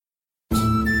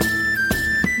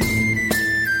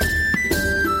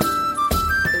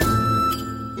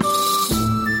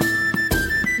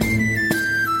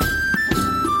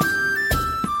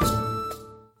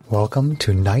welcome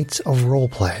to Knights of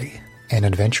Roleplay, an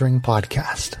adventuring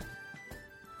podcast.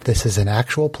 This is an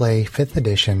actual play 5th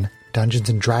edition Dungeons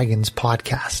 & Dragons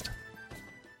podcast.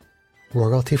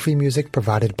 Royalty-free music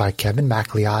provided by Kevin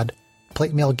MacLeod,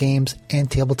 Plate Mail Games,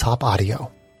 and Tabletop Audio.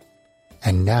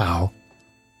 And now,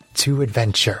 to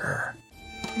adventure.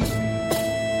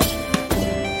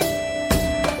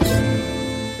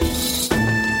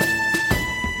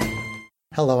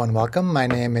 Hello and welcome. My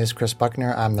name is Chris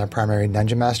Buckner. I'm the primary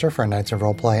Dungeon Master for Knights of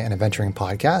Roleplay and Adventuring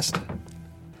Podcast.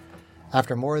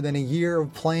 After more than a year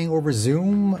of playing over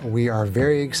Zoom, we are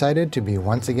very excited to be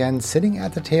once again sitting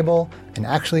at the table and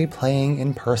actually playing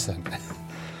in person.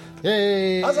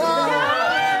 Yay!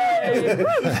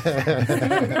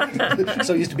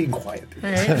 So used to being quiet.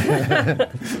 Right.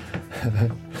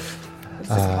 It's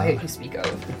the quiet you speak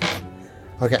of.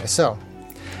 Okay, so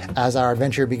as our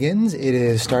adventure begins, it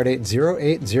is Stardate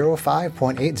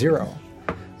 0805.80.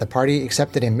 The party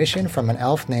accepted a mission from an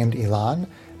elf named Elan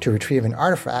to retrieve an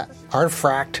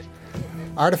artifact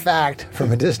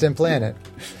from a distant planet.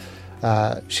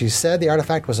 She said the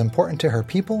artifact was important to her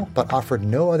people, but offered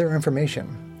no other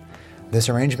information. This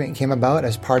arrangement came about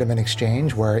as part of an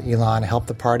exchange where Elan helped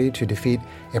the party to defeat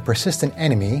a persistent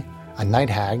enemy, a night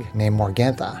hag named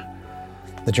Morgantha.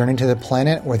 The journey to the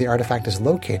planet where the artifact is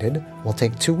located will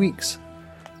take 2 weeks.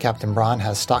 Captain Braun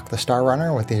has stocked the Star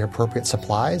Runner with the appropriate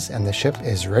supplies, and the ship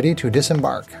is ready to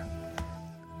disembark.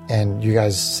 And you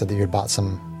guys said that you had bought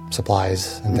some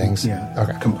supplies and things? Yeah.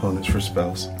 Okay. Components for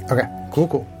spells. Okay,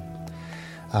 cool.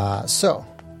 So,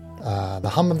 the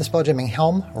hum of the spelljamming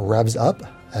helm revs up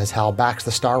as Hal backs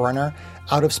the Star Runner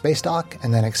out of space dock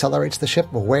and then accelerates the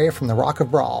ship away from the Rock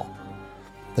of Brawl.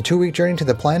 The 2-week journey to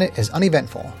the planet is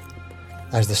uneventful.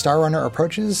 As the Star Runner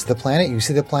approaches the planet, you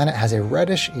see the planet has a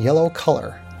reddish-yellow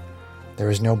color. There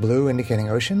is no blue indicating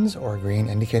oceans or green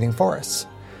indicating forests.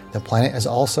 The planet is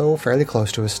also fairly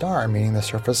close to a star, meaning the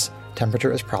surface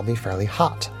temperature is probably fairly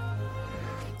hot.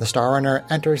 The Star Runner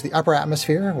enters the upper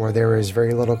atmosphere, where there is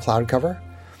very little cloud cover.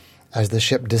 As the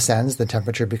ship descends, the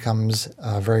temperature becomes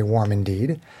very warm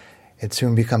indeed. It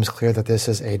soon becomes clear that this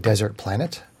is a desert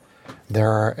planet. There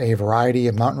are a variety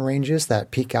of mountain ranges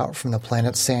that peek out from the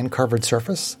planet's sand-covered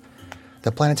surface.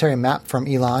 The planetary map from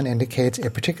Elan indicates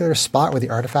a particular spot where the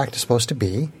artifact is supposed to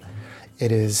be.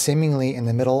 It is seemingly in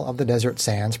the middle of the desert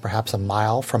sands, perhaps a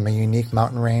mile from a unique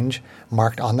mountain range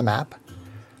marked on the map.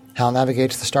 Hal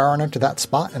navigates the Star Runner to that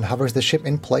spot and hovers the ship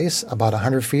in place about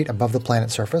 100 feet above the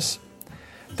planet's surface.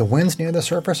 The winds near the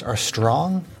surface are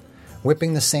strong,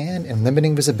 whipping the sand and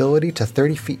limiting visibility to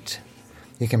 30 feet.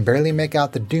 You can barely make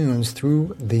out the dunes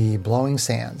through the blowing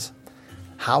sands.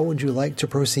 How would you like to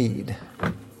proceed?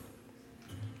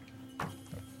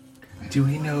 Do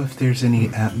we know if there's any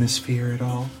atmosphere at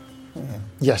all?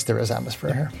 Yes, there is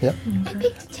atmosphere here. Yep. I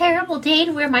picked a terrible day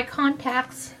to wear my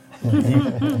contacts. We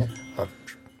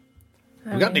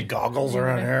got any goggles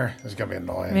around here? This is going to be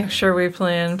annoying. Make sure we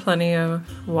plan plenty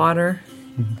of water.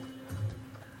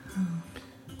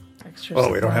 Extra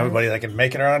Oh, we don't have supplies. anybody that can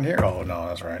make it around here? Oh, no,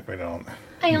 that's right. We don't.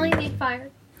 I only need fire.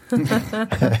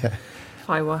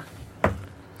 Fiwa.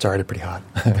 It's already pretty hot.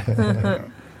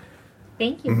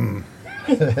 Thank you.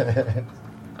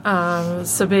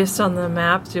 So based on the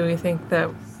map, do we think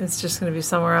that it's just going to be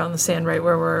somewhere out in the sand right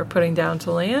where we're putting down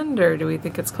to land, or do we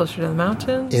think it's closer to the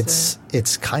mountains?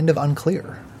 It's kind of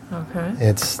unclear.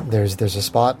 Okay. There's a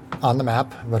spot on the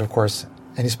map, but of course,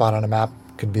 any spot on a map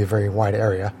could be a very wide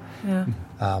area. Yeah.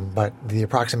 But the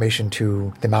approximation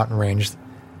to the mountain range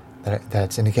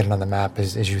that's indicated on the map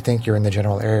is you think you're in the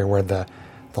general area where the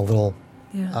little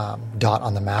dot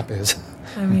on the map is.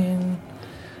 I mean,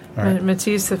 Right.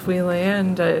 Matisse, if we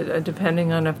land,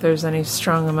 depending on if there's any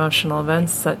strong emotional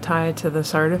events that tie to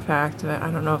this artifact, I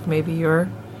don't know if maybe your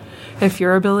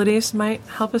abilities might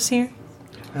help us here.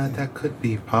 That could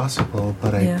be possible,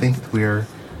 but I Yeah. think we're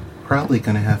probably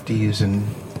going to have to use an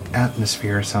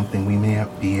atmosphere or something. We may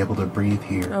not be able to breathe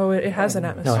here. Oh, it has an No,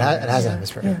 atmosphere. it has an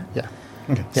atmosphere. Yeah.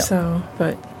 Okay. Yeah. So,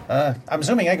 but I'm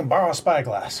assuming I can borrow a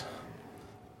spyglass.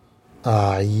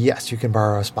 Yes, you can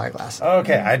borrow a spyglass.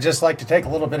 Okay, I'd just like to take a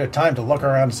little bit of time to look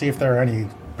around to see if there are any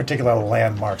particular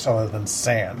landmarks other than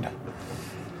sand.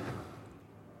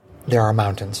 There are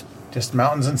mountains. Just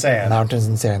mountains and sand. Mountains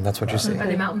and sand, that's what you see. Uh-huh. Are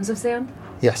they mountains of sand?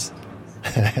 Yes.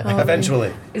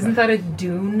 Eventually. Isn't that a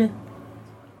dune?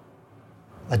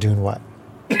 A dune what?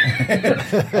 Do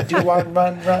one,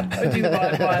 run. A dune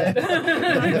what?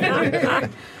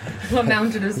 What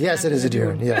mountain is Yes, it is a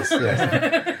dune. Yes.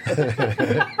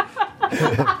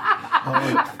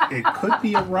 It could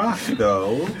be a rock,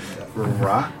 though. A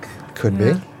rock Could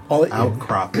be.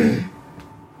 outcropping.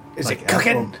 Is Like it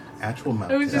cooking? Actual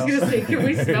I was mountain. just going to say, can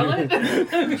we smell it?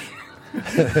 Boy.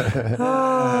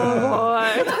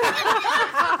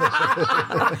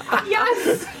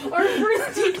 Yes! Our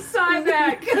first deep sigh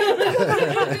back.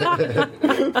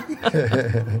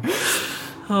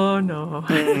 Oh no.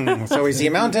 So we see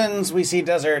mountains, we see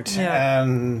desert, Yeah.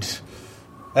 and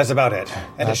that's about it.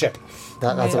 And a ship.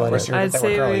 That's Yeah. what it is. We're I'd that we're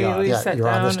say currently on. we Yeah, set you're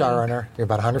on the down Star and Runner. You're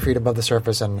about 100 feet above the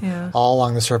surface, and Yeah. all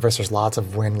along the surface, there's lots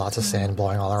of wind, lots of sand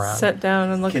blowing all around. Set down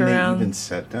and look Can they around. even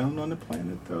set down on the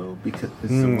planet though? Because is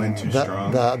the wind too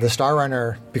strong? The Star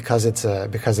Runner, because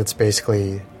it's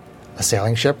basically a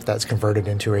sailing ship that's converted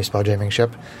into a spelljamming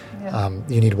ship.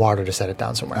 You need water to set it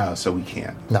down somewhere. Oh, so we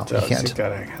can't. No, So you can't. you've got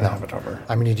to have it over.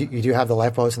 I mean, you do have the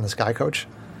lifeboats and the sky coach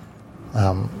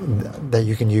that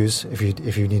you can use if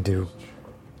you need to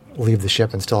leave the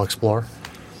ship and still explore.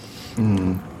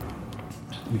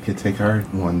 We could take our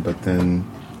one, but then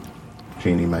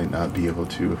Janie might not be able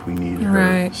to if we need her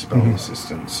Right. spell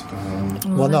assistance.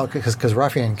 Well, no, because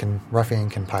Ruffian can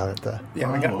pilot the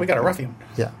Yeah, we got a ruffian.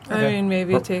 yeah. I mean,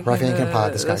 maybe taking Ruffian can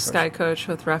pilot the the sky coach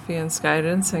with Ruffian's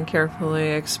guidance and carefully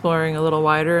exploring a little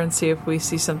wider and see if we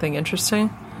see something interesting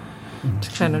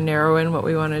to kind of narrow in what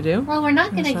we want to do. Well, we're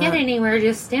not going to get anywhere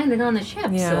just standing on the ship,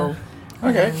 Yeah. so...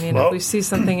 Okay. I mean, well, if we see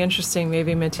something interesting,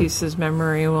 maybe Matisse's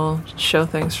memory will show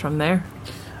things from there.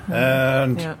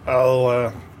 and Yeah.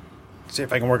 I'll see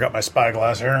if I can work out my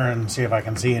spyglass here and see if I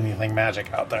can see anything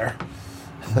magic out there.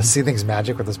 See things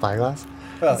magic with the spyglass.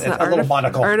 Well, It's it's the a little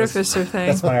monocle. artificer thing.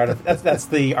 That's my that's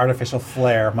the artificial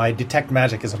flare. My detect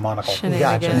magic is a monocle.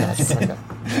 Gotcha. Shenanigans.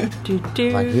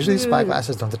 Okay. Like, usually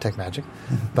spyglasses don't detect magic,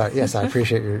 but yes, I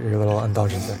appreciate your little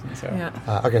indulgence there. So,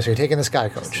 Yeah. Okay, so you're taking the sky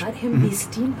coach. Let him be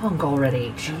steampunk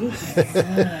already.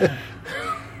 Jeez.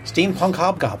 Steampunk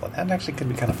hobgoblin. That actually could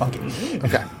be kind of funky.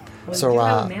 Okay, Well, so you do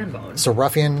have a man bone. so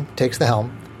Ruffian takes the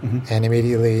helm, and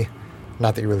immediately,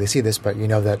 not that you really see this, but you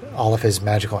know that all of his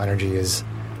magical energy is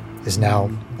now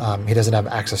he doesn't have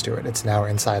access to it. It's now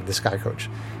inside the sky coach.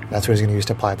 That's what he's going to use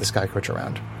to pilot the sky coach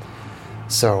around.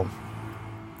 So,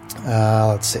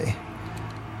 let's see.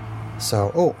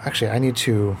 So, actually, I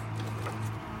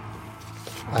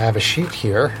have a sheet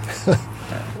here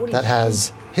that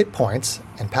has hit points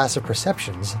and passive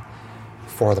perceptions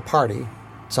for the party.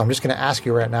 So I'm just going to ask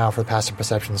you right now for the passive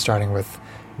perception, starting with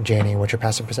Janie. What's your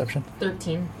passive perception?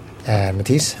 13. And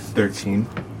Matisse? 13.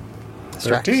 Strax?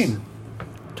 13.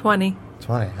 20.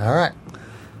 20. All right.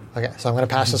 Okay, so I'm going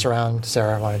to pass this around.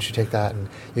 Sarah, why don't you take that? And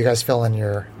you guys fill in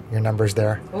your numbers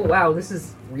there. Oh, wow, this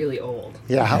is really old.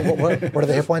 Yeah, what are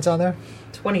the hit points on there?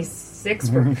 26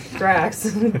 for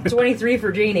Strax, 23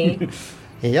 for Janie,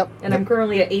 Yep. and I'm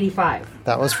currently at 85.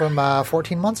 That was from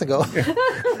 14 months ago.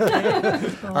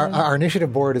 our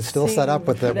initiative board is still set up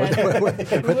with the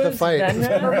fight.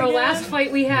 From our last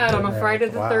fight we had on a Friday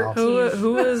the Wow. 13th.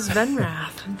 Who is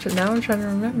Venrath? Now I'm trying to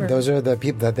remember. Those are the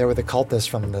people that they were the cultists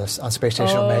from on Space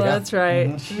Station oh, Omega. that's right.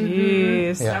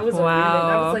 Jeez. Yeah. That was that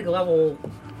Wow. was like level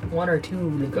 1 or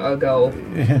 2 ago.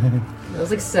 That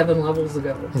was like 7 levels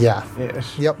ago. Yeah.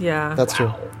 Yes. Yep. Yeah. That's true.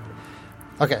 Wow.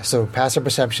 Okay, so passive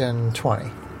perception 20.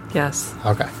 Yes.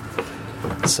 Okay.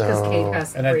 Because So Kate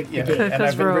has to And, break the gate. and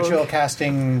I've been rogue. ritual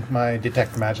casting my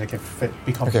detect magic if it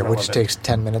becomes okay, which relevant. takes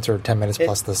 10 minutes or 10 minutes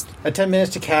plus this. 10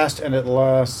 minutes to cast, and it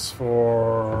lasts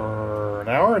for an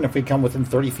hour. And if we come within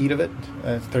 30 feet of it,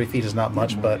 30 feet is not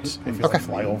much, but if you Okay.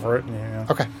 fly over it, yeah.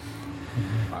 Okay.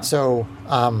 So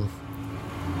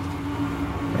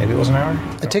Maybe it was an hour.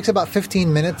 it takes about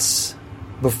 15 minutes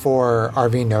before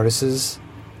Arvine notices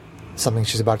something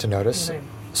she's about to notice. Okay.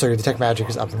 So your detect magic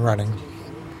is up and running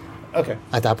Okay.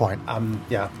 at that point.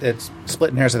 Yeah, it's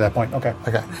splitting hairs at that point. Okay.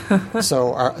 Okay.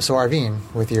 so Arvine,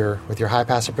 with your high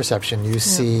passive perception, you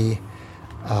see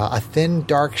a thin,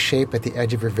 dark shape at the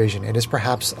edge of your vision. It is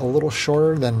perhaps a little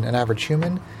shorter than an average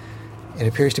human. It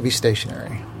appears to be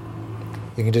stationary.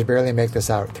 You can just barely make this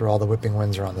out through all the whipping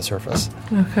winds around the surface.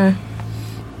 Okay.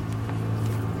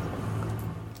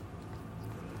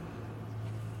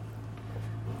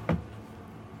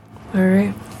 All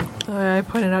right. I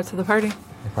pointed out to the party. You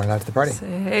pointed out to the party. Say,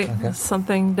 hey, Okay. there's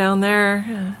something down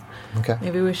there. Okay.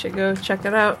 Maybe we should go check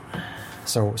it out.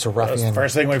 So That's the Ruffian.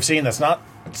 first thing we've seen that's not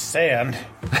sand.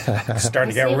 It's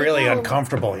starting to I see get the really code.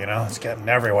 uncomfortable, you know? It's getting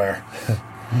everywhere.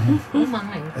 Oh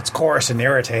my. It's coarse and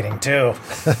irritating, too.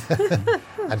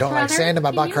 I don't like Brother, sand in my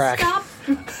can butt you crack. stop?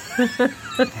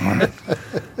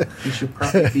 You should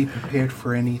probably be prepared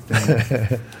for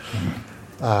anything.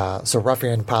 So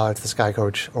Ruffian pilots the sky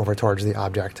coach over towards the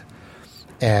object,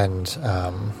 and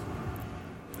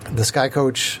the sky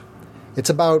coach, it's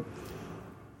about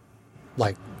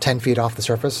like 10 feet off the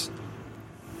surface,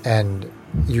 and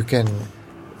you can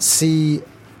see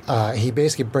he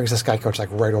basically brings the sky coach like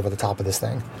right over the top of this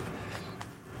thing,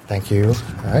 Thank you.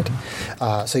 All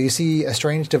right. So you see a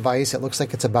strange device. It looks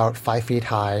like it's about 5 feet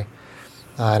high.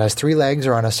 It has 3 legs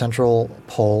or on a central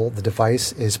pole. The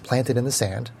device is planted in the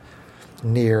sand.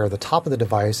 Near the top of the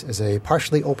device is a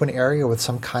partially open area with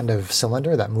some kind of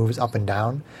cylinder that moves up and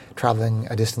down, traveling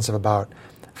a distance of about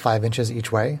 5 inches each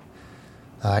way.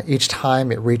 Each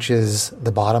time it reaches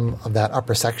the bottom of that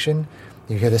upper section,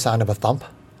 you hear the sound of a thump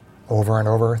over and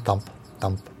over. Thump,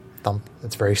 thump, thump.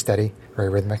 It's very steady, very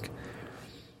rhythmic.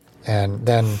 And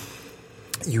then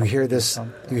you hear this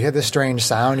strange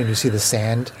sound, and you see the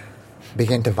sand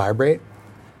begin to vibrate.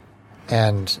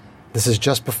 And this is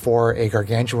just before a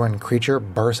gargantuan creature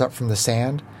bursts up from the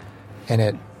sand, and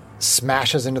it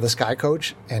smashes into the sky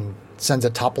coach and sends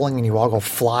it toppling, and you all go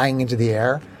flying into the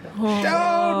air.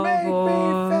 Don't make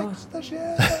me fix the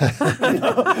ship.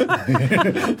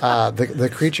 The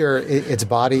creature, its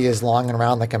body is long and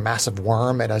round like a massive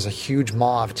worm. It has a huge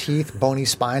maw of teeth, bony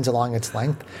spines along its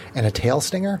length, and a tail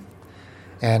stinger.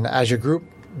 And as your group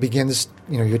begins,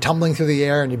 you're tumbling through the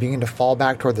air and you begin to fall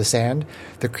back toward the sand,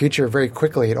 the creature very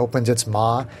quickly, it opens its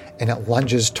maw and it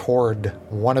lunges toward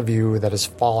one of you that is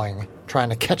falling, trying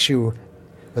to catch you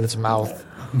with its mouth.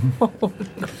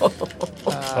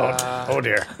 Oh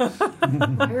dear.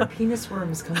 Why are penis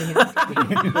worms coming after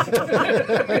me?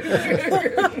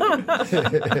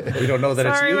 We don't know that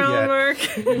Sorry, it's you yet.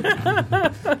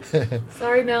 Malmark.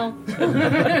 Sorry, Mel.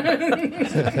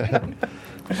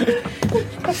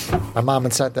 My mom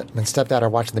and stepdad are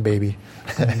watching the baby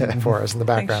for us in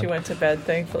the I think background. she went to bed,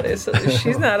 thankfully, so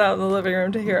she's not out in the living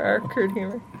room to hear our crude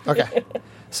humor. Okay.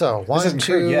 So, 1, isn't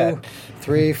crude 2, yet.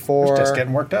 3, 4, Just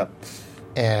getting worked up.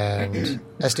 and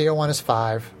SDO1 is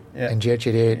 5, Yeah. and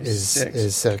GH88 is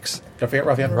Six. 6, Don't forget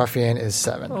Ruffian. and Ruffian is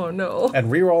 7. Oh no. And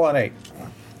reroll on 8.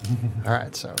 All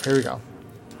right, so here we go.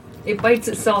 It bites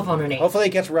itself on an 8. Hopefully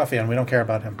it gets Ruffian. We don't care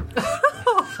about him.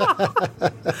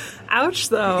 Ouch,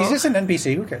 though. He's just an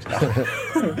NPC. Who cares? No.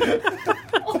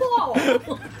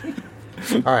 Oh!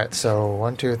 All right, so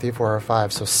 1, 2, 3, 4,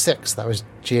 5, so 6. That was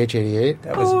GH88.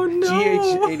 That was Oh, no.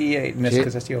 GH88. Missed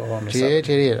because STO1 missed.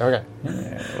 GH88, okay.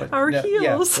 Our Yeah,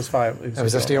 heels. it was 5. That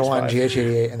was SDO1,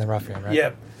 GH88, and then Ruffian, right?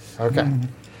 Yep. Okay.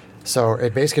 So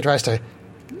it basically tries to,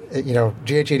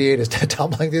 GH88 is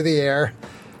tumbling through the air.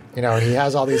 He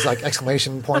has all these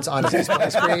exclamation points on his display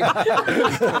screen.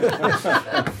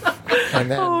 And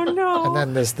then, Oh, no. And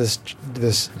then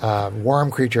this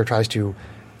worm creature tries to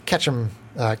catch it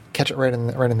right in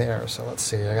the air. So let's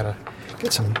see. I gotta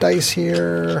get some dice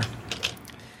here.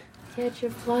 Catch a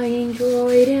flying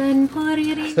droid and put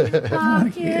it in your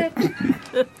pocket.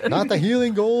 Not the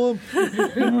healing golem.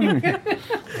 Okay.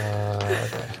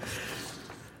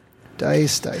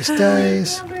 Dice.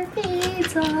 Never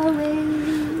fades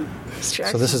away.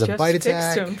 So this is a Just bite fixed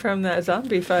attack. him from that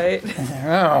zombie fight.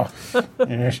 Oh. All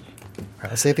right,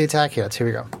 let's see if the attack hits. Here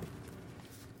we go.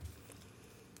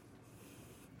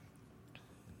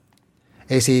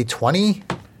 AC 20.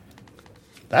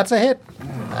 That's a hit.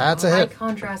 That's a High hit.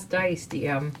 contrast dice,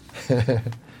 DM.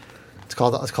 It's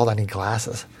called I need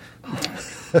glasses.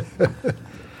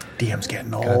 DM's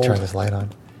getting old. Gotta turn this light on.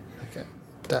 Okay.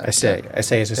 I say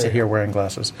as I sit here wearing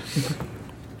glasses.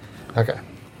 Okay.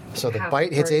 So the Half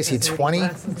bite hits part AC doesn't need 20.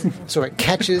 glasses. So it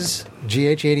catches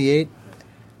GH88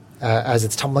 as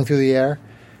it's tumbling through the air.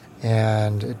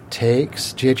 And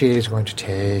GH88 is going to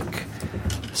take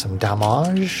some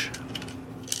damage.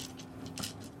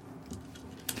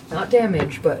 Not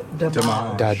damage, but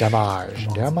damage.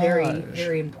 Damage. Very,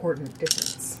 very important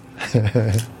difference.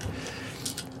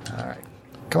 All right.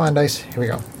 Come on, dice. Here we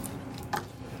go.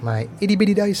 My itty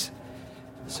bitty dice.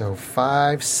 So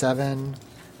 5, 7,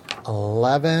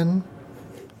 11.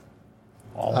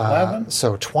 11.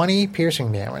 So 20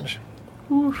 piercing damage.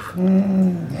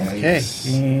 Okay.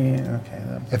 Yeah,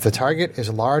 okay. If the target is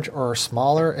large or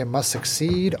smaller, it must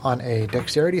succeed on a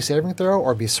dexterity saving throw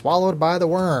or be swallowed by the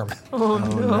worm. Oh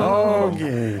no.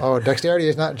 Okay. Oh, dexterity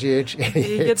is not GH88.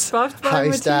 He gets buffed by high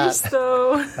Matisse, stat.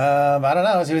 though. I don't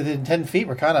know. It's within 10 feet.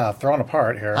 We're kind of thrown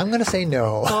apart here. I'm going to say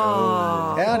no.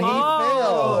 And he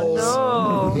fails.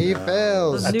 No. He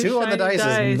fails. A New 2 on the shiny dice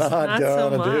dice, is not not so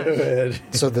going to much. do it.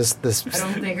 So this I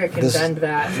don't think I can This- bend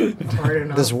that hard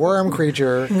enough. this worm creature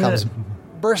comes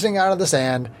bursting out of the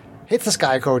sand, hits the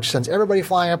sky coach, sends everybody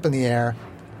flying up in the air,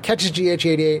 catches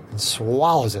GH88 and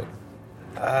swallows it.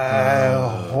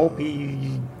 I hope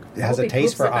he has Hope a he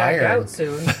taste poops for it back iron. out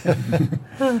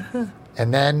soon.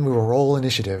 And then we will roll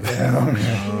initiative.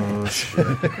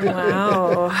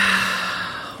 Wow.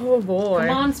 Oh boy.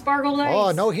 Come on, Sparkle Dice.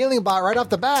 Oh, no healing bot right off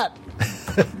the bat.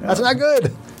 That's not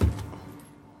good.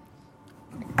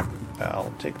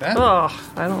 I'll take that. Oh,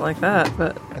 I don't like that,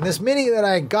 but And this mini that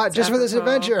I got just for this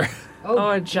Apropos. adventure.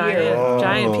 Oh, a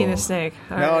giant penis snake.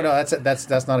 All No, right.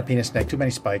 that's not a penis snake. Too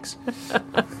many spikes.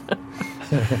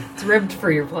 It's ribbed for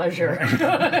your pleasure.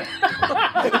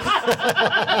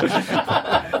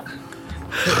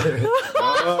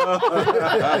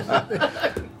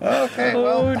 Okay,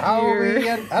 well, Oh,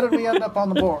 dear. how did we end up on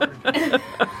the board?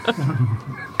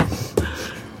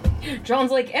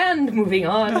 John's like, and moving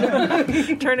on.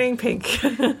 Turning pink.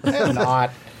 I'm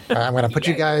not. All right, I'm going to put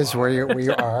you guys where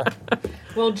you are.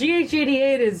 Well,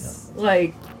 GH88 is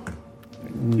like,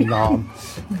 Nom.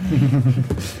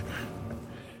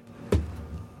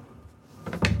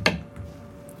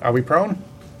 Are we prone?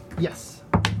 Yes.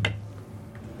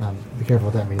 Be careful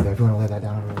with that meat, though. If you want to lay that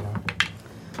down, I'll lay it down.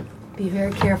 be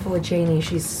very careful with Janie.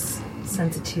 She's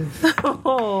sensitive.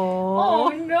 Oh, Oh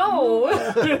no!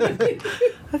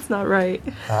 that's not right.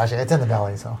 Actually, it's in the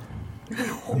belly, so.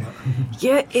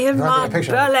 Get in You my want to take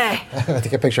a picture of belly. I have to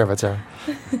take a picture of it, sir.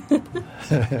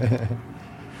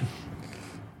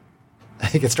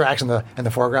 He gets tracks in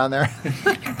the foreground there.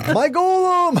 My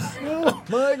golem!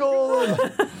 My golem!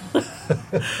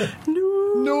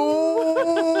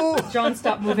 No! John,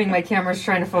 stop moving. My camera's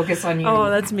trying to focus on you. Oh,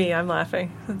 that's me. I'm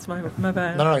laughing. That's my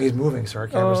bad. No, he's moving, sir.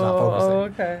 Camera's not focusing.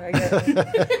 okay. I get it.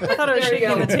 I thought I was There you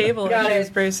shaking go. the table. Got and she it. was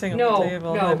bracing no, on the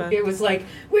table. My no. bad. It was like,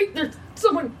 wait, there's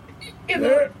someone in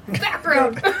the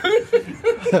background.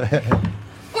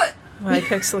 What? My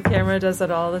pixel camera does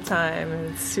it all the time,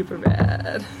 and it's super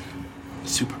bad.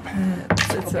 Super bad.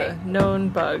 It's a known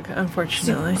bug,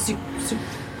 unfortunately.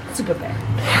 Super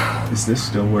bad. Is this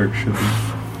still where it should be?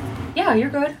 Yeah, you're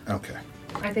good. Okay.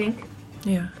 I think.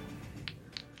 Yeah.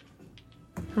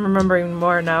 I'm remembering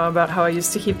more now about how I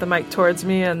used to keep the mic towards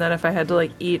me, and then if I had to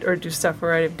like eat or do stuff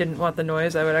where I didn't want the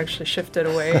noise, I would actually shift it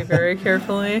away very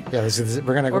carefully. Yeah,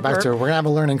 we're gonna go Or back to. burp. We're gonna have a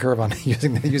learning curve on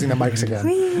using the mics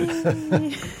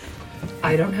again.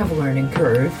 I don't have a learning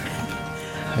curve.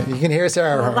 You can hear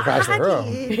Sarah from across the room.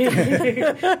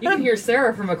 You can hear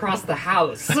Sarah from across the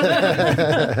house.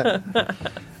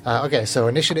 Okay, so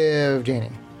initiative,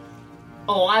 Janie.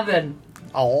 11.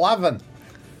 11.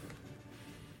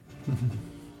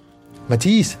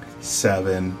 Matisse.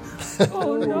 7.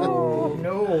 Oh no.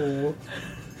 No.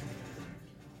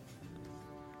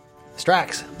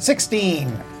 Strax.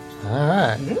 16. All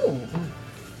right.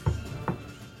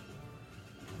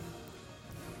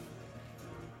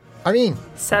 I mean,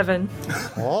 7,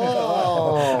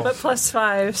 oh, but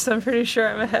 +5, so I'm pretty sure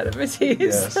I'm ahead of Matisse.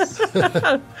 Yes.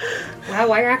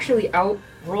 Wow, I actually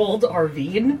outrolled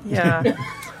Arvine. Yeah.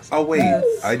 Oh, wait.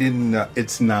 I didn't.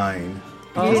 It's 9.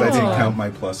 Because I didn't count my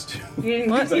 +2. You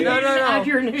didn't, What? you No, didn't no. add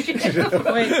your initiative.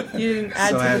 Wait, you didn't add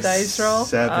So to I the have dice roll?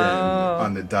 7 Oh.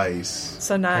 on the dice.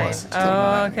 So 9. Plus Oh,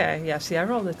 9. okay. Yeah, see, I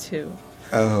rolled a 2.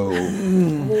 Oh.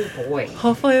 Oh boy.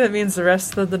 Hopefully that means the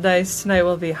rest of the dice tonight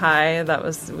will be high.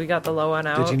 We got the low one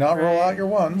out. Did you not roll right? out your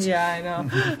ones? Yeah, I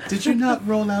know. Did you not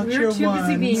roll out We your were too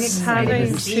busy being ones? excited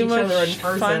Having to see too each other in much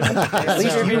person. fun. At least you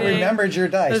Distributing- remembered your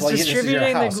dice. I was Well, this is your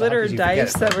distributing house, the so how glitter could you forget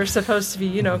dice it? that were supposed to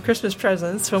be, Christmas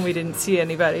presents when we didn't see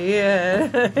anybody.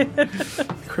 Yeah.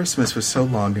 Christmas was so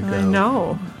long ago. I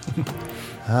know.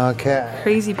 okay.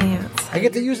 Crazy pants. I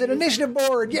get to use an initiative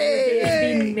board.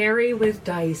 Yay! Be merry with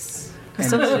dice. I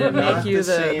still need to not make you the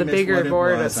same the as bigger what it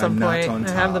board at was. some I'm not point. on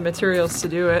I have the top. materials to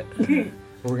do it.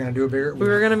 We're gonna do a bigger. We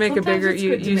were gonna make a Sometimes bigger. it's You,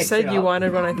 good to you mix said it you up.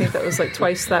 wanted one. I think that was like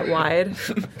twice that wide,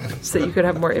 so that you could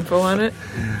have more info on it.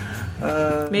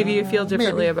 Maybe you feel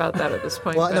differently about that at this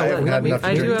point. Well, but no, I- haven't had enough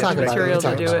I to do do. have Talk the about it. material to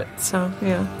Talk do about it. So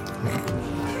yeah.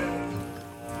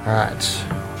 All right.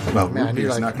 Well, Man, root you're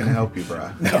beer's like- not going to help you,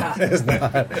 brah.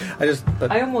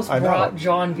 I almost I know. brought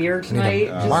John beer tonight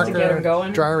just to Marker, get him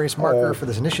going. dry erase marker Oh. for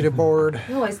this initiative board.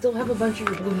 No, I still have a bunch of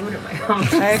your Blue Moon at my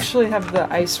house. I actually have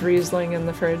the ice Riesling in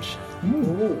the fridge.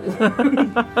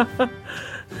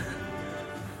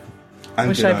 I'm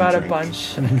Wish good I on bought a drink.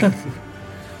 bunch.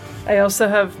 I also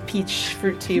have peach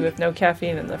fruit tea with no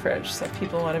caffeine in the fridge, so if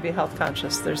people want to be health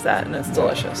conscious, there's that, and it's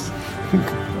delicious.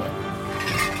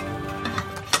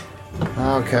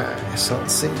 Okay, so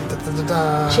let's see.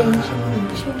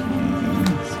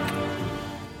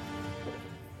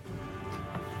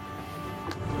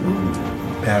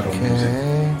 Battle music.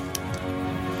 Okay.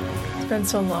 It's been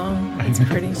so long. It's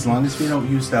pretty. As long as we don't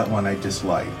use that one I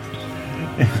dislike.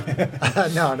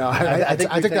 No, I think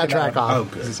took we've that taken track that Oh,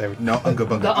 off. good. No, Unga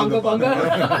Bunga. The Unga Bunga.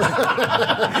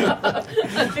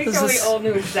 I think This how we is all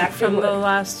knew exactly From the what.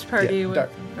 last party, Yeah, with, dark.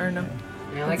 or no?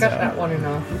 Yeah, I got that one in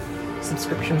a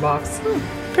subscription box.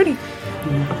 Pretty.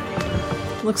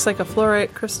 Looks like a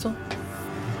fluorite crystal.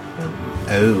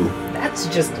 Oh, That's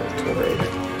just a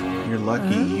toy. you're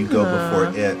lucky. You go before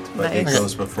it, but Nice. it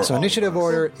goes before So all initiative of us.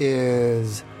 order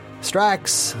is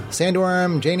Strax,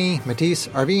 Sandworm, Janie, Matisse,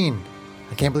 Arvine.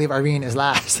 I can't believe Arvine is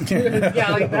last.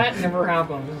 Yeah, like that never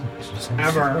happens.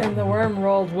 Ever. And the worm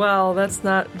rolled well. That's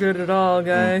not good at all,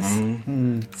 guys.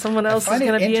 Someone else is Find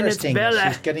going it to be in its interesting that belly.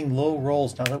 she's getting low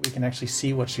rolls now that we can actually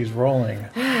see what she's rolling.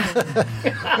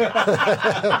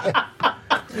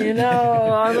 You know,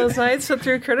 on those nights with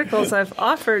your criticals, I've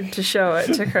offered to show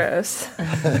it to Chris.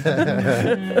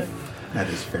 That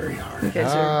is very hard.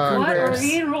 Get your What? goobers.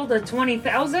 Arvine rolled a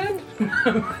 20,000?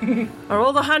 I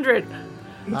rolled 100.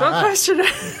 Don't question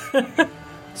it.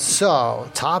 So,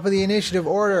 top of the initiative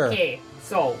order. Okay,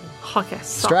 so Okay,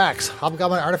 so Strax,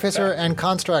 Hobgoblin Artificer, and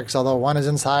Constructs, although one is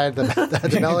inside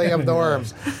the belly of the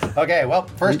worms. Okay, well,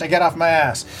 first I get off my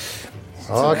ass.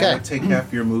 Okay, Take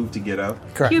half your move to get up.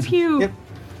 correct. pew pew.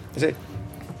 Yep.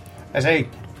 I say,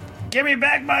 give me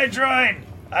back my droid.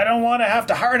 I don't want to have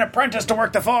to hire an apprentice to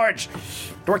work the forge,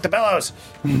 to work the bellows.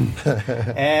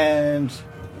 And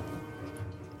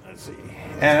let's see.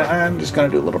 And I'm just going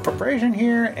to do a little preparation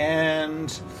here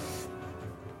and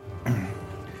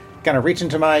kind of reach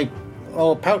into my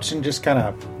little pouch and just kind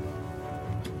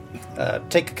of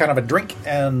take kind of a drink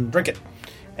and drink it.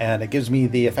 And it gives me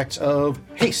the effects of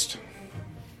haste.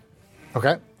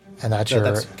 Okay, and that's So your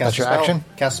cast that's your spell, action.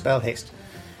 Cast spell haste.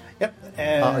 Yep.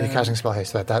 And Oh, you're casting spell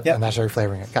haste. Yep. Yep. And that's how you're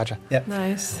flavoring it. Gotcha. Yep.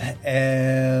 Nice.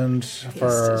 And is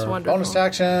for wonderful. bonus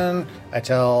action, I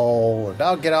tell the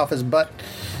dog get off his butt.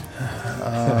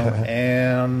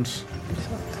 And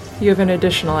You have an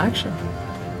additional action.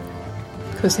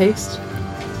 Because haste.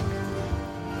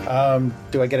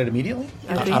 do I get it immediately?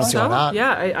 I think don't see so. why not.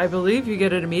 Yeah, I believe you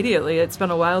get it immediately. It's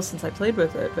been a while since I played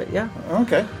with it, but yeah,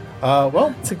 Okay.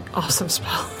 Well, it's an awesome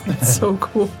spell. It's so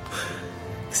cool.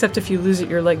 Except if you lose it,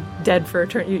 you're like dead for a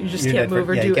turn. You just you're can't dead move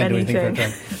for- or yeah, do you can't anything. Do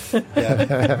anything for a turn.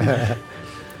 Yeah.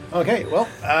 Okay. Well,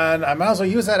 and I might as well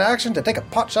use that action to take a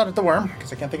pot shot at the worm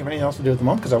because I can't think of anything else to do at the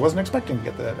moment because I wasn't expecting to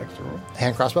get that extra roll.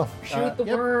 Hand crossbow. shoot the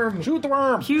Yep. worm. Shoot the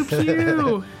worm. Pew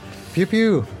pew. Pew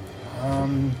pew.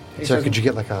 He So says- could you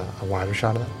get like a wider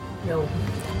shot of that? No.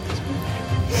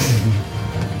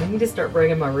 I need to start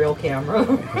bringing my real camera.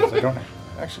 I don't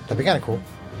actually. That'd be kind of cool.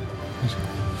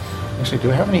 Actually,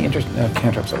 do I have any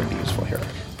cantrips that would be useful here?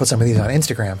 Put some of these on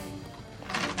Instagram.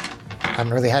 I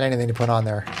haven't really had anything to put on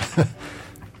there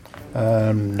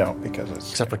No, because it's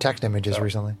except for text images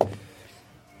recently.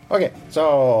 okay.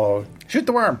 So shoot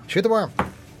the worm. Shoot the worm.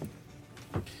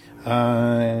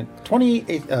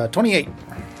 28.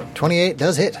 28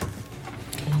 does hit.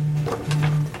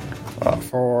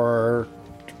 For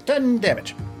 10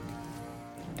 damage.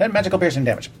 10 magical piercing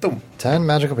damage. Boom. 10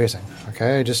 magical piercing.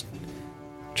 Okay, just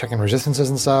checking resistances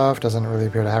and stuff. Doesn't really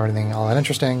appear to have anything all that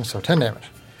interesting. So 10 damage.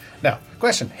 Now,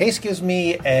 question. Haste gives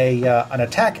me an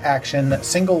attack action,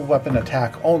 single weapon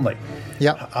attack only.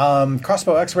 Yep.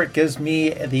 Crossbow Expert gives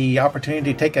me the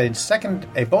opportunity to take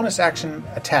a bonus action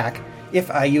attack if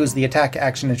I use the attack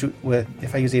action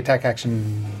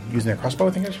using a crossbow,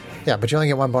 I think it is. Yeah, but you only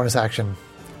get one bonus action.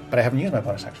 But I haven't used my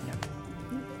bonus action yet.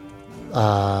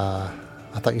 I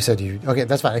thought you said you... Okay,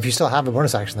 that's fine. If you still have a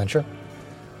bonus action, then sure.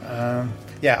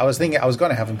 Yeah, I was thinking I was going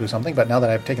to have him do something, but now that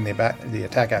I've taken the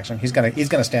attack action, he's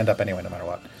gonna stand up anyway, no matter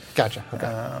what. Gotcha.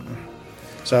 Okay.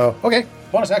 So okay,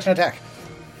 bonus action attack.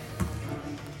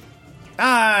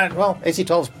 Well, AC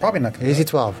 12 is probably not going to AC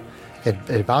 12.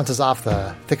 It bounces off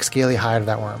the thick, scaly hide of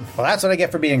that worm. Well, that's what I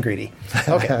get for being greedy.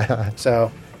 Okay,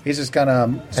 so he's just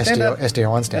gonna stand up.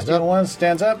 SDR1 stands up. SDR1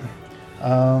 stands up.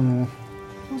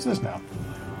 Who's this now?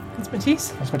 It's Matisse.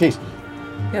 That's Matisse.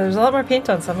 Yeah, there's a lot more paint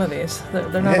on some of these.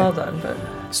 They're not Yeah. all done, but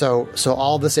So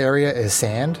all this area is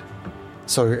sand,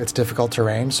 so it's difficult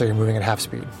terrain, so you're moving at half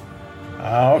speed.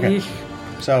 Okay.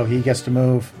 Eesh. So he gets to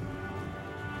move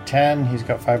 10. He's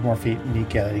got 5 more feet, and he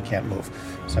can't move.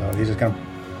 So he's just gonna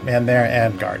man there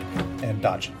and guard and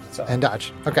dodge. So And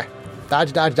dodge. Okay.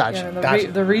 Dodge, dodge, dodge. Yeah, and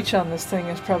Dodge. the reach on this thing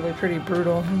is probably pretty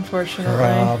brutal, unfortunately.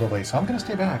 probably. So I'm gonna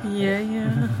stay back.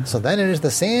 Yeah. So then it is the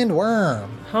sandworm.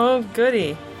 Oh,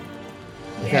 goody.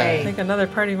 I Yay. think another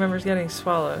party member's getting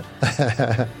swallowed.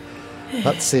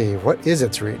 Let's see. What is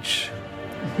its reach?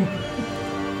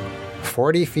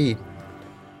 40 feet.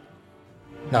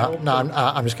 No,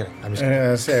 I'm just kidding. I'm just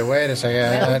kidding. Say, wait a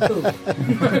second.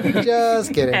 Poop.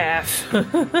 Just kidding. F.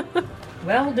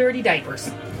 Well, dirty diapers.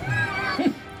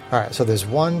 All right, so there's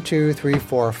 1, 2, 3,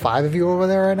 4, 5 of you over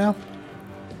there right now.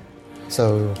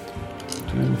 So,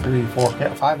 2, 3, 4,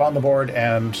 5 on the board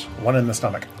and 1 in the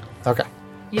stomach. okay.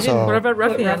 You So- didn't. What about Put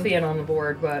Ruffian? Ruffian on the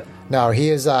board, but No, he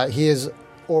is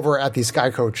over at the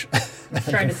Sky Coach,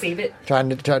 trying to save it. trying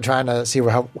to see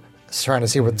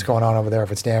what's going on over there.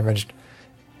 If it's damaged,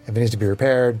 if it needs to be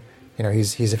repaired,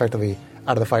 he's effectively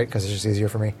out of the fight because it's just easier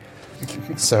for me.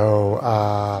 So,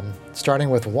 starting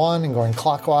with 1 and going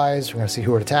clockwise, we're going to see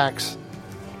who it attacks.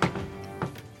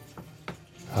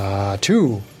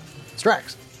 2,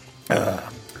 Strax.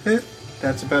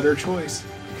 That's a better choice.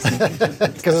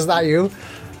 Because it's not you.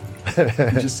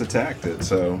 I just attacked it,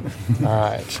 so. All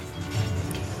right.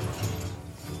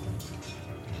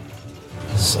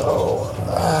 So,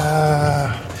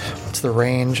 what's the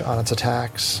range on it's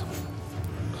attacks?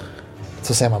 It's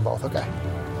the same on both. Okay.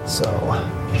 So,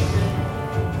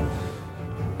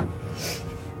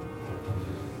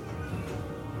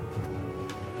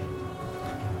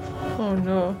 Oh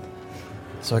no.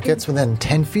 so it gets within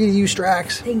 10 feet of you,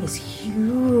 Strax. Thing is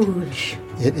huge.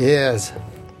 It is.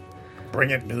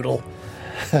 Bring it, Noodle.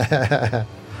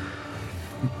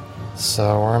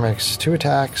 So, Worm makes 2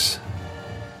 attacks.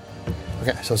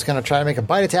 Okay, so it's going to try to make a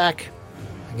bite attack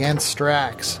against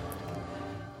Strax.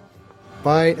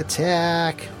 Bite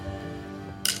attack.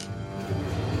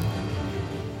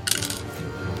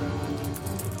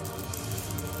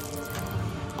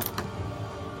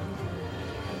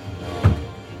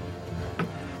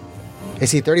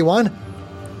 AC 31.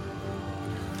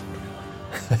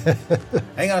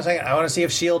 Hang on a second. I want to see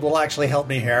if shield will actually help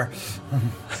me here.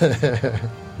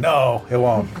 No, it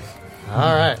won't.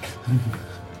 All right.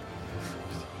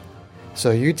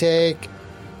 So you take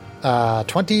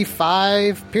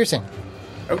 25 piercing.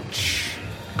 Ouch.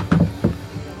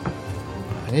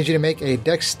 I need you to make a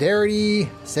dexterity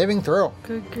saving throw.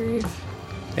 Good grief.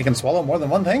 They can swallow more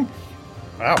than one thing?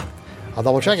 Wow. I'll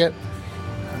double check it.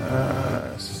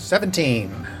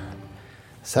 17.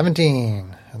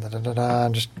 17.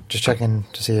 Just checking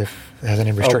to see if it has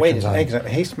any Oh, restrictions wait. on it.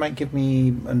 Haste might give me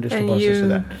additional And bonuses to you.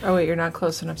 that. Oh wait, you're not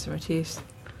close enough to Matisse.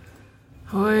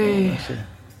 Oi.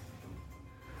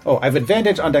 Oh, I have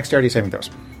advantage on dexterity saving throws.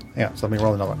 Yeah, so let me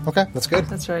roll another one. Okay, that's good.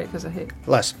 That's right, because I hate.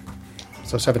 Less.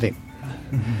 So 17.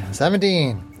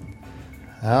 17.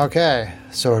 Okay,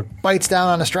 so it bites down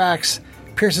on Astrax,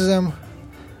 pierces him,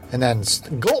 and then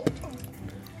gulp.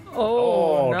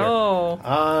 Oh, Oh,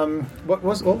 no. What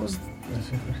was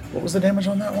the damage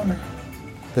on that one?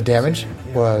 The damage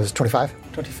was 25.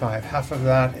 25. Half of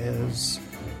that is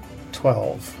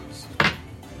 12.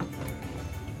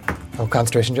 Oh,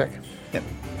 concentration check. Yep.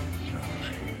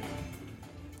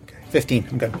 Okay. 15.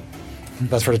 I'm good.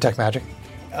 That's for detect magic.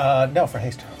 No, for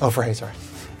haste. Oh, for haste, sorry.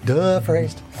 Duh, for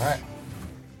haste. All right.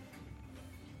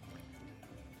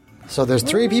 So there's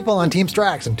 3 people on Team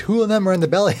Strax, and 2 of them are in the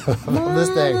belly of this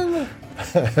thing.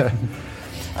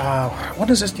 What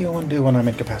does this deal do when I'm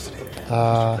incapacitated?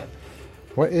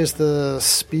 What is the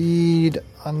speed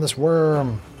on this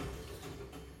worm?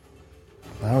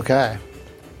 Okay.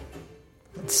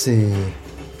 Let's see.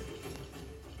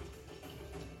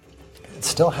 It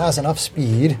still has enough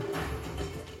speed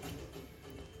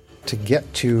to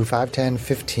get to 5, 10,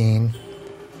 15.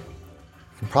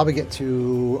 Can probably get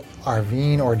to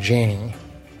Arvine or Janie.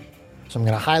 So I'm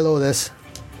going to high-low this.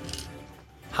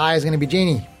 High is going to be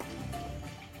Janie.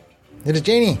 It is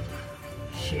Janie.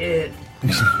 Shit.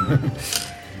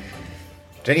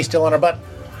 Jenny's still on her butt.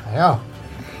 I know.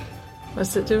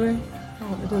 What's it doing?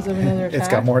 Oh, it does have another attack. It's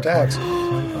got more attacks.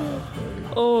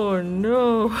 Oh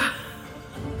no.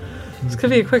 This could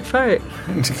be a quick fight.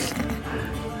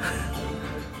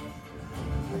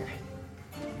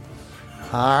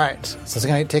 All right. So it's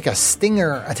going to take a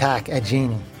stinger attack at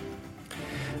Janie.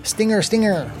 Stinger.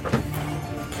 Stinger,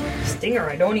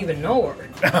 I don't even know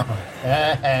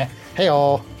her.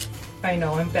 Hey-oh. I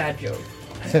know, I'm bad joke.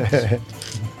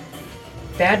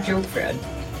 Bad joke, Fred.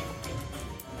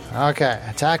 Okay.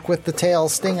 Attack with the tail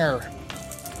stinger.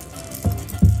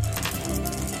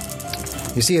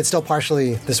 You see it's still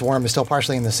partially, this worm is still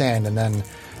partially in the sand, and then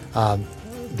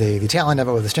the tail end of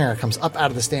it with the stinger comes up out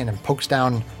of the sand and pokes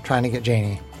down trying to get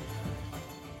Janie.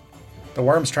 The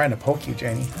worm's trying to poke you,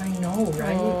 Janie. I know,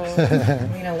 right? I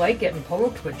mean, I like getting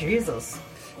poked, but Jesus.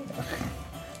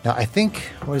 Now, I think,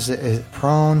 what is it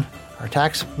prone? Are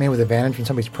attacks made with advantage when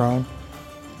somebody's prone?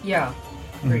 Yeah,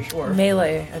 pretty sure.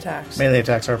 Melee attacks. Melee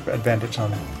attacks are advantage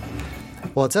on it.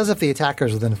 Well, it says if the attacker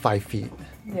is within 5 feet.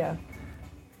 Yeah.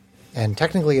 And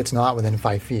technically it's not within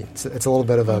 5 feet. It's a little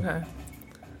bit of a Okay.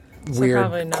 So probably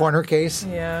weird not. corner case.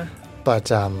 Yeah.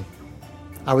 But I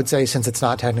would say since it's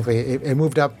not technically, it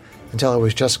moved up until it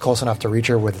was just close enough to reach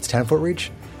her with its 10-foot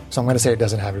reach. So I'm going to say it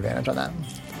doesn't have advantage on that.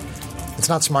 It's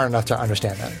not smart enough to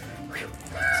understand that.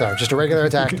 So just a regular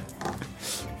attack.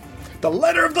 The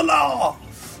letter of the law!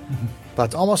 But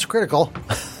it's almost critical.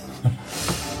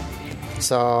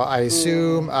 So I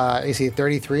assume AC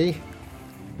 33.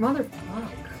 Motherfuck.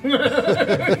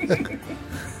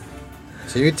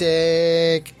 So you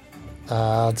take,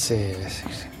 let's see.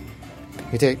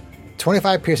 You take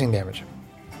 25 piercing damage.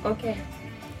 Okay.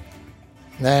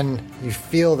 Then you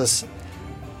feel this.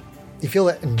 You feel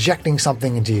it injecting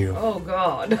something into you. Oh,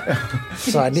 God.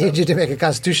 So I need you to make a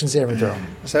Constitution saving throw.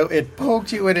 So it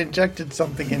poked you and injected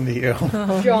something into you.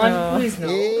 John, please no.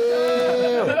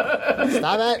 Ew.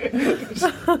 Stop it.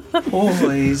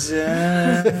 Poison.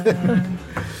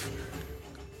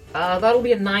 That'll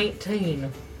be a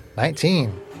 19.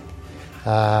 19.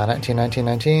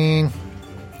 19.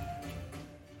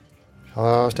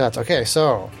 Hello, stats. Okay,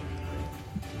 so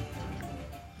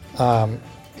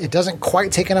it doesn't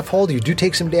quite take enough hold. You do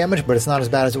take some damage, but it's not as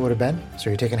bad as it would have been. So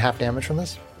you're taking half damage from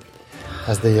this.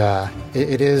 As the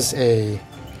it is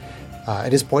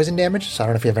poison damage. So I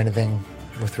don't know if you have anything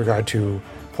with regard to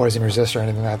poison resist or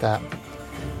anything like that.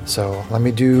 So let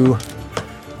me do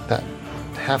that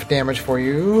half damage for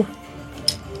you.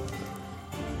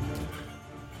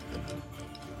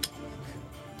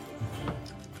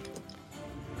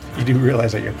 You do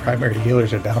realize that your primary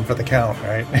healers are down for the count,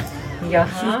 right? Yeah.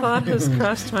 The thought has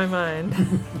crossed my mind.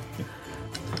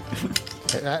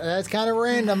 That's kind of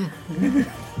random.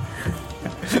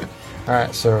 All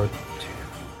right, so.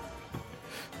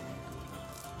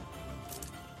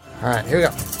 All right, here we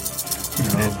go.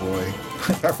 Oh boy.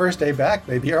 Our first day back,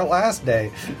 maybe our last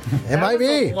day. It might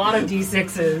be. A lot of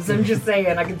D6s. I'm just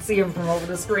saying. I can see them from over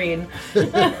the screen.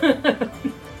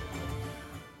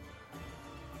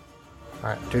 All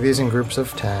right, do these in groups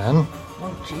of 10.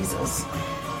 Oh, Jesus.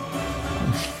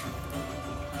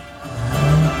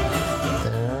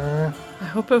 There. I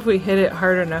hope if we hit it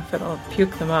hard enough, it'll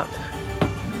puke them up.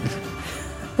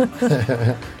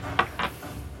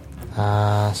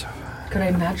 So Could I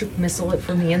magic missile it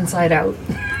from the inside out?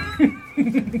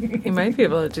 You might be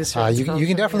able to do certain you spells can from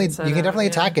the definitely inside you can out, definitely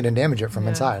yeah. attack it and damage it from Yeah.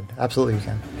 inside. Absolutely, you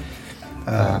can.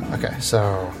 Okay,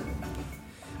 so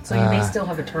So you may still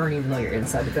have a turn even though you're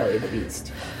inside the belly of the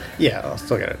beast. Yeah, I'll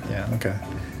still get it. Yeah, okay.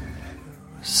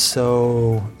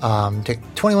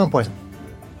 take 21 poison.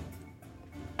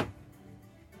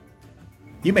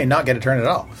 You may not get a turn at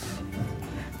all.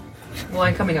 Well,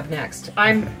 I'm coming up next.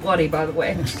 I'm bloody, by the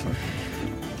way.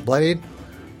 Bloodied,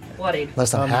 Bloodied.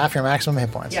 less than half your maximum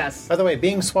hit points. Yes. By the way,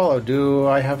 being swallowed, do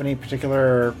I have any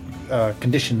particular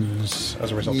conditions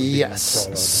as a result of being Yes.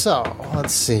 swallowed? So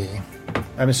let's see.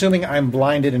 I'm assuming I'm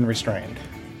blinded and restrained.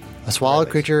 A swallowed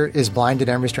creature is blinded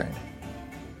and restrained.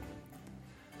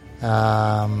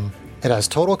 It has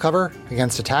total cover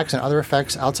against attacks and other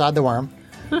effects outside the worm.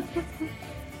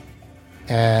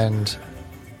 And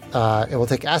it will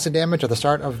take acid damage at the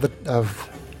start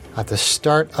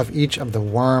of each of the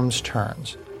worm's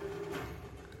turns.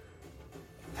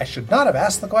 I should not have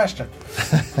asked the question.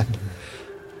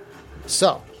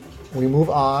 So, we move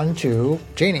on to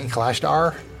Janie,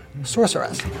 Kalashtar,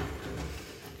 Sorceress.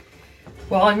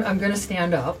 Well, I'm going to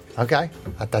stand up. Okay,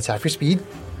 that's half your speed.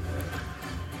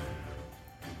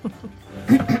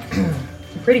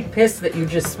 I'm pretty pissed that you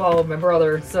just swallowed my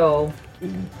brother, so...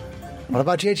 What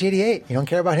about GH88? You don't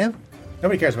care about him?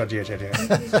 Nobody cares about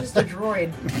GH88. He's just a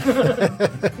droid.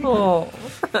 Oh,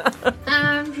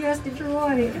 I'm just a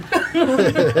droid.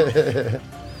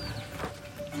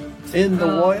 In the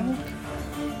wild?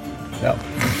 No.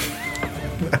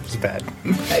 That was bad.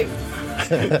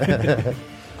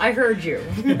 I heard you.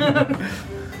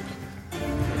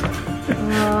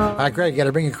 All right, Greg, you got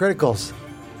to bring your criticals.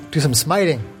 Do some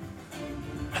smiting.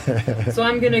 So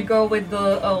I'm going to go with the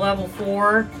level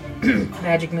 4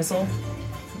 magic missile.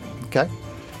 Okay.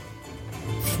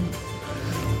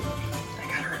 I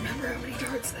gotta remember how many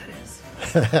darts that is.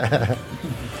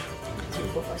 2,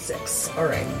 4, 5, 6.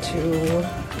 Alright, 2,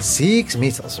 6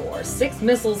 missiles. 4, 6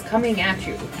 missiles coming at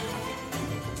you.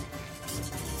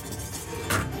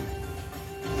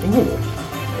 Ooh.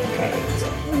 Okay, so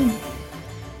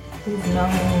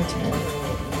 9, 10,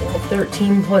 12,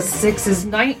 13 plus 6 is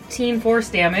 19 force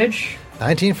damage.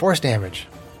 19 force damage.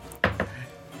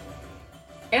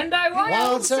 And I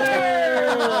Wild Surge!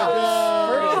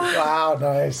 Wow,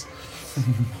 nice.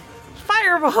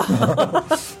 fireball!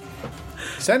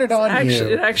 Centered on It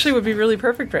you. actually would be really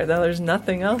perfect right now. There's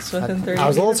nothing else within 30 I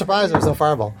was a little feet. surprised there was no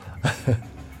fireball.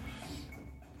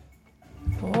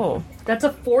 Oh. That's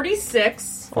a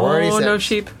 46. 46. Oh, no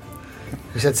sheep.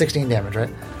 You said 16 damage,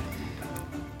 right?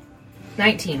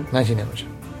 19. 19 damage.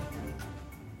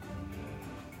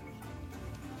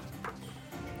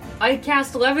 I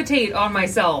cast levitate on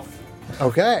myself.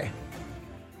 Okay.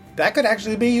 That could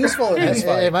actually be useful in this It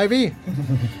fight. might be.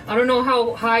 I don't know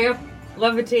how high up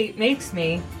levitate makes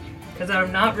me, because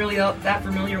I'm not really that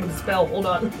familiar with the spell. Hold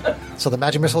on. So the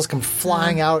magic missiles come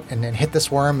flying out and hit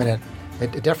this worm, and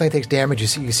it definitely takes damage.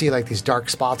 You see like these dark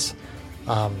spots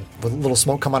with a little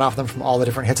smoke coming off them from all the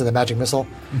different hits of the magic missile.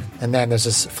 And then there's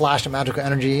this flash of magical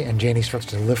energy, and Janie starts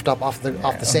to lift up off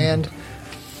the sand.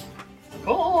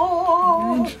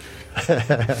 Oh!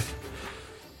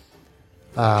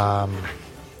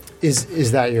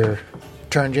 Is that your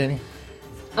turn, Janie?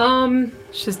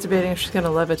 She's debating if she's going to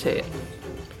levitate.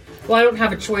 Well, I don't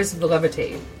have a choice of the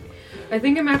levitate. I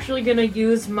think I'm actually going to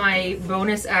use my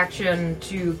bonus action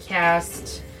to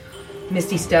cast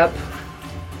Misty Step.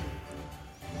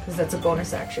 Because that's a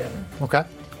bonus action Okay.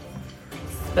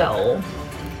 spell.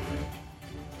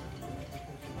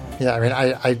 Yeah, I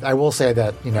mean, I will say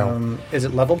that, Is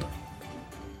it leveled?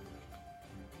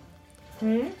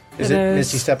 Is It it is.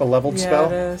 Misty Step a leveled Yeah, spell?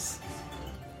 it is.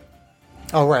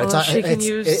 oh, right. Well, she can It's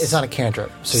use not a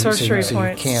cantrip. So Sorcery you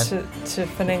points can't. to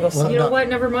finagle something. You know what?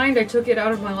 Never mind. I took it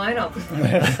out of my lineup.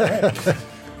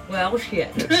 Well,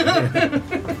 shit.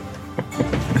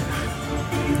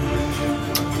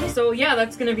 So, yeah,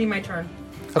 that's going to be my turn.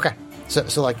 Okay.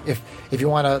 So like, if you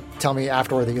want to tell me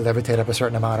afterward that you levitate up a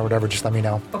certain amount or whatever, just let me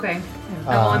know. Okay.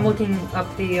 I'm looking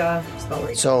up the spell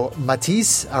rate. So,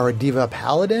 Matisse, our Diva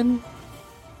Paladin,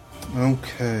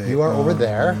 Okay. you are over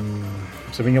there.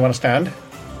 So when you want to stand?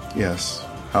 Yes.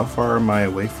 How far am I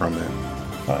away from it?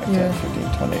 5, Yeah. 10,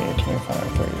 15, 20,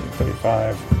 25, 30,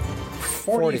 35,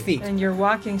 40 feet. And your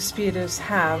walking speed is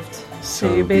halved, so So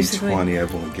you it'll be basically 20. I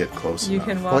won't get close you enough.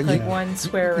 can walk Well, like one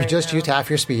square. You right just now. used half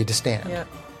your speed to stand. Yeah,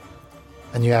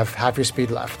 And you have half your speed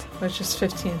left. which is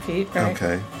 15 feet, right?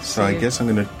 Okay. So So I you- guess I'm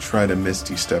going to try to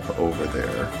Misty Step over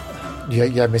there. You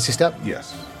have Misty Step?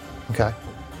 Yes. Okay.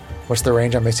 What's the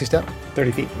range on Misty Step?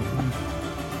 30 feet.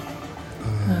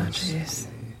 Oh, jeez.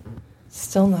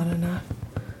 Still not enough.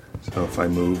 So if I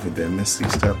move and then Misty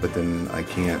Step, but then I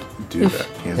can't do If- that,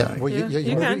 can Yeah. I? Well, Yeah, you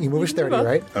you can. move You as can do 30, both.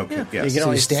 right? Okay. Yeah. Yes. You can So you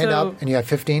only- stand So- up and you have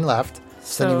 15 left.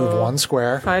 So then you move So- one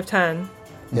square. 5'10".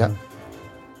 Yeah.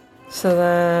 So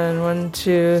then 1,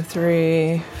 2,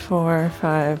 3, 4,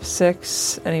 5,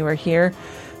 6, anywhere here.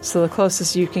 So the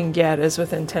closest you can get is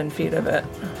within 10 feet of it.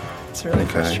 It's really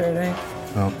Okay. frustrating.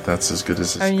 Well, that's as good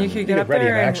as it's I mean, you gonna could be. get up ready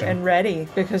in there action. and ready,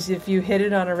 because if you hit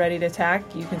it on a ready to attack,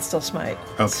 you can still smite.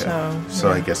 Okay. So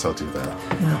yeah. I guess I'll do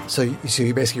that. So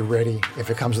you're basically ready if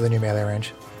it comes within your melee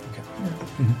range. Okay.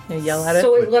 You yell at it.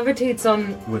 So it levitates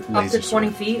on With up to laser 20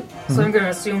 sword. feet. So I'm going to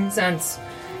assume since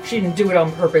she didn't do it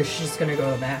on purpose, she's just going to go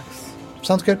to max.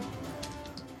 Sounds good.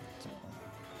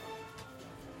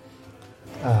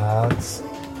 Let's see.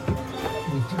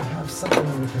 We do have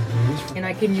something we can use. And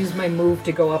I can use my move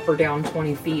to go up or down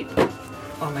 20 feet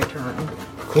on my turn.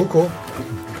 Cool.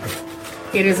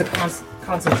 It is a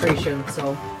concentration,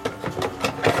 so.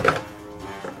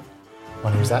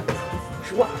 Want to use that?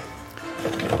 Shwa.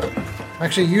 I'm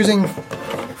actually using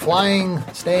flying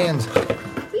stands.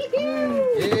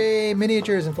 Yay,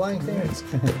 miniatures and flying stands.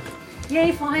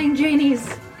 Yay, flying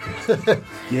Janies!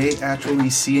 Yay, actually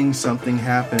seeing something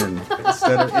happen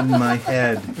instead of in my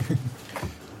head.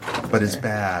 But it's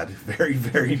bad. Very,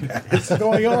 very bad.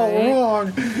 Going all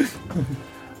wrong.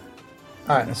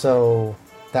 All right, so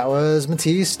that was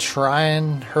Matisse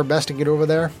trying her best to get over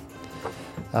there.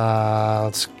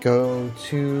 Let's go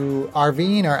to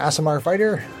Arvine, our Asimar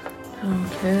fighter.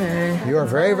 Okay. You are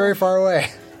very, very far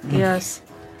away. Yes.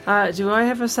 Do I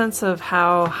have a sense of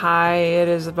how high it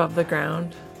is above the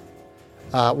ground?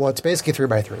 Well, it's basically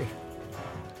 3x3.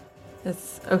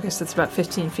 It's okay, so it's about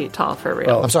 15 feet tall for real.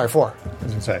 Well, I'm sorry, 4. I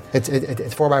was going to say.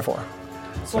 It's 4x4.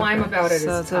 So I'm about it so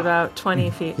as it's top. about 20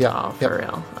 feet Yeah, tall for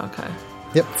real. Okay.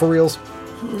 Yep, for reals.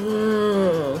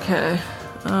 Okay.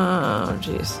 Oh,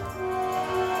 jeez.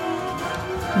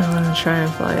 I'm gonna try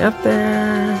and fly up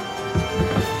there.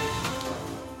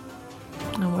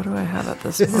 And what do I have at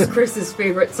this This is point? Chris's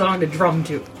favorite song to drum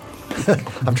to.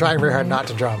 I'm trying very hard not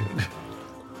to drum.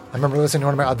 I remember listening to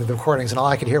one of my other recordings, and all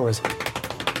I could hear was,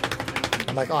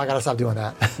 I'm like, oh, I gotta stop doing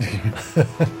that.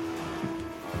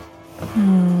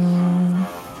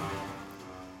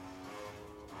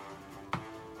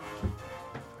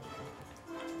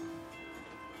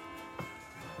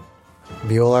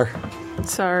 Bueller.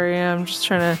 Sorry, I'm just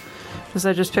trying to. Because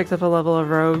I just picked up a level of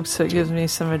rogue, so it gives me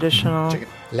some additional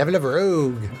Level of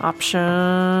rogue.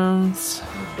 options.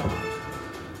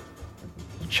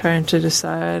 Trying to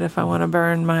decide if I want to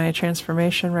burn my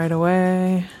transformation right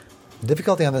away.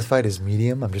 Difficulty on this fight is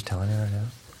medium. I'm just telling you right now.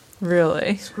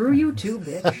 Really? Screw you too,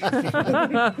 bitch.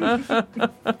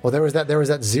 Well, there was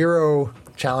that 0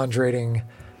 challenge rating.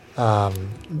 Undead.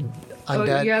 Oh,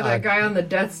 yeah, that guy on the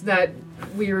that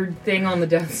weird thing on the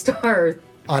Death Star.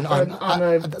 on on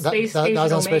the space station that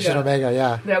was on Space Station Omega. Omega.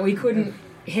 Yeah. That we couldn't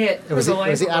hit. It was for the, the it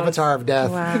was the life of us. avatar of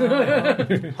death.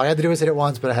 Wow. All I had to do was hit it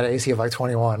once, but I had an AC of like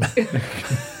 21.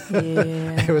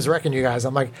 Yeah. It was wrecking you guys.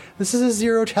 I'm like, this is a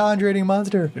 0 challenge rating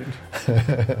monster.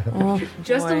 Oh,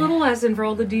 Just a boy. little lesson for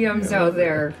all the DMs out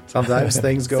there. Sometimes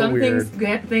things go Some weird.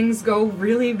 things go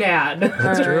really bad.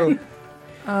 That's true.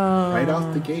 Right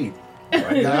off the gate.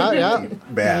 Yeah.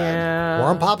 Bad. Yeah.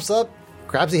 Worm pops up,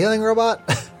 grabs the healing robot,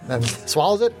 then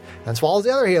swallows it, then swallows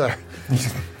the other healer.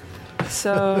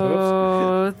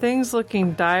 So things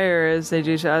looking dire as they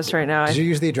do to us right now. Did you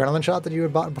use the adrenaline shot that you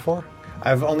had bought before?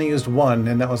 I've only used one,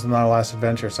 and that was in our last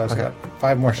adventure, so I've Okay. got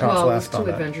 5 more shots Well, it was left 2 on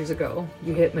that. adventures ago.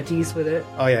 You hit Matisse with it.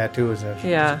 Oh yeah, 2 is it?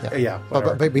 Yeah. Yeah.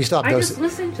 But you still have I doses. just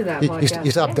listened to that You, podcast. you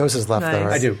still have doses left, though, Nice.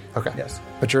 right? I do. Okay. Yes.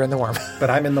 But you're in the worm.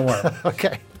 But I'm in the worm.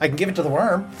 Okay. I can give it to the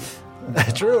worm.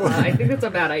 True. I think that's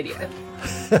a bad idea.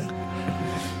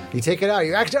 You take it out.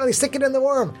 You accidentally stick it in the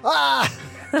worm. Ah!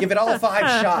 Give it all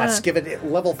 5 shots. Give it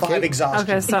level 5 exhaustion.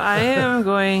 Okay, so I am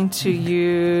going to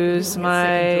use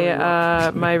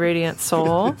my my radiant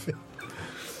soul.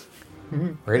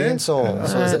 Radiant soul.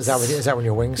 So is that when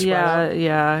your wings spread out?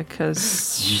 Yeah,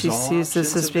 because she Use all sees this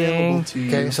options as being available to you.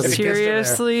 Okay, so these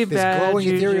seriously these bad glowing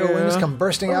ethereal juju. wings come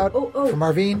bursting out from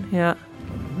Arvine, Yeah.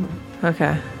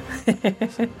 Okay.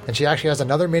 and she actually has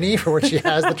another mini for which she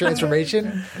has the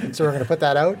transformation. So we're going to put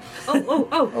that out.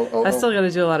 I still got to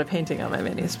do a lot of painting on my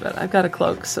minis, but I've got a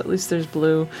cloak, so at least there's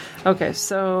blue. Okay,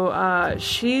 so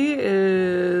she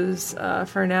is,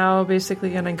 for now, basically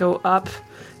going to go up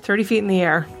 30 feet in the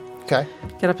air, Okay.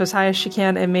 get up as high as she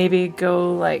can, and maybe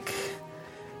go like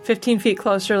 15 feet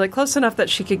closer, like close enough that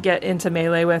she could get into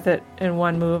melee with it in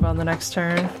one move on the next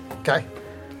turn, Okay.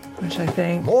 which I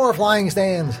think. More flying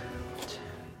stands.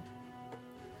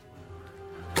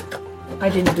 I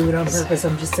didn't do it on purpose,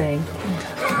 I'm just saying.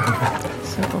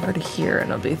 So over to here, and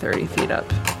it'll be 30 feet up.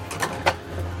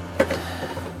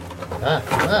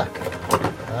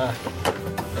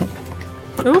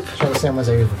 Oop. Try the same ones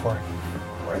I used before.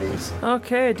 Where are these?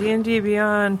 Okay, D&D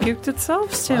Beyond puked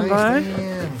itself. Stand Flying by.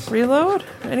 stands. Reload.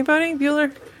 Anybody?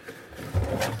 Bueller?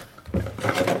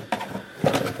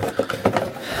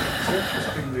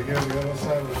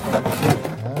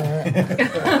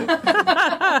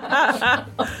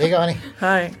 Here you go, honey.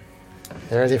 Hi.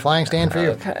 There's a flying stand for you.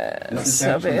 Okay, This is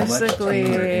so actually much basically,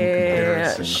 tamer in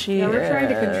comparison. she Yeah, we're trying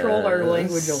to control our is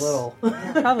language a little.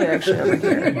 Probably actually over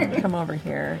here. Come over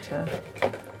here to.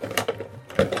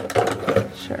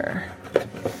 Sure.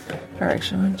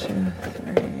 Direction 1, 2,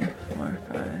 3, 4,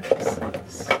 5,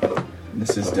 6.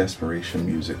 This is desperation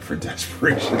music for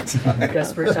desperation time.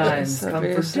 Desperate times So come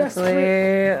for desperate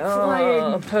basically, I'll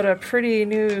flying. put a pretty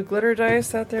new glitter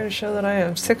dice out there to show that I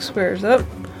am 6 squares up.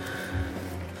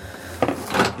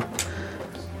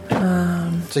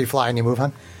 So you fly and you move,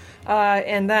 hon?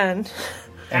 And then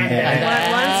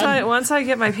once I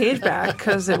get my page back,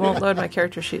 because it won't load my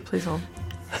character sheet. Please hold.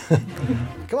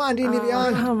 Come on, D&D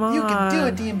Beyond. Come on. You can do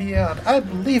it, D&D Beyond. I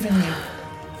believe in you.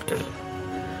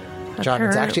 John,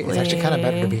 it's actually kind of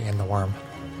better to Apparently- be in the worm.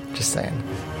 Just saying.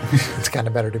 It's kind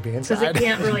of better to be Because it inside.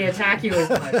 can't really attack you as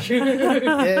much.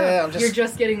 Yeah, I'm just... You're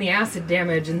just getting the acid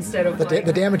damage instead of The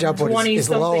damage output 20 is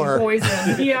something lower.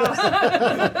 poison. Yeah.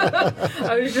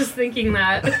 I was just thinking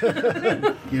that.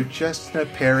 You're just an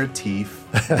aperitif.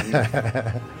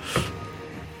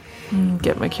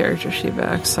 Get my character sheet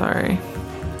back. Sorry.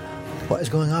 What is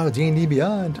going on with D&D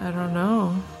Beyond? I don't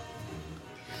know.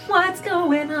 What's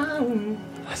going on?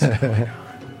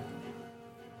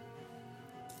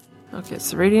 Okay,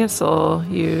 so Radiant Soul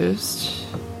used.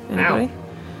 Anybody? Ow.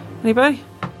 Anybody?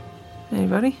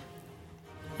 Anybody?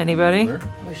 Anybody?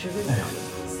 What should we do?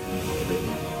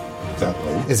 Is that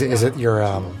low? Is it your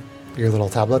little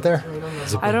tablet there?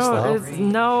 Is it I being slow? don't.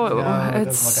 No, No, it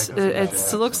it's doesn't look like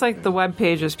it looks like the web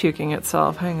page is puking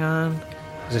itself. Hang on.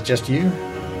 Is it just you?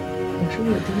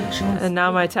 And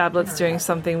now my tablet's doing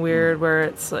something weird where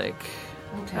it's like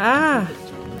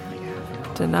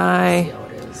deny.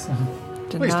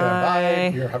 Please stand by. Deny.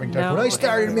 You're having No. When I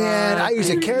started, man, I used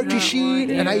a character sheet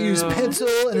and I used pencil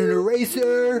and an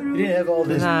eraser. We didn't have all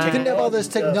this. Deny. Didn't have all this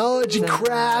technology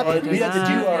crap. We had to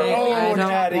do our I own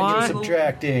don't adding and want-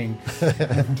 subtracting.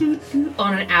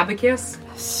 On an abacus?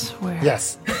 I swear.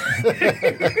 Yes.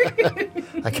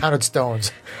 I counted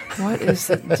stones. What is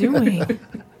it doing?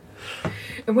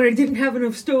 And when I didn't have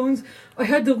enough stones, I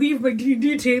had to leave my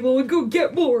D&D table and go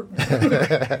get more.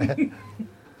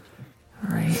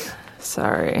 Right.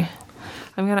 Sorry.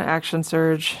 I'm gonna action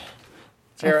surge.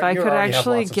 Sarah, if I you could already have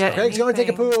actually lots of get. Greg's going to take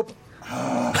a anything- poop.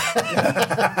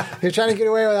 You're trying to get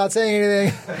away without saying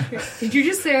anything. Did you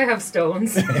just say I have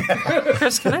stones?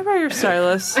 Chris, can I borrow your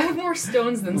stylus? I have more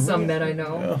stones than some that I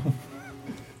know.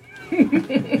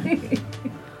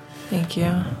 Thank you.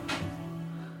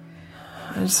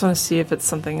 I just want to see if it's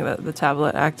something that the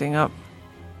tablet acting up.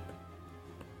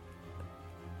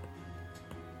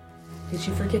 Did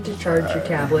you forget to charge your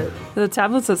tablet? The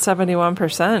tablet's at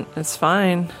 71%. It's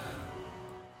fine.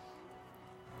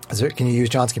 Can you use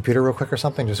John's computer real quick or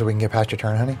something, just so we can get past your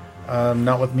turn, honey?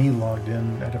 Not with me logged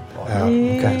in. I'd have to log Oh,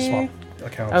 in. okay. Swap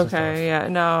accounts and stuff. Okay, yeah,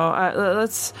 no,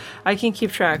 I can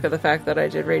keep track of the fact that I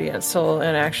did Radiant Soul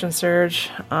and Action Surge.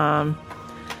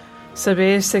 So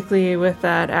basically with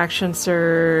that Action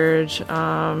Surge,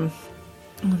 let's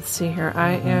see here,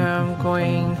 I am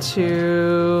going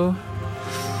to...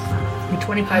 You're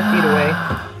 25 feet away.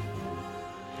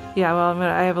 Yeah, well,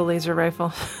 I have a laser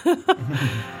rifle.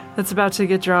 It's about to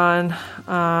get drawn,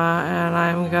 and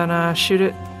I'm gonna shoot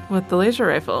it with the laser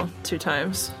rifle 2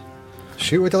 times.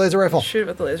 Shoot with the laser rifle. Shoot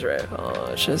with the laser rifle,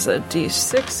 which is a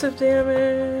d6 of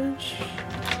damage.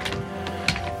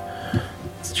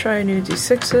 Let's try new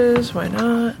d6s. Why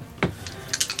not?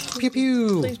 Pew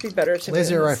pew. Please be better to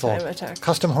Laser me rifle. this time attack.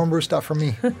 Custom homebrew stuff from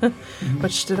me.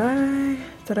 Which did I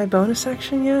bonus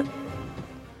action yet?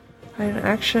 I had an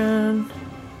action.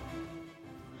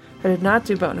 I did not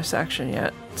do bonus action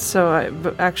yet. So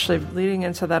but actually leading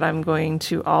into that, I'm going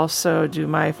to also do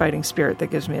my fighting spirit that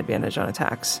gives me advantage on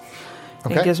attacks.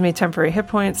 Okay. It gives me temporary hit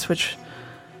points, which,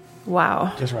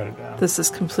 wow, Just write it down. this is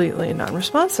completely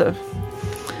non-responsive.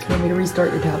 You want me to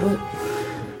restart your tablet?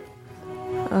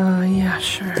 Yeah,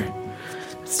 sure.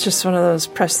 It's just one of those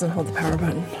press and hold the power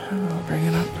button. I'll bring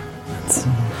it up.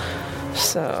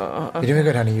 So, You're doing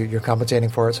good, honey. You're compensating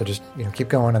for it, so just keep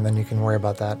going, and then you can worry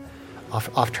about that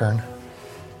off turn.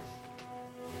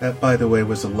 That, by the way,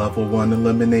 was a level 1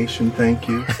 elimination. Thank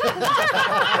you.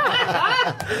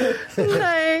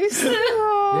 nice.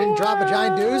 You didn't drop a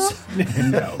giant deuce?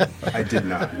 No, I did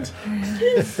not.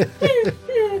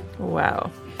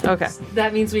 Wow. Okay.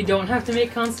 That means we don't have to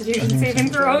make Constitution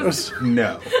saving throws.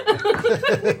 No.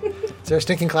 Is there a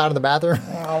stinking cloud in the bathroom?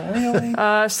 Oh, really?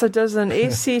 So does an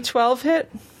AC 12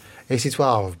 hit? AC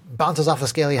 12 bounces off the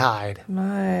scaly hide.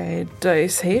 My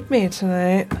dice hate me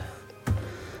tonight.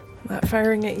 Not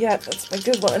firing it yet. That's my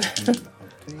good one.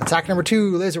 Attack number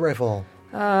 2, laser rifle.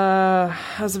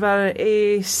 How's about an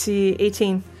AC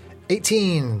 18?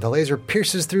 18. The laser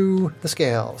pierces through the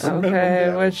scales.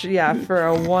 Okay, which, yeah, for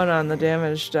a 1 on the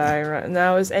damage die. Right.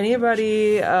 Now, is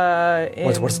anybody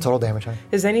What's the total damage, honey?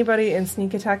 Is anybody in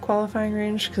sneak attack qualifying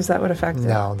range? Because that would affect it.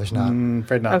 No, there's not.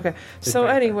 Afraid not. Okay, so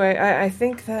anyway, I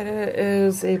think that it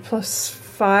is a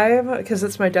 +5, because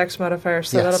it's my dex modifier,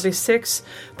 so Yes. that'll be 6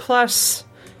 plus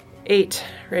 8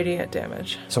 radiant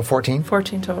damage. So 14?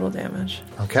 14 total damage.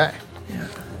 Okay. Yeah.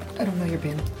 I don't know your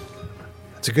pin.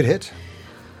 It's a good hit.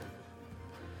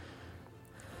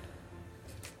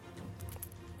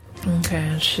 Okay,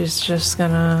 and she's just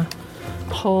gonna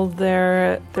hold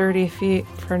there at 30 feet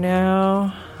for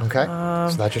now. Okay.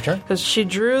 So that's your turn? Because she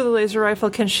drew the laser rifle,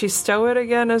 can she stow it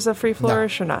again as a free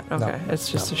flourish or not? Okay, No.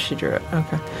 it's just if she drew it.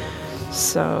 Okay.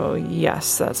 So,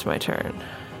 yes, that's my turn.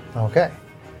 Okay.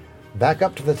 Back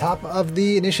up to the top of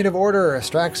the initiative order.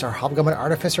 Strax, our Hobgoblin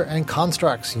Artificer, and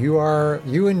Constructs. You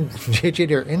and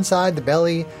JJ are inside the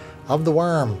belly of the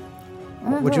worm.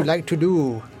 What would you like to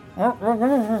do?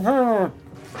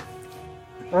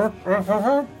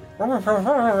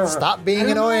 Stop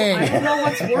being annoying. I don't know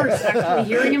what's worse, actually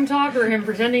hearing him talk or him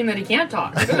pretending that he can't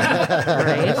talk. Right?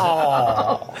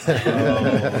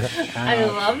 I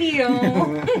love you.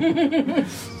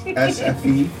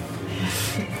 SFE?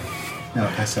 No,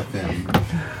 SFM.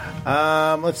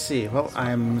 Let's see. Well,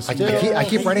 I'm I still...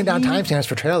 keep writing down timestamps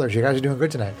for trailers. You guys are doing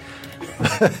good tonight.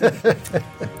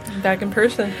 Back in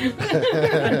person.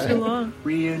 Not too long.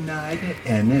 Reunited,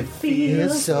 and it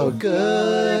feels It's so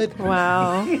good.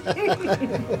 Wow.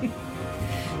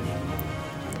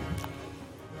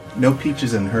 No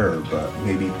peaches in her, but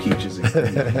maybe peaches in me.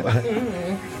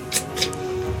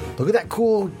 Look at that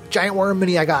cool giant worm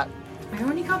mini I got. I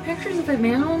only got pictures of it,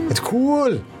 man. It's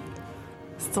cool.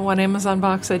 It's the one Amazon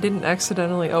box I didn't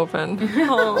accidentally open.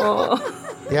 Oh.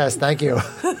 Yes, thank you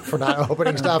for not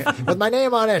opening stuff with my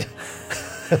name on it.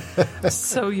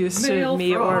 So used to Mail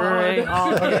me fraud. ordering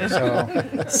all the,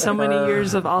 So, so many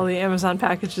years of all the Amazon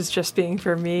packages just being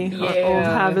for me. Yeah. Old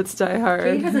habits die Jade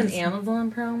hard. has an Amazon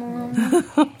problem.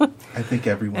 I think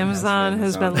everyone Amazon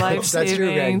has been That's true, life-saving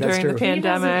Greg, that's during the true. Jade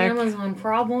has an pandemic. Amazon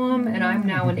problem, and I'm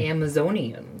now an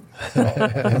Amazonian.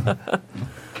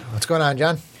 What's going on,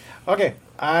 John? okay.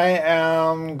 I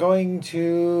am going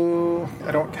to...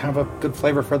 I don't have a good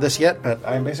flavor for this yet, but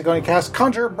I'm basically going to cast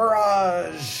Conjure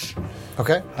Barrage.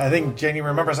 Okay. I think Janie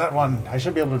remembers that one. I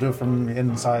should be able to do it from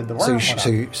inside the worm.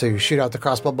 So you shoot out the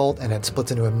crossbow bolt, and it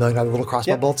splits into a million other little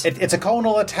crossbow bolts. It's a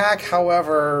conal attack.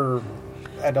 However,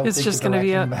 I don't It's think just the going to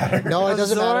be direction matters. No, it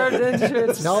doesn't matter. absorbed into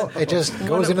its. No, it just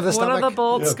goes into the stomach. One of the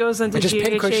bolts goes into It just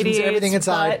pincushions everything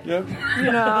inside. Butt,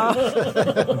 you know.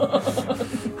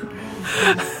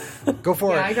 Go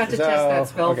for Yeah, I it. got to So, test that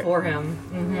spell okay. for him.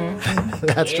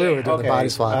 That's true. We're doing the body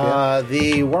swap. Yeah.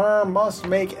 The worm must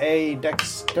make a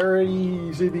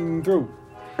dexterity saving throw.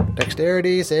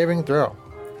 Dexterity saving throw.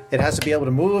 It has to be able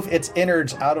to move its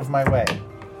innards out of my way.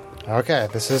 Okay,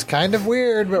 this is kind of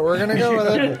weird, but we're gonna go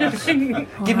with it.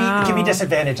 Give me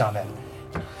disadvantage on it.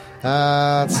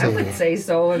 Let's I would see. say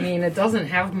so. I mean, it doesn't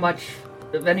have much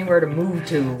of anywhere to move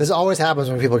to. This always happens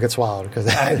when people get swallowed because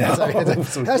it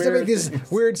It's has to weird. make these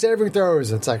weird saving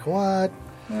throws. It's like what?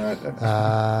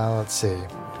 Let's see.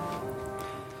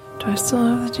 Do I still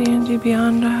have the D&D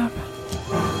Beyond app?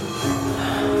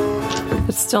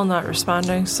 It's still not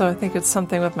responding, so I think it's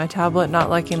something with my tablet not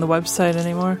liking the website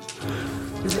anymore.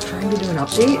 Is it trying to do an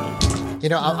update? You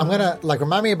know, I'm gonna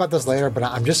remind me about this later, but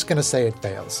I'm just gonna say it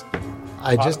fails.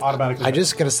 Automatically. I'm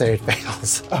just gonna say it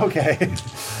fails. Okay.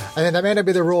 I mean, that may not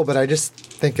be the rule, but I just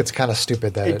think it's kind of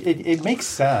stupid that It makes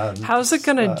sense. How's it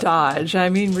going to dodge? I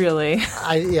mean, really?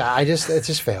 it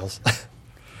just fails.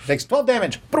 Takes 12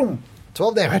 damage. Boom.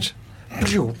 12 damage.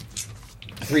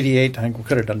 3d8. I think we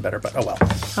could have done better, but oh well.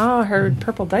 Oh, her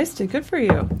purple dice did good for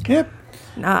you. Yep.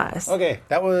 Nice. Okay,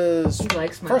 that was He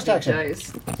likes my first big action.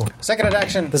 dice. Second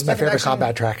action. This is my Second favorite action.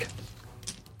 combat track.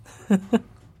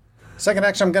 Second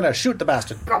action, I'm gonna shoot the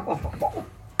bastard.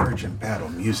 Urgent battle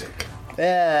music.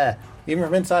 Yeah. Even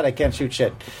from inside, I can't shoot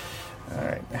shit. All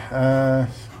right.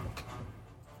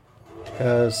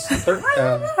 Because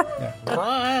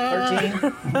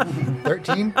 13.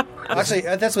 13. Actually,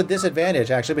 that's with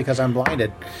disadvantage. Actually, because I'm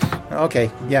blinded. Okay.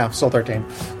 Yeah. Still 13.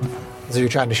 So you're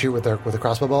trying to shoot with the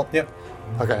crossbow bolt? Yep.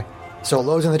 Okay. So it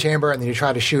loads in the chamber, and then you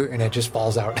try to shoot, and it just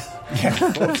falls out.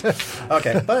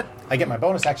 Okay, but I get my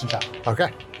bonus action shot Okay.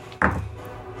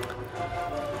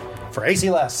 for AC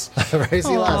less.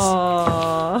 Crazy less.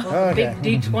 Okay.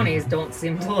 Big D20s don't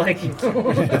seem to like you.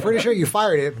 I'm pretty sure you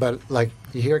fired it, but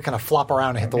you hear it kind of flop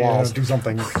around and hit the Yeah, walls. do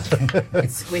something.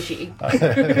 It's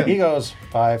squishy. He goes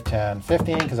 5, 10,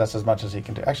 15, because that's as much as he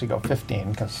can do. Actually, go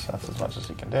 15, because that's as much as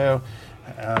he can do.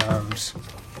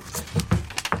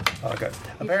 Oh, good.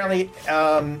 Apparently,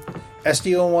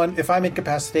 SDO1, if I'm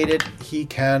incapacitated, he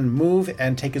can move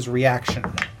and take his reaction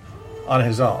on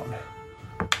his own.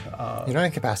 You're not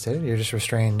incapacitated. You're just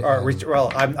restrained. Or, and-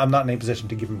 well, I'm not in a position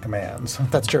to give him commands.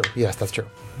 That's true. Yes, that's true.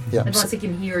 Yeah. Unless he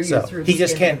can hear you So through he the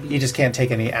just skin. can't. He just can't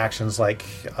take any actions like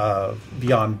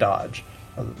beyond dodge.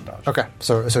 Other than dodge. Okay.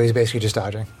 So he's basically just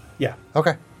dodging. Yeah,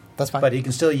 Okay. That's fine. but he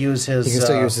can still use his. he can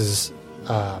still use his.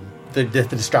 the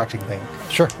distracting thing.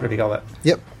 Sure. What do you call that?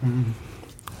 Yep.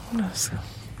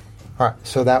 All right.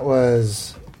 So that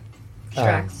was.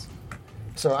 Tracks.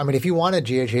 So I mean, if you wanted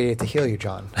GH88 to heal you,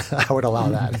 John, I would allow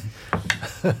that.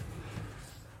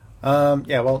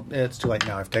 Yeah. Well, it's too late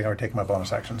now. I've taken my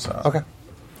bonus action. So Okay.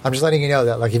 I'm just letting you know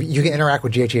that if you can interact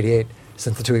with GH88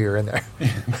 since the two of you are in there.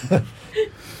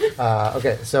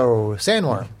 Okay. So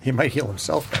Sandworm. he might heal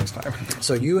himself next time.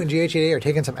 So you and GH88 are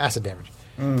taking some acid damage.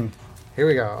 Here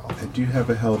we go. I do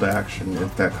have a held action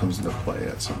if that comes into play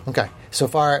at some point. Okay. So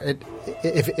far,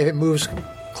 if it moves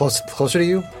closer to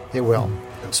you, it will.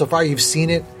 So far, you've seen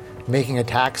it making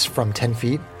attacks from 10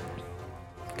 feet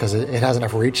because it has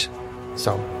enough reach.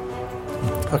 So,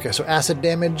 okay. So acid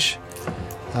damage.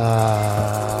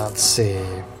 Let's see.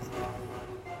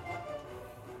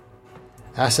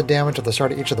 Acid damage at the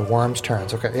start of each of the worm's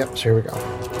turns. Okay. Yep. So here we go.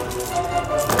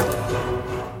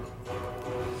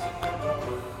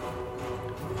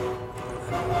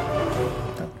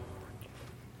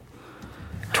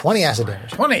 $20 acid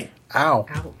damage. 20. Ow.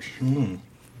 Ouch.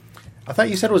 I thought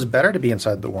you said it was better to be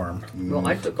inside the worm. Well,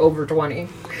 I took over 20.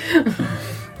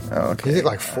 Okay. You think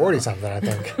like 40 something, I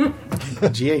think.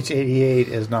 GH88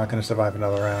 is not going to survive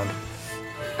another round.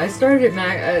 I started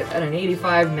at an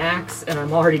 85 max, and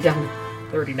I'm already down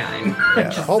 39.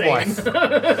 Just Oh boy.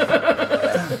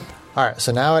 saying. All right,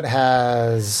 so now it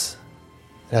has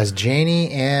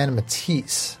Janie and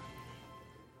Matisse.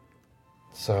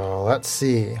 So let's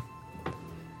see.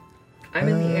 I'm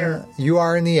in the air. You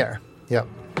are in the air. Yep.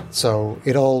 So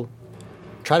it'll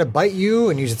try to bite you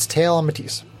and use its tail on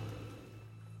Matisse.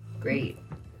 Great.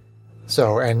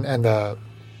 So and the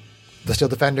Steel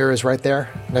Defender is right there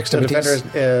next to The Matisse.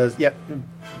 defender is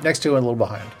next to and a little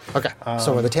behind. Okay.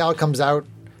 So when the tail comes out,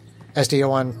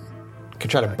 SDO1 can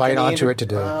try to bite onto it to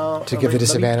give the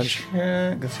disadvantage.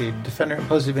 Let's see. Defender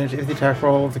imposes advantage if the attack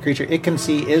roll of the creature it can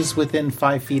see is within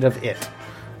 5 feet of it.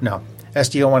 No.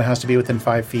 SDO1 has to be within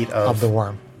 5 feet Of the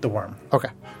worm. The worm. Okay.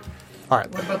 All right.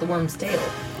 What about the worm's tail?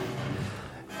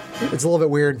 It's a little bit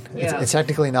weird. Yeah. It's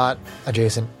technically not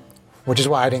adjacent, which is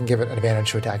why I didn't give it an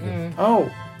advantage to attack you. Oh.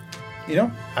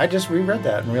 I just reread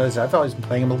that and realized I've always been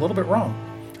playing him a little bit wrong.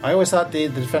 I always thought the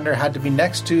defender had to be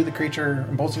next to the creature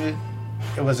imposing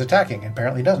it was attacking.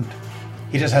 Apparently doesn't.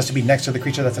 He just has to be next to the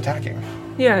creature that's attacking.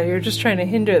 Yeah, you're just trying to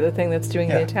hinder the thing that's doing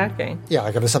the Yeah. attacking. Yeah,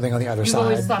 like if there's something on the other You've side.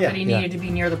 always thought that he Yeah. needed to be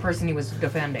near the person he was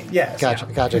defending. Yes. Gotcha.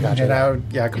 Yeah. Gotcha. And I It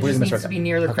completely just misread needs to be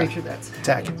near the Okay. creature that's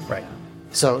attacking. Right.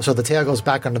 So the tail goes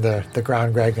back under the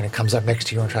ground, Greg, and it comes up next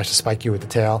to you and tries to spike you with the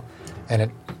tail,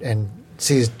 and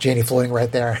sees Janie floating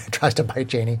right there and tries to bite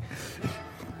Janie.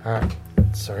 All right,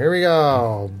 so here we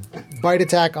go. Bite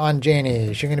attack on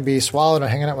Janie. She's going to be swallowed and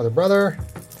hanging out with her brother.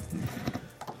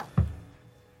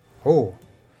 Oh,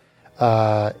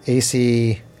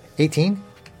 AC 18.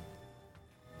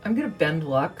 I'm gonna bend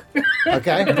luck.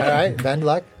 Okay, all right, bend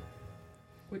luck.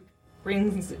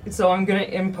 So I'm gonna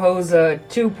impose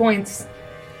 2 points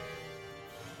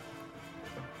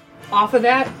off of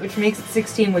that, which makes it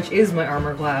 16, which is my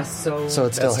armor class. So So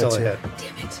it still That's hits still a you. hit.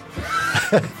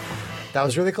 damn it. That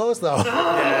was really close, though.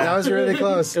 That was really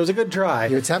close. It was a good try.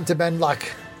 You attempt to bend luck.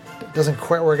 Doesn't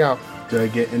quite work out. Do I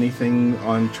get anything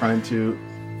on trying to?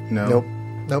 No.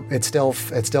 Nope. It's still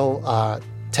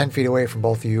 10 feet away from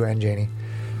both you and Janie.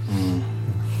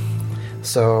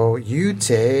 So you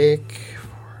take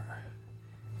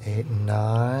 8,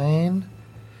 9.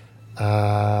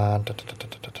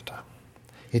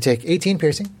 You take 18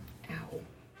 piercing, Ow.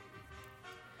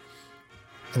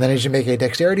 and then I need you to make a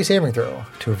dexterity saving throw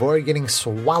to avoid getting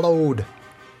swallowed.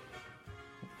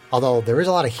 Although there is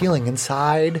a lot of healing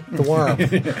inside the worm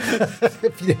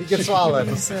if you get swallowed.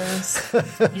 Jesus.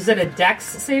 You said a dex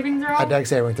saving throw? A dex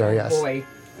saving throw, yes. Boy.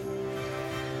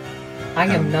 I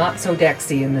am not so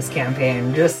dexy in this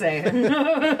campaign, just saying.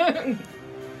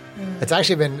 It's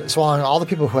actually been swallowing all the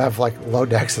people who have like low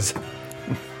dexes.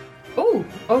 Oh,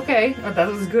 okay. Oh, that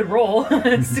was a good roll.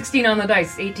 16 on the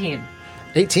dice, 18.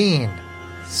 18.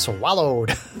 Swallowed.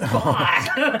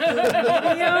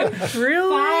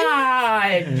 Really?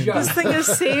 Fudge! This thing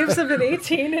has saves of an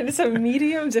 18 and it's a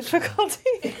medium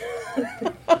difficulty.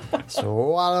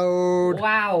 Swallowed.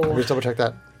 Wow. Just double check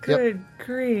that. Yep. Good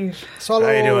grief. Swallowed.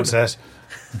 How you doing, sis?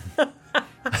 Jax,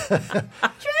 I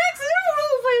don't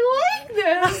know if I like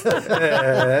this.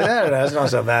 It's not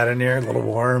so bad in here. A little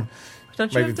warm.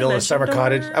 Don't you Maybe have build a dimension summer door?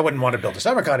 cottage. I wouldn't want to build a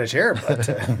summer cottage here, but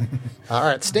All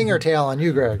right. Stinger tail on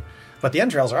you, Greg. but the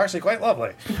entrails are actually quite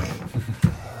lovely.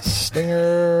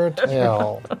 Stinger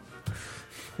tail.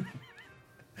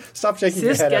 Stop shaking See,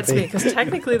 your this head gets at me me. because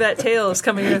technically that tail is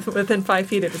coming within 5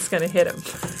 feet if it's going to hit him.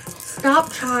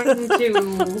 Stop trying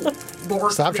to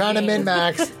bork Stop the trying to game.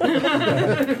 min-max.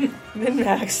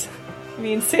 Min-max. You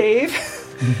mean save?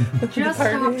 Just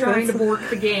stop trying to bork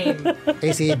the game.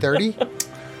 AC 30.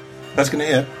 That's gonna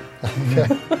hit.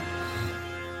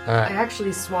 I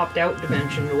actually swapped out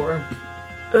Dimension Door.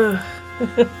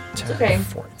 It's okay.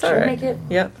 All Should right. make it?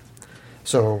 Yep.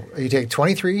 So you take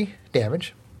 23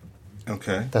 damage.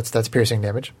 Okay. That's piercing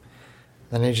damage.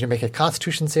 Then I need you to make a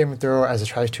Constitution saving throw as it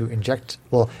tries to inject.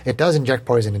 Well, it does inject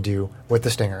poison into you with the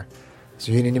stinger.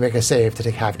 So you need to make a save to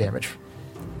take half damage.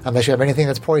 Unless you have anything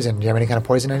that's poison. Do you have any kind of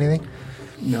poison? Anything?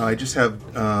 No, I just have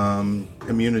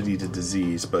immunity to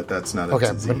disease, but that's not a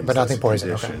Okay, disease. but nothing that's a poison.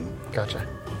 condition. Okay, gotcha.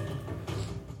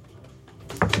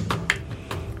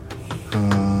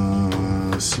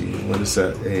 Let's see. What is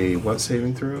that? A what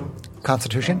saving throw?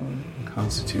 Constitution.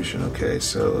 Constitution. Okay,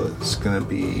 so it's gonna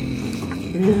be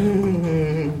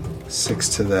 6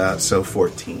 to that, so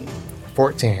 14.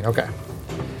 14. Okay.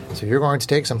 So you're going to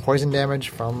take some poison damage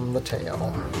from the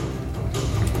tail.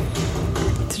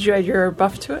 Did you add your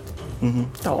buff to it?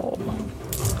 Mm-hmm. Oh.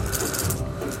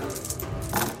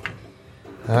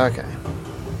 Okay.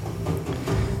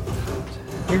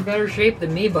 You're in better shape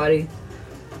than me, buddy.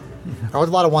 I rolled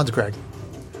a lot of ones, Greg.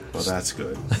 Well, that's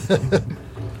good.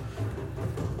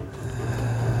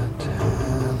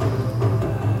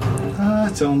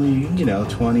 It's only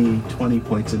 20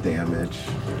 points of damage.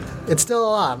 It's still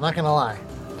a lot. I'm not going to lie.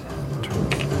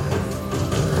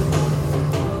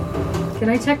 Can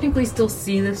I technically still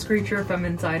see this creature if I'm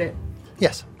inside it?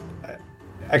 Yes.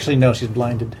 Actually, no, she's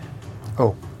blinded.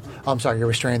 Oh, I'm sorry. You're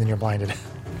restrained and you're blinded.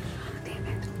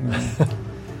 Damn it.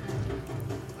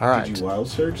 All right. Did you wild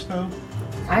surge though?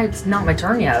 It's not my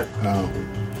turn yet. Oh,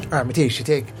 All right, Matisse, you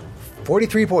take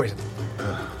 43 poison.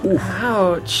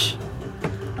 Ouch.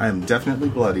 I am definitely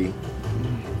bloody.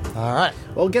 All All right.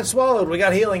 Well, get swallowed. We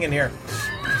got healing in here.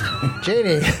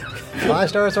 Janie,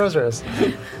 5-star sorceress.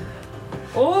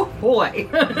 Oh boy.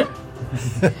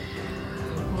 Well,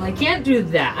 I can't do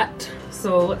that.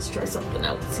 So let's try something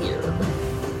else here.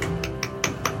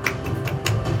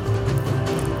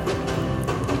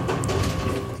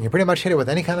 You can pretty much hit it with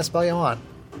any kind of spell you want.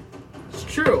 It's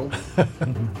true.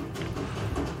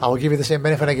 I will give you the same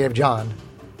benefit I gave John.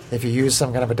 If you use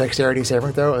some kind of a dexterity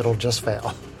saving throw, it'll just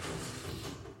fail.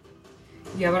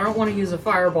 Yeah, but I don't want to use a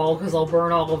fireball because I'll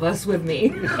burn all of us with me.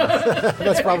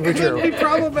 That's probably true.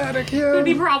 Problematic, It would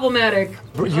be problematic.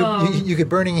 You could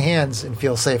burning hands and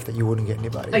feel safe that you wouldn't get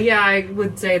anybody. Yeah, I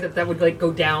would say that would like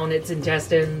go down its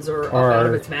intestines or up out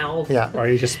of its mouth. Yeah. Or are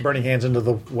you just burning hands into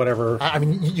the whatever? I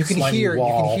mean, you can slimy hear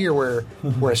wall. where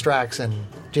Strax and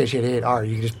JH88 are.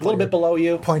 You can just A little bit below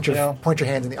you. point your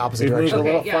hands in the opposite You move direction. a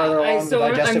little Okay, farther yeah. along So the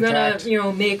I'm digestive gonna,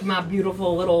 tract. make my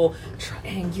beautiful little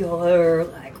triangular,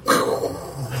 like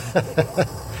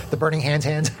The burning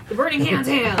hands. the burning hands.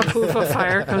 Poof of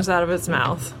fire comes out of its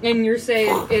mouth. And you're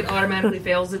saying it automatically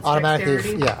fails its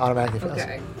dexterity? Automatically fails.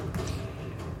 Okay.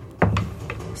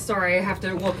 Sorry, I have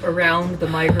to look around the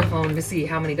microphone to see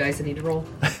how many dice I need to roll.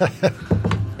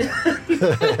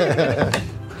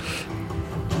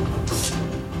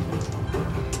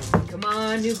 Come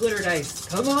on, new glitter dice.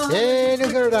 Come on. Yay, new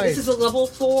glitter dice. This is a level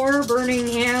 4 burning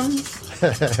hands.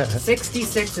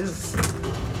 66s.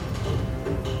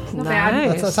 Not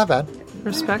bad. That's not bad.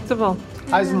 Respectable.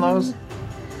 Highs and lows.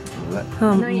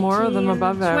 More of them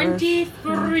above average.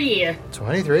 23.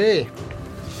 23.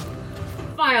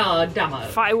 Fire damage.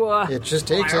 Fire. It just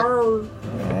takes it. Fire.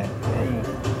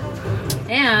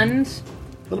 And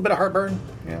A little bit of heartburn.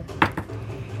 Yeah.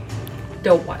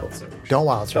 don't wild surge. Don't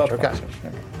wild search. Okay.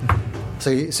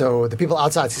 So the people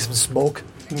outside see some smoke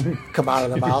come out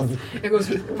of the mouth. It goes.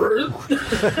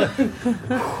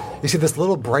 You see this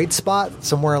little bright spot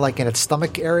somewhere like in its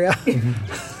stomach area.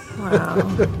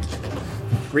 Wow.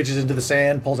 Reaches into the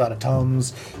sand, pulls out a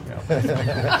Tums.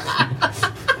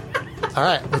 All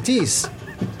right, Matisse,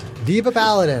 Diva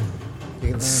Paladin. You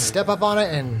can step up on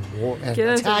it and Get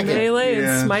into attack it. melee and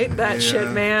Yeah, smite that yeah. shit,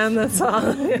 man. That's all.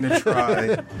 I'm gonna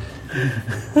try.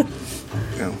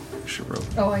 No, should roll.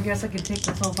 Oh, I guess I could take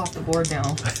myself off the board now.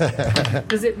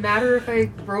 Does it matter if I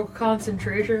broke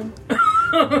concentration?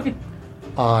 On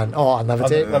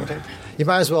levitate. Levitate. You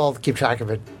might as well keep track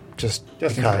of it just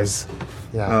Just in because.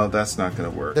 Yeah. Oh, that's not gonna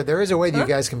work. There is a way that you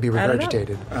guys can be I don't know.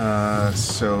 regurgitated.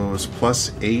 So it's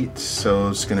 +8, so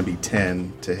it's gonna be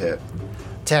 10 to hit.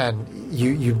 10.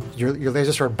 Your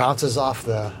laser sword bounces off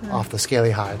the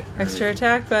scaly hide. Extra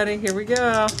attack, buddy. Here we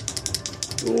go.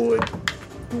 Do it.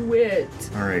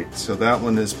 All right, so that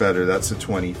one is better. That's a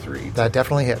 23, That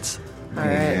definitely hits. All right.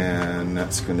 and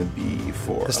that's gonna be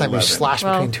for This time 11. you slash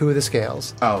Well- between two of the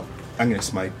scales. Oh, I'm gonna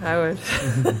smite I would.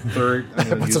 third. I'm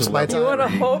gonna Put use some a smites You on level want to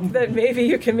three. hope that maybe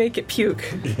you can make it puke.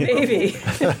 Maybe.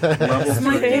 Level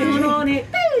Smite 3. down on it.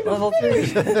 Level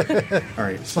 3. All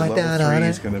right, so Smite level down on 3 it.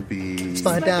 is gonna be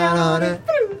Smite down on it.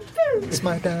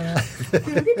 Smite down on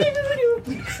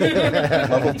it.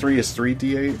 level 3 is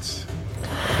 3d8s.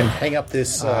 And hang up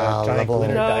this giant level-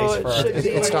 glitter No, dice it for should our be.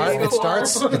 It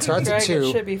starts at Greg, 2.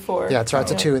 It should be 4. Yeah, it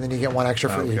starts at 2, and then you get one extra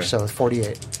for Okay. each, so it's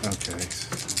 48. Okay.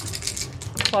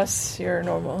 Plus your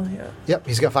normal, yeah. Yep,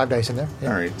 he's got 5 dice in there. All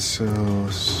Yeah. right, so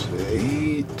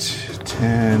 8,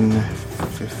 10,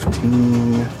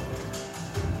 15,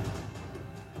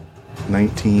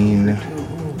 19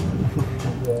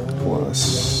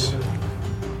 plus.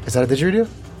 Is that a didgeridoo?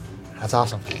 That's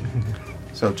awesome.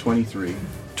 So 23.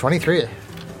 23.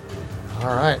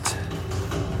 All right.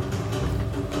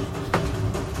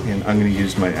 And I'm going to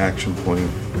use my action point.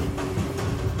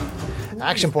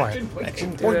 Action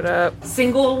point. Do it up.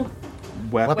 Single.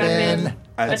 Weapon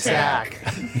Attack.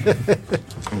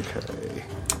 Okay.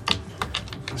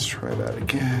 Let's try that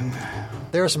again.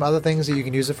 There are some other things that you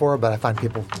can use it for, but I find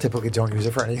people typically don't use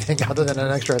it for anything other than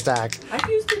an extra attack. I've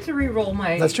used it to reroll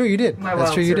my. That's true, you did. My That's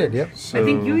wild true, you surge. did. Yep. I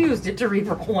think you used it to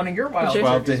reroll one of your wild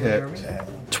 12 to surges. hit.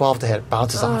 12 to hit.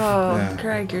 Bounces off. Oh, Yeah.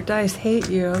 Greg, your dice hate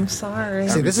you. I'm sorry.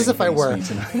 See, this is a fight where,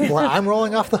 Everything hates me tonight. where I'm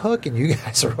rolling off the hook and you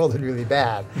guys are rolling really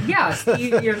bad. Yeah, see,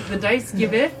 the dice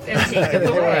give it and take it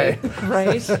away.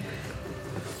 Right?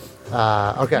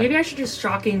 Okay. Maybe I should just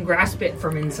shocking grasp it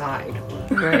from inside.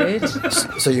 Right?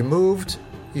 So you moved,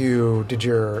 you did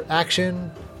your action,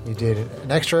 you did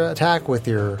an extra attack with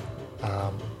your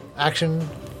action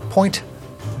point,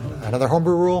 another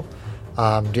homebrew rule.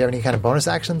 Do you have any kind of bonus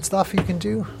action stuff you can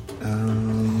do?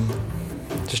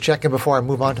 Just checking before I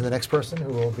move on to the next person,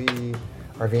 who will be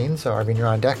Arvine. So Arvine, you're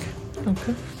on deck.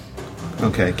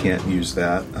 Okay, I can't use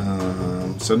that.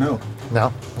 So no.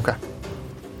 No? Okay.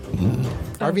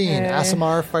 Arvine,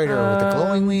 Asimar fighter with the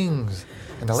glowing wings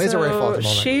and the laser rifle at the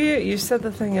moment. You said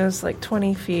the thing is like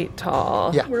 20 feet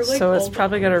tall. Yeah. We're like So it's old-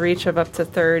 probably going to reach up to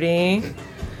 30.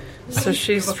 So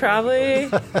she's going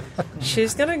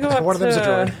to go up One of them's a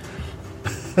to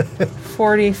droid.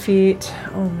 40 feet.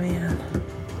 Oh, man.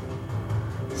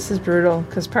 This is brutal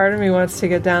because part of me wants to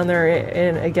get down there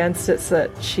and against it so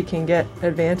that she can get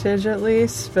advantage at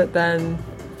least, but then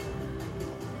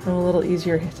I'm a little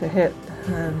easier to hit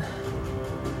than.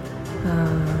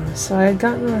 So I had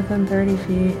gotten within 30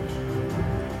 feet.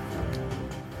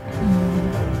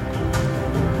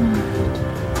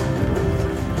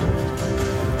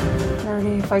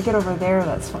 If I get over there,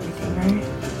 that's 20 feet,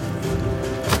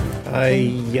 right?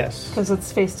 Yes. Because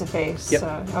it's face to face. Yep.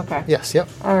 So, okay. Yes, yep.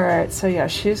 All right. So yeah,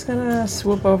 she's gonna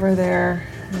swoop over there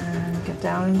and get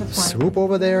down into flank. Swoop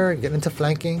over there, get into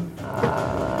flanking.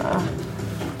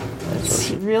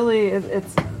 It's really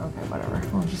it's okay. Whatever.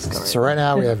 We'll just go. So right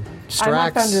now we have I'm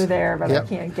up Strax. under there, but Yep. I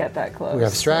can't get that close. We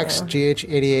have Strax, so.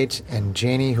 GH88, and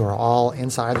Janie, who are all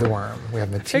inside the worm. We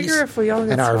have Matisse Figure if we all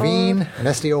get and Arvine swallowed. and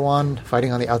SDO1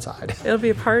 fighting on the outside. It'll be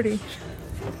a party.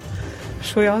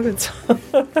 Should we all get?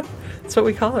 That's what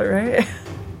we call it, right?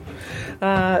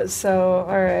 So all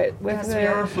right. With Yes, we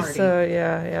are a it, party. so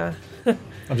yeah.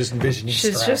 I'm just envisioning.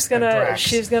 She's Strax just and gonna Drax.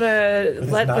 she's gonna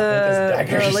let not- with the his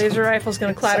daggers. laser rifle's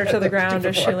gonna clatter to the ground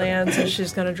as she Before. lands, and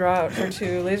she's gonna draw out her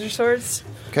 2 laser swords.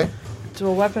 Okay,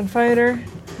 Dual weapon fighter.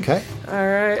 okay. All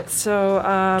right, so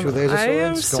 2 laser I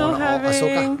am swords still going all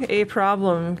having Ahsoka. a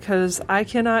problem because I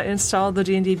cannot install the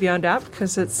D&D Beyond app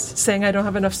because it's saying I don't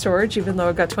have enough storage, even though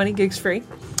I've got 20 gigs free,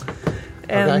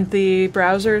 and Okay. the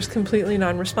browser is completely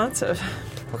non-responsive.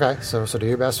 Okay, so do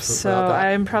your best. So without that.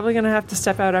 I'm probably going to have to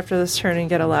step out after this turn and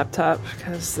get a laptop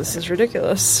because this is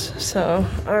ridiculous. So,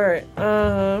 all right.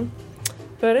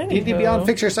 But anyway. D&D Beyond,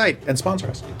 fix your site and sponsor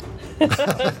us.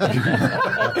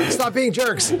 Stop being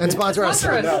jerks and sponsor us.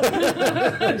 Sponsor us.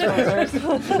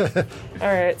 All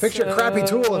right. Fix your crappy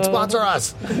tool and sponsor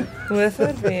us. With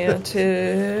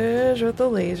advantage with the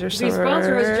laser If sword. you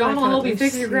sponsor us, John will help you Let me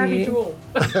fix your crappy see. tool.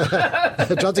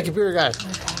 John's a computer guy.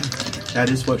 That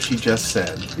is what she just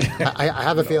said. I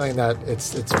have a feeling that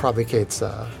it's probably Kate's.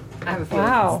 I have a feeling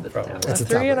Wow. it's the tablet. It's A a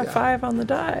 3 and a tablet, yeah. 5 on the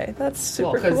die. That's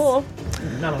super 'cause cool.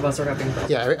 None of us are having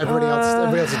problems. Yeah, everybody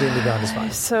else is doing the Beyond is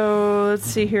fine. So let's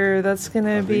see here. That's going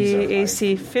to these are be high.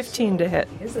 AC 15 to hit.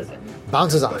 His isn't.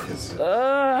 Bounces off.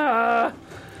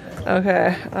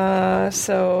 Okay.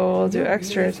 So we'll do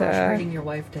extra Really attack. frustrating your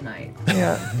wife tonight.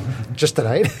 Yeah. Just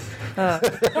tonight. Valid.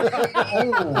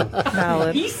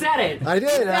 He said it. I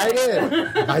did.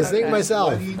 I think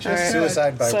myself. He just All right.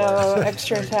 Suicide by So word.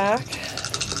 extra attack.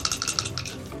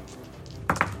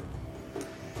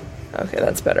 Okay,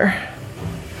 that's better.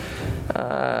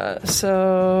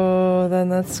 So then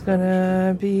that's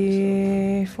gonna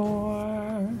be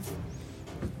for.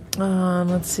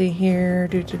 Let's see here.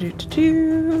 It's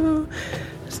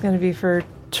gonna be for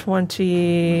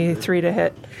 23 to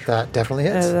hit, That definitely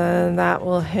hits. and then that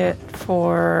will hit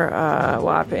for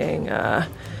whopping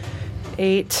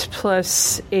 8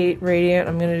 plus 8 radiant.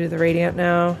 I'm gonna do the radiant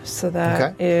now. So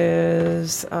that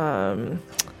is And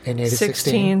you needed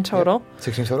 16 total. Yep.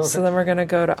 16 total. So Okay. then we're going to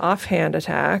go to offhand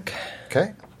attack.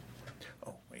 Okay.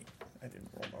 Oh, wait. I didn't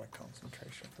roll my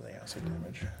concentration for the acid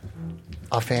damage.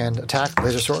 Offhand attack,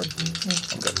 laser sword.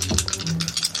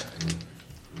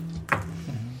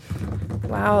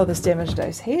 Wow, this damage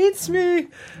dice hates me.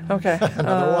 Okay.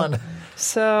 Another one.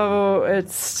 So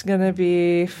it's going to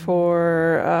be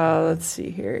for, let's see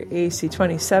here, AC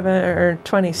 27 or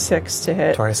 26 to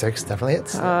hit. 26 definitely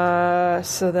hits.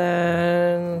 So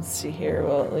then, let's see here,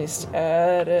 we'll at least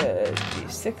add a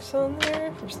d6 on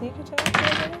there for sneak attack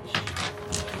damage.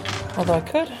 Although I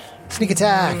could. Sneak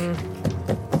attack.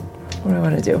 What do I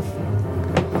want to do?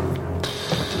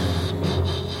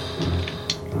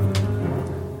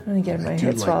 I'm gonna get my do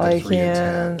hits like while the I 3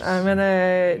 can. attacks. I'm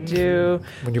gonna do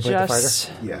When you break the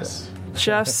Yes.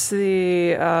 just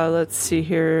the let's see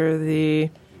here, the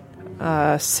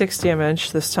 6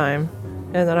 damage this time,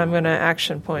 and then I'm gonna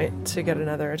action point to get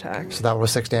another attack. So that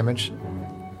was 6 damage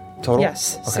total?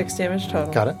 Yes, Okay. 6 damage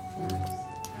total. Got it.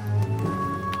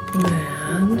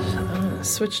 And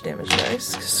switch damage dice.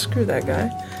 Screw that guy.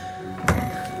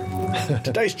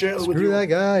 Dice jail with Screw you. that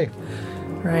guy.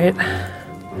 Right.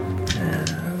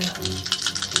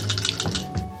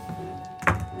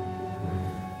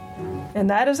 And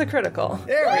that is a critical.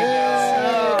 There we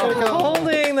go.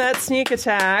 Holding that sneak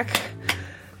attack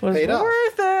was Paid off.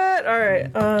 worth it. All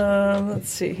right. Let's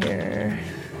see here.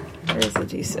 Where's the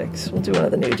D6? We'll do one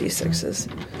of the new D6s.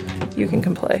 You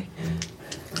can play.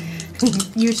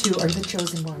 You two are the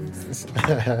chosen ones.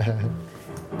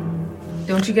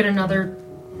 Don't you get another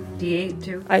D8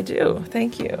 too? I do.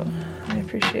 Thank you. I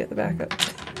appreciate the backup.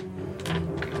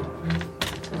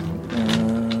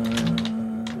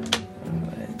 What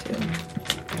do I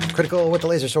do? Critical with the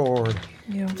laser sword.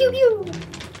 Yeah. Pew pew.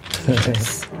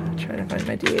 Nice. I'm trying to find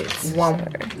my D8s.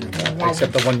 Sorry.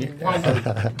 Except the one you...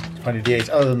 on your D8s,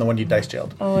 other than the one you dice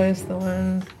jailed. Always the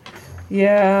one.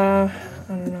 Yeah.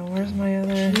 I don't know. Where's my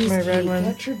other? My red one.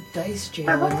 Get your dice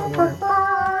jail in the work.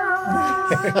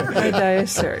 My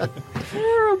dice are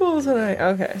terrible tonight.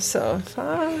 Okay, so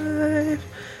 5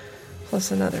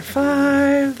 plus another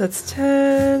 5. That's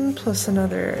 10. Plus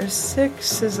another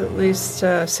 6 is at least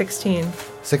 16.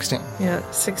 16.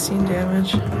 Yeah, 16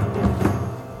 damage.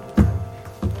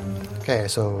 Okay,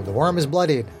 so the worm is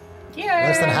bloodied. Yay!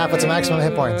 Less than half its maximum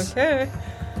hit points. Okay.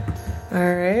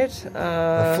 All right.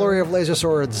 A flurry of laser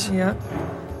swords Yeah.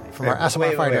 from our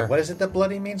SMR fighter. What is it that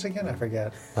bloody means again? I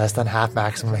forget. Less than half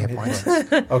maximum hit points.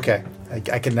 Okay.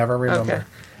 I can never remember. Okay.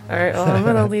 All right. Well, I'm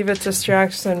gonna leave it to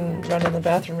Strax and run in the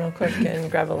bathroom real quick and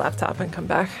grab a laptop and come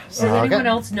back. So, Has anyone Okay.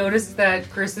 else noticed that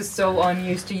Chris is so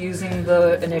unused to using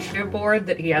the initiative board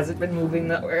that he hasn't been moving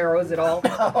the arrows at all?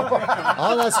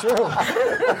 Oh, that's true.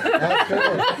 That's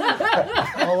true.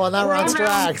 Oh, well, now we're on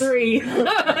Round Strax. 3.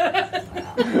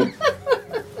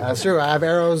 That's true. I have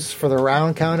arrows for the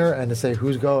round counter and to say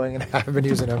who's going, and I haven't been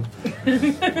using them.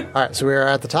 All right, so we are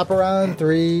at the top of round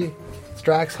 3.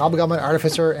 Strax, Hobgoblin,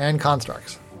 Artificer, and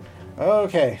Constructs.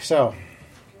 Okay, so...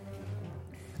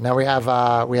 Now we have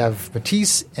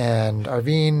Matisse and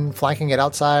Arvine flanking it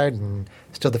outside, and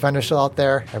still Defender's still out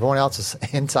there. Everyone else is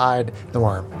inside the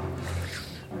worm.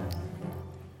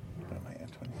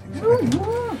 Need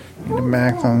to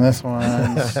max on this one.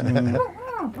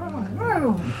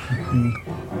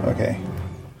 Okay.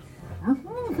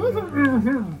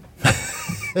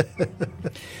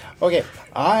 Okay,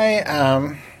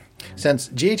 since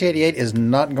GH88 is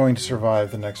not going to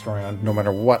survive the next round, no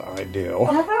matter what I do.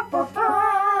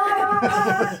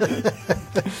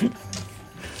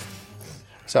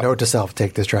 So, Note to self: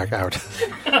 take this track out.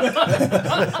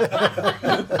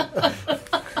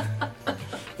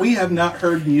 We have not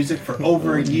heard music for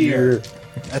over a year.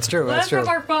 That's true. Let's That's true. have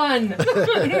our fun.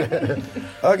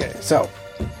 okay, so.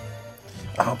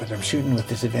 Oh, but I'm shooting with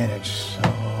disadvantage, so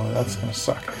that's gonna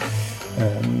suck.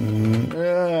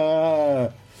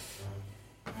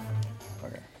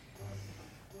 Okay.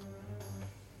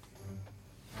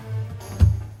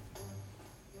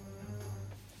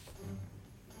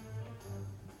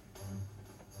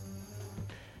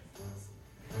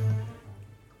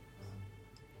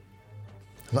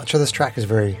 I'm not sure this track is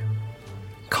very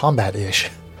combat-ish.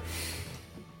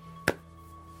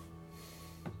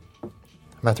 I'm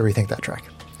going to have to rethink that track.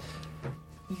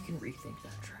 You can rethink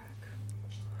that track.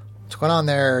 What's going on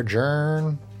there,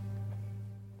 Jern?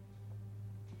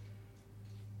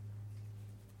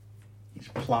 He's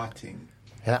plotting.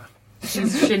 Yeah.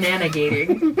 He's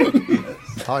shenanigating.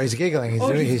 Oh, he's giggling. He's,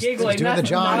 Oh, doing, he's giggling. he's doing the That's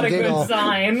John not a giggle. good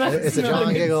sign. That's It's a not John a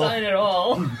good giggle. sign at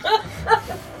all.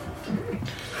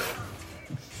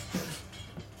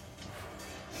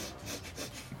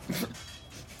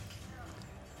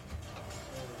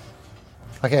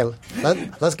 Okay,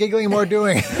 less giggling, more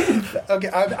doing. Okay,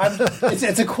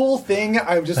 it's a cool thing.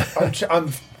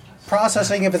 I'm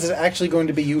processing if it's actually going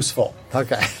to be useful.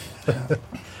 Okay.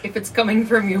 If it's coming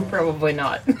from you, probably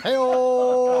not.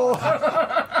 Hey-oh!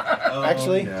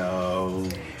 Actually, No.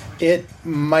 it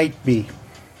might be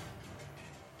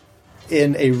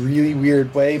in a really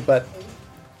weird way, but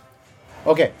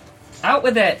okay. Out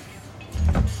with it.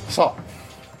 So,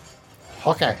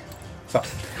 Okay.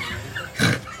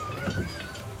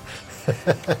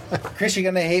 Chris, you're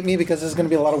gonna hate me because there's gonna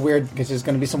be a lot of because there's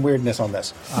gonna be some weirdness on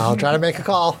this. I'll try to make a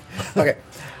call. Okay,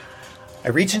 I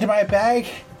reach into my bag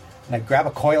and I grab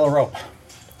a coil of rope.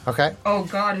 Okay. Oh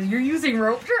god, you're using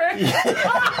rope trick?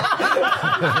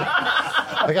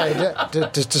 Okay,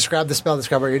 just describe the spell.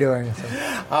 Describe what you're doing.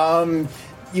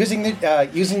 Using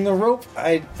the rope,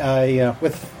 I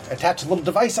attach a little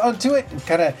device onto it and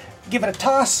kind of give it a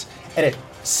toss, and it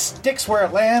sticks where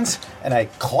it lands, and I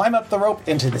climb up the rope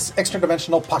into this extra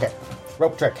dimensional pocket.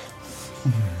 Rope trick.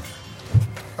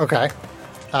 Okay.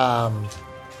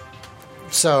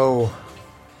 So,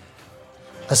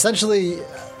 essentially,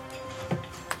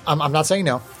 I'm not saying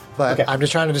no, but Okay. I'm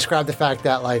just trying to describe the fact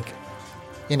that, like,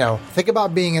 you know, think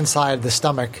about being inside the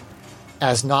stomach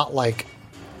as not like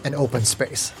an open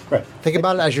space. Right. Think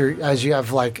about it as you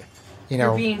have, like, you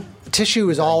know, You're being- tissue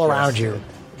is all around you.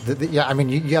 Yeah, I mean,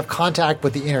 you have contact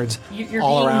with the innards You're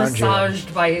all being around you,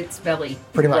 massaged by its belly.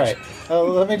 pretty much. Right.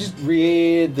 Let me just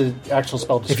read the actual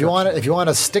spell description. If you want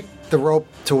to stick the rope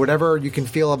to whatever you can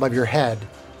feel above your head,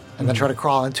 and then try to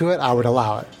crawl into it, I would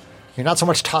allow it. You're not so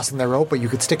much tossing the rope, but you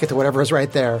could stick it to whatever is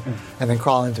right there and then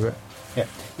crawl into it. Yeah.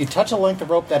 You touch a length of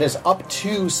rope that is up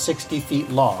to 60 feet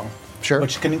long. Sure.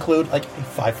 Which can include like a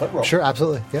 5-foot rope. Sure,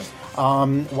 absolutely. Yep.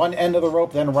 One end of the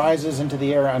rope then rises into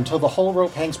the air until the whole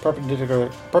rope hangs perpendicular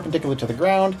to the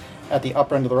ground. At the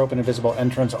upper end of the rope, an invisible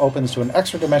entrance opens to an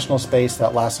extra-dimensional space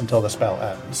that lasts until the spell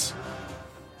ends.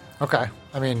 Okay.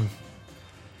 I mean,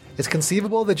 it's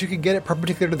conceivable that you could get it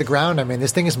perpendicular to the ground. I mean,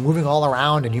 this thing is moving all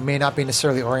around, and you may not be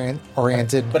necessarily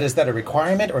oriented. But is that a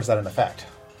requirement or is that an effect?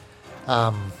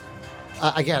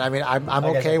 Again, I mean, I'm Like I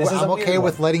okay. said, this is a I'm weird okay one.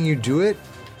 with letting you do it.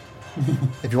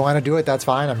 If you want to do it, that's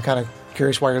fine. I'm kind of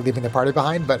curious why you're leaving the party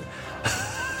behind, but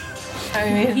I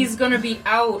mean, He's gonna be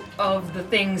out of the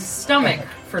thing's stomach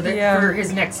for the Yeah. for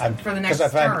his next for the next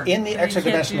Because if I'm turn. in the you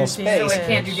extra-dimensional can't do damage. space, So it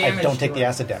can't do I damage don't to take the it.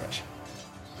 acid damage.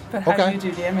 but how Okay. do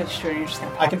you do damage to it? You're just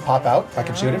gonna I can pop out, I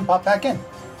can shoot it, and pop back in.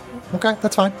 okay,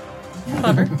 that's fine.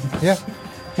 clever. Yeah.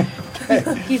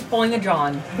 He's pulling a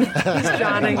John. He's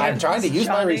Johnning. I'm trying to use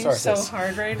my Johnning resources. so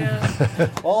hard right now.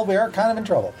 Well, we are kind of in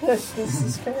trouble. This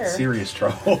is fair. Serious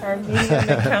trouble. Our medium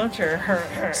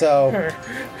encounter. So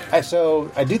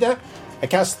I do that. I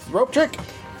cast rope trick.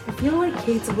 I feel like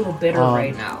Kate's a little bitter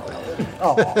right now.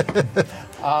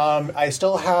 I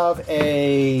still have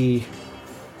a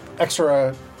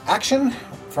extra action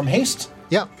from haste.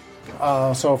 Yeah.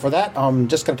 So for that, I'm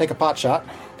just going to take a pot shot.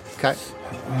 Okay.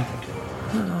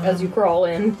 As you crawl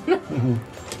in.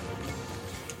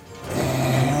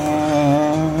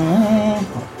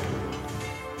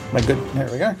 My good. There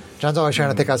we go. John's always trying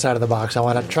to think outside of the box. I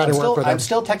want to try to work with him. I'm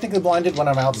still technically blinded when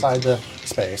I'm outside the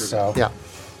space, so Yeah.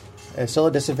 it's still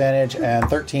a disadvantage, and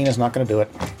 13 is not going to do it.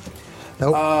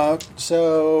 Nope.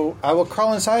 So I will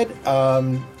crawl inside.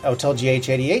 I'll tell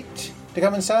GH88 to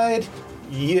come inside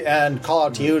and call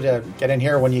out to you to get in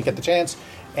here when you get the chance.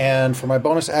 And for my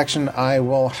bonus action, I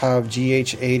will have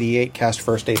GH88 cast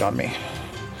First Aid on me.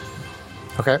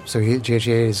 Okay. So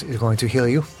GHA is going to heal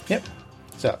you. Yep.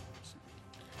 So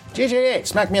GH88,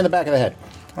 smack me in the back of the head.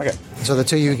 Okay. So the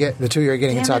two you're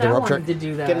getting inside the rope trick. to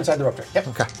do that. Get inside the rope trick. Yep.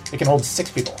 Okay. It can hold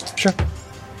 6 people, Sure.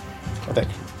 I think.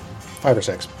 5 or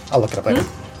 6. I'll look it up later.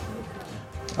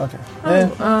 Okay.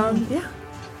 Yeah.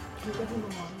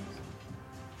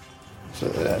 So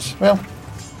that's, well.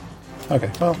 Okay,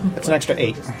 well, it's an extra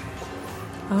 8.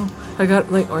 Oh, I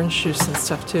got like orange juice and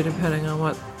stuff too, depending on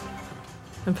what.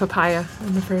 And papaya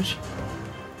in the fridge.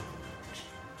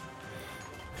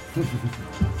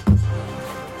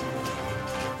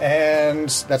 And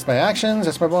that's my actions.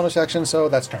 That's my bonus action, so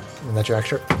that's turn. And that's your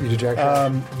extra. You did your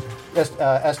extra.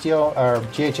 STO, or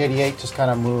GH88, just kind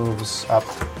of moves up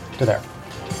to there.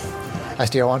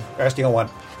 SDO1. Or STO1.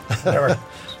 Whatever.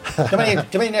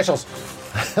 too many initials.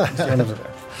 STO moves up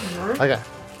there. Okay.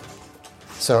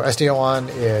 So SDO1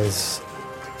 is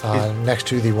next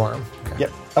to the worm. Okay.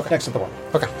 Yep, up next to the one.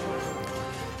 Okay.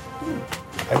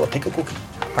 I will take a cookie.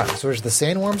 All right. So it's the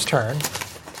sandworm's turn.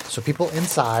 So people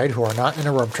inside who are not in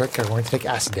a rope trick are going to take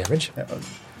acid damage. That would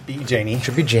be Janie.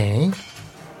 Should be Janie.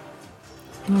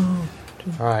 All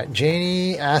right,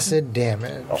 Janie, acid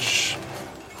damage.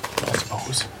 I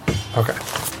suppose. Okay.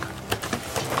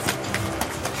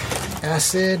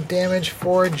 Acid damage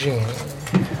for Janie.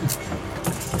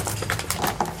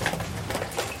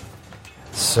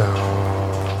 So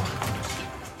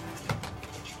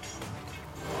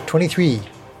 23.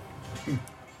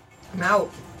 I'm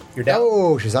out. You're down.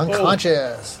 Oh, she's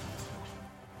unconscious.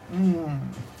 You're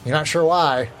not sure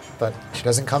why, but she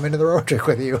doesn't come into the road trick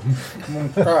with you.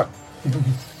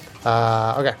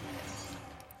 Okay.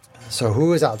 So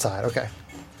who is outside? Okay.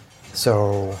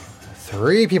 So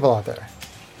 3 people out there.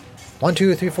 1,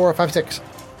 2, 3, 4, 5, 6.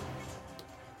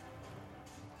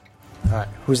 All right.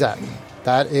 Who's that?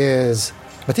 That is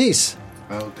Matisse.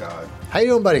 Oh, God. How you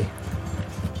doing, buddy?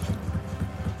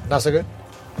 Not so good?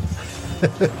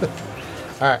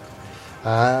 All right.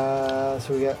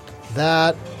 So we got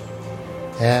that.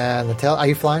 And the tail. Are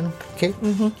you flying, Kate?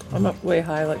 I'm up way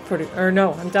high, like pretty. Or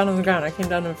no, I'm down on the ground. I came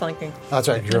down and flanking. Oh, that's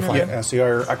right. You're flying. Yeah, so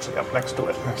you're actually up next to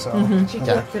it. So. She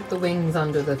Yeah. could fit the wings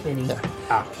under the thingy.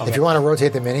 Yeah. Okay. If you want to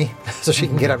rotate the mini so she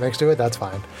can get up next to it, that's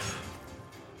fine.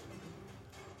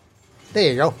 There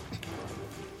you go.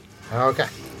 Okay.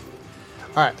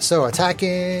 All right. So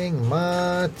attacking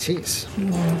Matisse.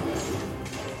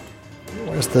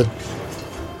 Where's the?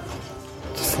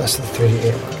 That's the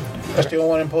 38 one.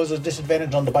 STO1 imposes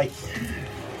disadvantage on the bite.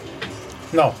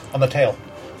 No, on the tail.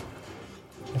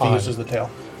 If he On- uses the tail.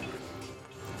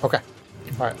 Okay.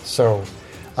 All right. So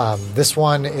this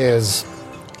one is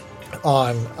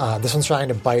on. This one's trying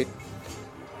to bite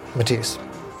Matisse.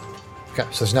 Okay.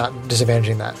 So it's not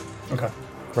disadvantaging that, Okay.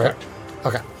 right?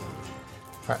 Okay.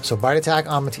 right, so bite attack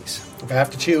on Matisse. If I have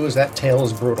to choose, that tail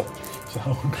is brutal.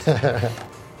 So,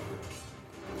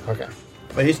 Okay.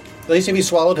 but at least if he's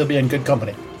swallowed, he'll be in good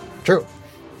company. True.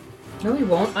 No, he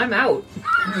won't. I'm out.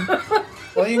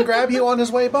 Well, he can grab you on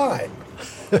his way by.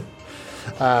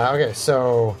 Okay,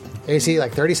 so AC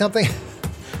like 30 something.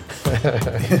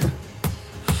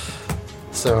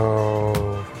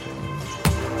 So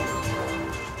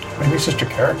Maybe it's just your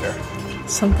character.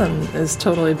 Something is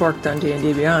totally borked on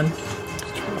D&D Beyond.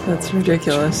 That's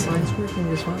ridiculous. Mine's working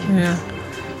just fine. Yeah.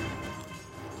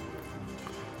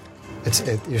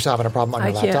 you're still having a problem on I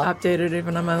your can't laptop. update it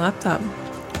even on my laptop.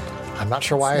 I'm not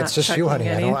sure why. It's It's, not just you, checking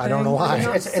honey. I don't know anything.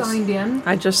 I'm why. not signed in.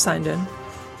 I just signed in.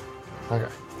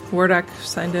 Okay. Wordak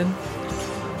signed in.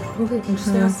 Okay, I'm just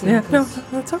asking. Yeah, no, 'cause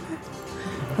that's okay.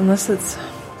 Unless it's...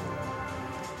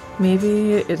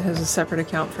 Maybe it has a separate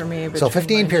account for me. So between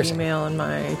 15 my piercing. Gmail and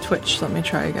my Twitch. Let me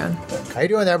try again. How you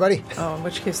doing there, buddy? Oh, in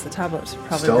which case the tablet's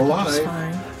probably Still working just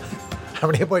alive. fine. How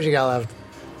many hit points you got left?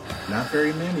 Not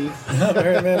very many. Not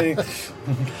very many. All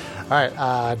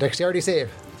right, dexterity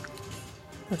save.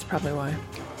 That's probably why.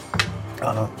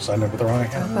 Oh no, signed up with the wrong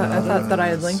account. I thought that I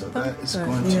had linked So them. that is but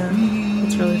going to yeah, be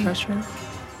it's really frustrating.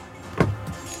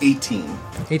 18.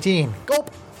 18. Gulp.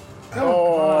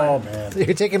 Oh man.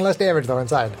 You're taking less damage though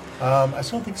inside. I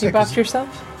still don't think so. You 'cause- buffed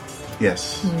yourself?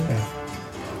 Yes.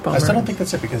 Bummer. I still don't think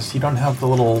that's it because you don't have the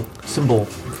little symbol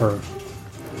for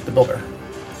the builder.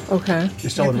 Okay. You're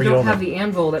still if in you read don't only. have the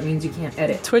anvil, that means you can't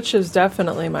edit. Twitch is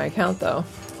definitely my account, though.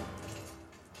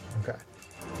 Okay.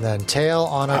 Then tail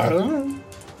on Arvine.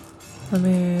 Let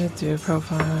me do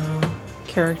profile.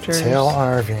 Characters. Tail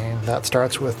on Arvine. That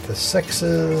starts with the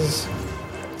 6s.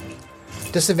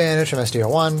 Disadvantage from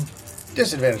SDO1.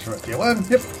 Disadvantage from FD1.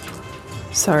 Yep.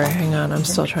 Sorry, hang on. I'm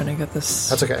still trying to get this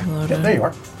That's okay. loaded. There you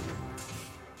are.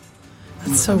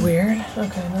 That's so weird.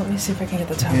 Okay, let me see if I can get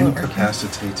the tablet working.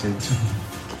 Incapacitated.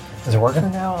 Is it working? For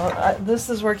now, this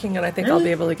is working, and I think I'll be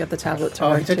able to get the tablet to Oh,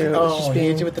 work he took too. it. It's Oh, just he hit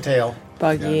being you with the tail.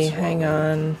 buggy. Yeah, Hang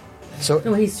on. So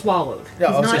No, he's swallowed. Yeah,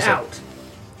 he's I was not gonna say- out.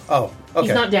 Oh, okay.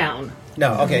 He's not down.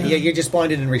 No, okay. Yeah, you're just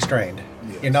blinded and restrained.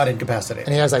 You're not and incapacitated.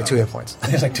 he has like 2 hit points.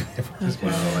 It's like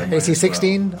AC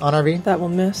 16 on Arvine. That will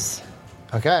miss.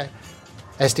 Okay.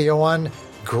 SDO1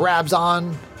 grabs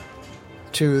on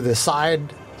to the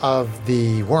side of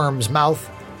the worm's mouth,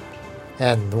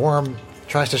 and the worm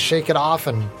tries to shake it off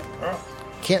and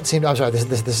can't seem to. I'm sorry.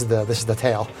 This is the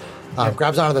tail.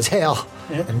 Grabs onto the tail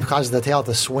and causes the tail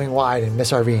to swing wide and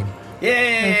miss Arvine.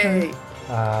 Yay!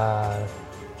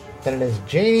 Then it is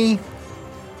Janie,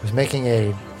 who's making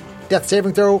a death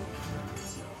saving throw.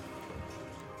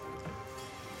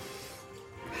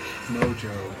 Mojo.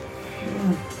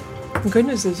 The good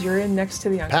news is you're in next to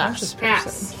the unconscious Pass.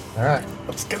 person. All right.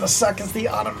 What's gonna suck is the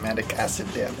automatic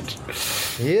acid damage.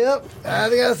 Yep. I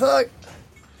think I suck.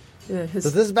 Yeah, So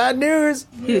this is bad news.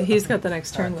 he's got the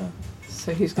next turn though,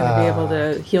 so he's going to be able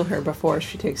to heal her before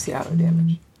she takes the auto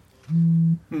damage.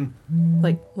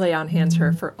 Like lay on hands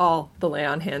her for all the lay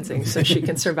on handsing, so she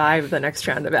can survive the next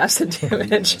round of acid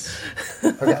damage.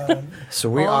 So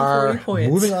we All are 40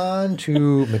 points. moving on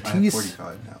to I have Matisse.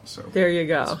 45 now, so. There you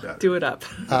go. That's better. Do it up.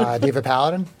 Do you have a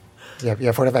paladin? You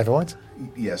have 45 points?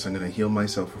 Yes, I'm going to heal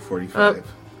myself for 45.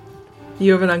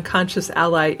 You have an unconscious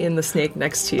ally in the snake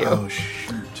next to you. Oh,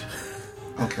 shoot.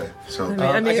 Okay, so. I mean,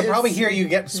 I can it's- probably hear you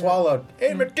get swallowed.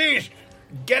 Hey, Matisse,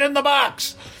 get in the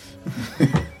box.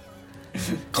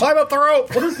 Climb up the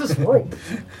rope. What is this rope?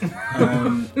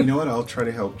 You know what? I'll try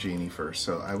to help Janie first.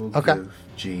 So I will Okay. give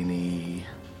Janie.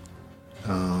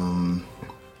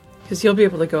 Because you'll be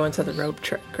able to go into the rope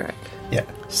trick, Greg. Yeah.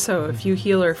 So if you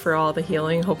heal her for all the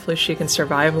healing, hopefully she can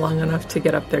survive long enough to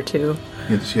get up there too.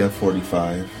 She have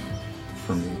 45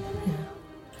 for me.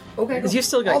 Okay. Because you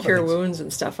still All got the cure things. wounds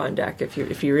and stuff on deck if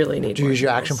you really need. Did you more use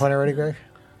your heals. action point already, Greg?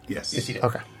 Yes. Yes, you did.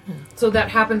 Okay. So that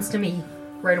happens to me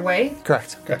right away?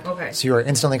 Correct. Okay. So you are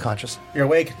instantly conscious. You're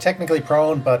awake, technically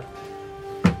prone, but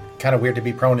kind of weird to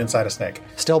be prone inside a snake.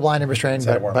 Still blind and restrained,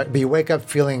 Inside a but, worm. but you wake up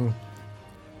feeling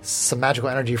some magical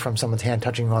energy from someone's hand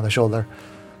touching you on the shoulder.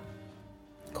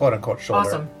 Quote unquote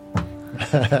shoulder.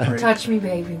 Awesome. Touch me,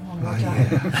 baby, one more time.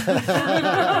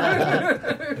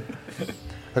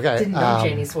 Okay. Didn't know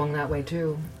Janie swung that way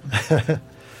too.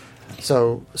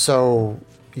 So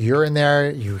you're in there,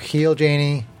 you heal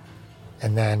Janie,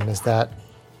 and then is that...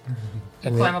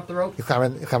 And Climb up the rope. You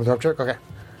climb the rope trick? Okay. All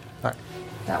right.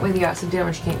 That way the acid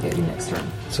damage can't get you next turn.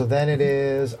 So then it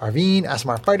is Arvine,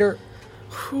 Asmar Fighter.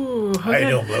 How you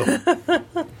doing, Blue?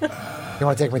 You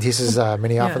want to take Matisse's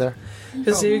mini off Yeah. of there?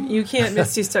 Because you can't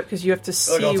Misty Step because you have to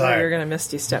see all where tired. you're going to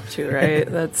Misty Step to, right?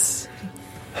 That's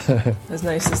as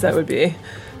nice as that would be.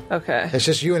 Okay. It's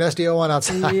just you and SDO1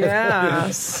 outside. Yeah.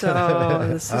 So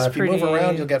this is If you pretty. move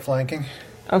around, you'll get flanking.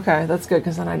 Okay, that's good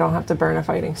because then I don't have to burn a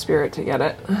fighting spirit to get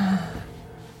it.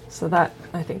 So that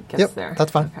I think gets Yep, there.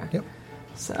 that's fine. Okay. Yep.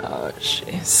 So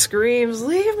she screams,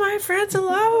 "Leave my friends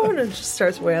alone!" and just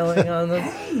starts wailing on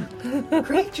them.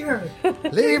 Creature.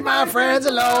 Leave my friends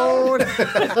alone.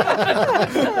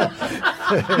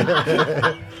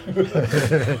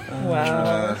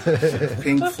 Wow.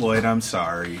 Pink Floyd, I'm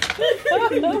sorry.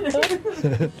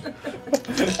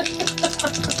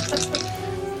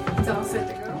 It's all set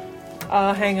to go.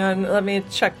 Hang on, let me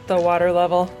check the water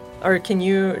level. Or can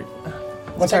you?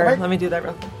 What's Sorry, that, Mike? let me do that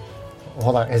real quick.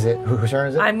 Hold on. Is it whose turn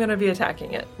is it? I'm gonna be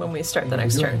attacking it when we start the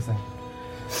next turn.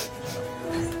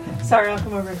 Sorry, I'll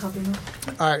come over and help you.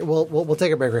 All right. We'll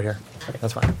take a break right here.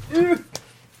 That's fine.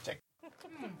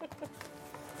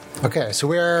 Okay, so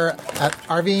we're at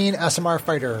Arvine SMR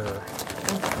Fighter.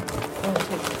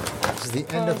 This is the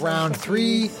end of round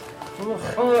 3.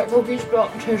 Oh, that cookie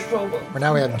spelled tastes over. Where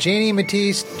now we have Janie,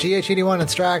 Matisse, GH81, and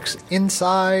Strax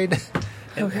inside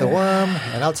the worm,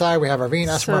 and outside we have Arvine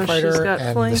So SMR she's Fighter got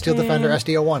and the Steel Defender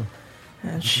flanking. SDO1.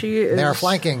 And she is. They are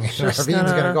flanking. just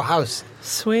Arvine's going to go house.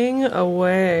 Swing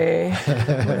away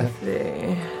with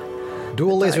the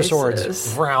Dual laser swords.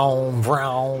 Devices. Vroom,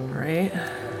 vroom. right.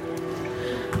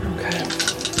 Okay.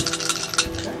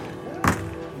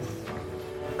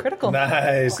 Critical.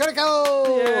 Nice.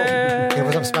 Critical! Yay. Can you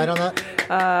put some smite on that?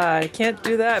 I can't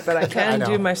do that, but I I can know.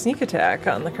 do my sneak attack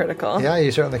on the critical. Yeah,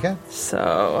 you certainly can.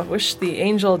 So I wish the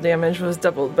angel damage was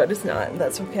doubled, but it's not.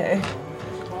 That's okay.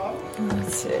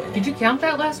 Let's see. Did you count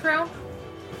that last round?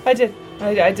 I did.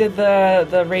 I did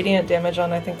the radiant damage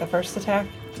on I think the first attack.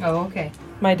 Oh, okay.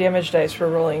 My damage dice were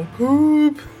rolling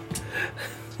poop.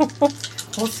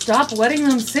 Well, stop letting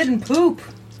them sit and poop.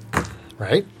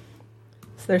 Right?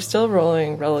 So they're still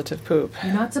rolling relative poop.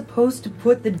 You're not supposed to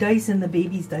put the dice in the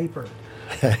baby's diaper.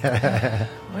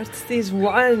 What's these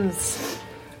ones?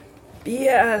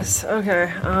 BS.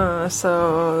 Okay.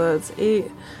 So that's 8,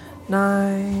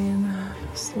 9,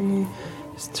 plus 3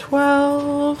 is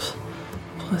 12,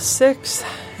 plus 6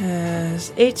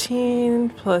 is 18,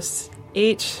 plus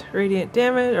 8 radiant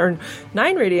damage, or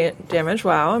 9 radiant damage.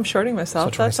 Wow, I'm shorting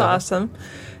myself. So That's 27. awesome.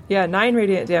 Yeah, 9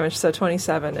 radiant damage, so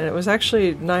 27. And it was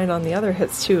actually 9 on the other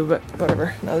hits too, but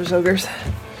whatever. Now there's ogres.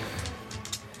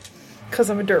 Because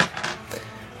I'm a derp.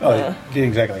 Oh, you didn't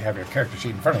exactly have your character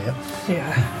sheet in front of you.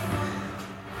 Yeah.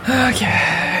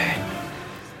 Okay.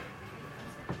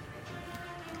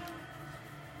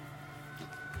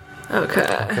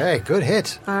 Okay. Okay, good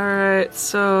hit. Alright,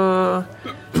 so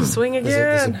swing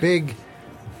There's again.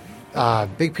 a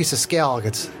big piece of scale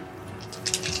gets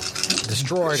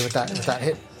destroyed with that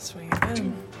hit. Swing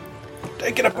again.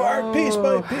 Take it apart piece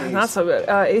by piece. Not so good.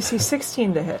 AC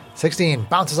 16 to hit. 16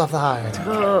 bounces off the hide.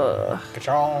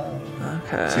 Ka-chong.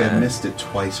 Okay. See, I missed it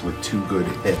twice with 2 good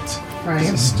hits. Right.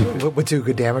 This is stupid. With 2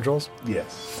 good damage rolls.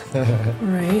 Yes.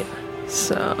 Right.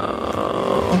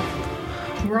 So.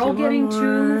 We're all Do getting one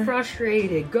too more.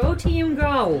 frustrated. Go team,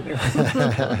 go!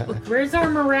 Where's our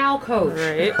morale coach?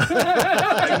 Right.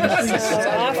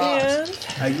 Offhand.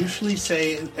 I usually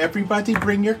say, everybody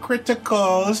bring your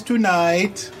criticals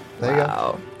tonight. There you go.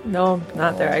 Wow. No,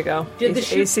 not there I go. Did the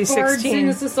ship AC bard sing 16.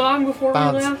 us a song before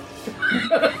Bounce. we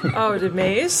left? Oh, did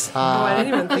Maze? I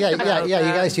didn't even think Yeah, about you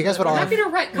that. guys would all I'm have. gonna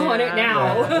retcon it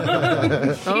now.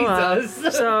 Oh, wow.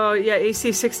 Jesus. So, yeah,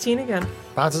 AC 16 again.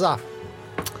 Bounces off.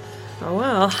 Oh,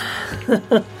 well.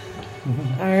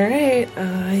 All right.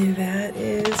 That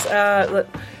is...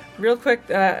 real quick,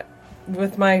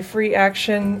 with my free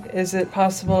action, is it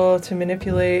possible to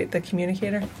manipulate the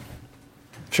communicator?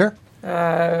 Sure.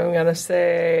 I'm going to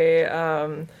say...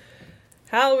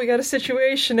 Hal, we got a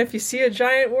situation. If you see a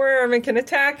giant worm and can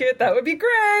attack it, that would be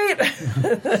great.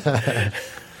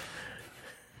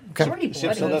 Okay. Pretty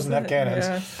Ship still bloody. doesn't have cannons.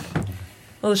 Yeah.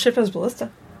 Well, the ship has ballista.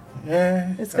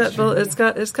 Yeah.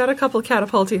 It's got a couple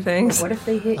catapulty things. What if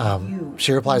they hit you?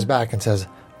 She replies back and says,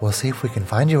 "We'll see if we can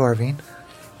find you, Arvine."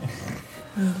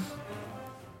 You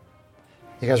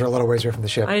guys are a little ways away from the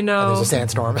ship. I know. And there's a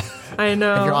sandstorm. I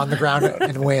know. You're on the ground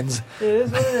and winds. It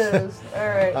is what it is. All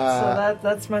right, so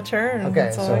that's my turn. Okay,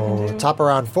 That's all I can so do. top of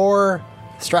round 4,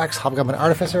 Strax, Hobgoblin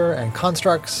Artificer, and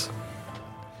Constructs.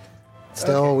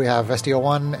 Still, we have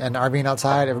SDO1 and Arvine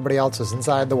outside. Everybody else is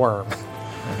inside the worm.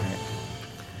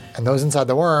 And those inside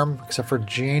the worm, except for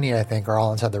Genie, I think, are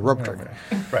all inside the rope trigger.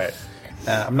 Right.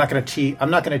 I'm not going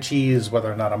to tease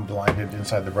whether or not I'm blinded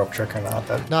inside the rope trick or not.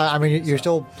 That, No, I mean you're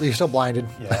still blinded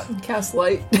yeah. Cast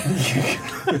light.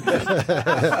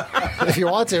 if you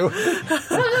want to.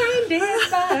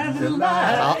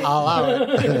 I'll allow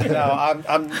it. No,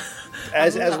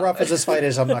 as rough as this fight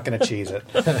is, I'm not going to cheese it.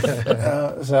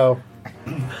 All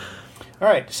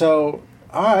right. So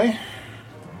I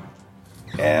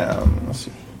am. Let's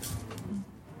see.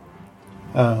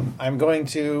 I'm going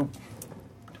to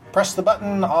press the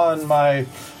button on my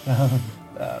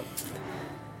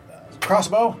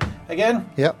crossbow again.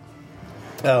 Yep.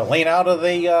 Lean out of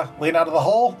the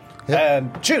hole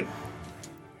and shoot.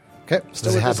 Okay. So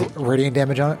does it have radiant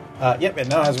damage on it? Yep, it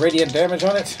now has radiant damage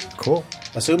on it. Cool.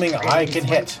 Assuming I can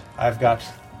hit. I've got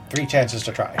 3 chances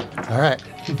to try. All right.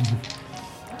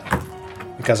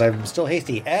 Because I'm still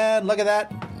hasty. And look at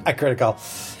that. I critical.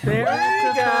 There you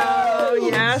go.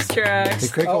 Yes, The Drax.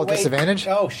 critical with wait. disadvantage?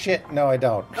 Oh, shit. No, I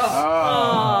don't.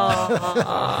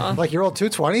 Like you rolled 2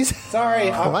 20s? Sorry.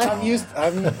 What? I'm used.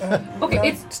 Okay,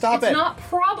 it's stop it's it. not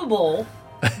probable,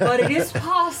 but it is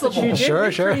possible. You did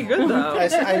Sure, sure. pretty good, though.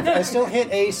 I still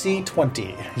hit AC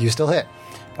 20. You still hit.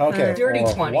 Okay. Dirty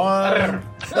for 20. 1.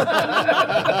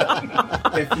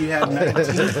 If you had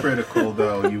 19 critical,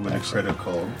 though, you would have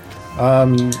critical.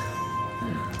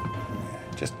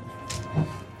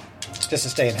 Just to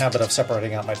stay in habit of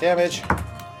separating out my damage.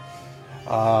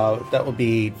 That will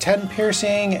be 10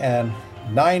 piercing and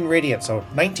 9 radiant, so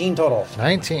 19 total.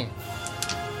 19.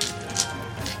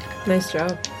 Nice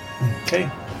job. Okay.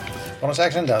 Bonus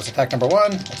action does attack number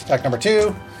 1. That's attack number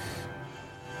 2.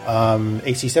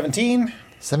 AC 17.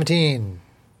 17.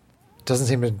 Doesn't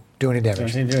seem to do any damage.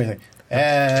 Doesn't do anything.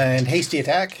 And hasty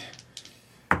attack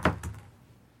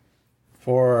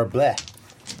for bleh.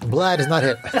 Blah does not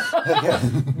hit.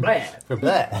 For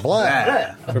bleh.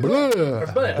 Blah.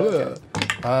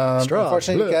 Blah. Straw.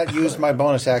 Unfortunately, Blah. got used my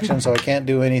bonus action, so I can't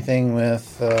do anything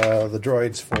with the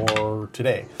droids for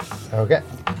today. Okay.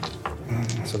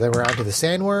 So then we're on to the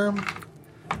sandworm,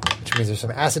 which means there's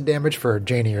some acid damage for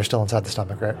Janie. You're still inside the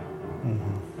stomach, right?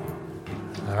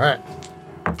 Mm-hmm. All right.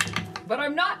 But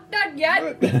I'm not done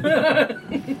yet.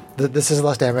 This is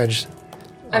less damage.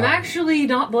 I'm actually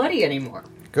not bloody anymore.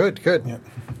 Good, good. Yep.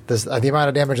 This, the amount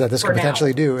of damage that this For could now.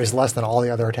 potentially do is less than all the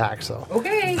other attacks, so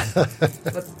Okay.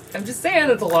 I'm just saying,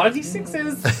 that's a lot of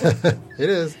D6s. it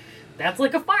is. That's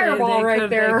like a They fireball right could,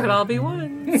 there. They could all be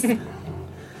ones.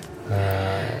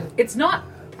 It's not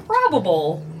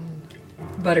probable,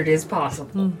 but it is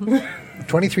possible.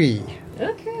 23.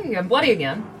 Okay, I'm bloody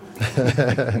again.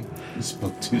 You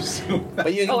spoke too soon.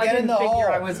 But you can I get in didn't the figure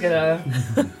hole. I was gonna.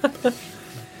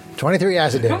 23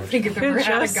 acid I don't damage. think I've ever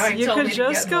had a guy You tell could me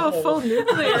just to get in go the hole. full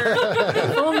nuclear.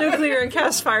 Full nuclear and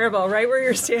cast fireball right where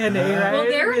you're standing, right? Well,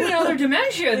 they're in the other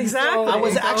dimension. Exactly. So I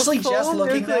was Go actually full just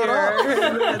looking that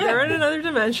nuclear. They're in another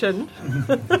dimension.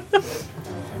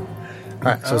 All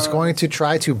right, so it's going to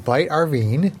try to bite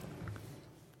Arvine.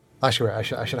 Actually,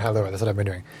 wait, I should have lower. That's what I've been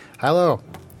doing. Hello.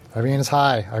 Arvine is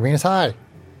high. Arvine is high.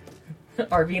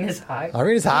 Arvine is high.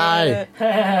 Arvine is high.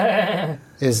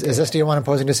 Is SD1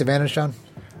 imposing disadvantage, John?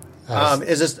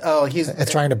 Is this? Oh, he's It's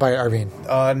trying to bite Arvine.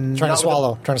 Trying to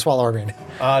swallow Arvine.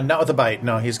 Not with a bite.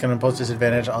 No, he's going to impose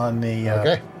disadvantage on the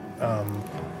Okay.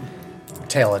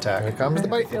 tail Here attack. comes the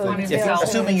bite. On his If, tail.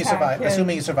 assuming you survive. him.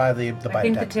 Assuming you survive the I bite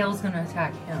think the attack. tail's gonna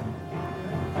attack him.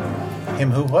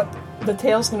 Him who? What? The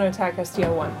tail's going to attack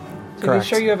SDO1. So Correct. be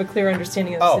sure you have a clear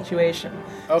understanding of the Oh. situation.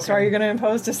 Okay. So are you going to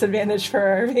impose disadvantage for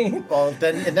Arvine? Well,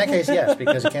 then in that case, yes,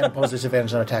 because he can't impose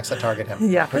disadvantage on attacks that target him.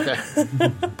 Yeah.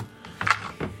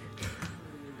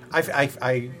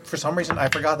 I for some reason I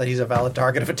forgot that he's a valid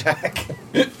target of attack.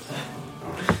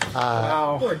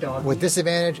 Wow. Poor dog. With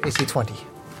disadvantage, AC 20.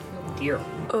 Oh, dear.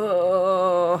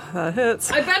 Oh, that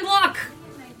hits. I bend luck.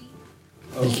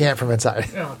 You can't from inside.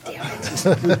 Oh, damn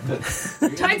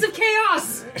it. Tides of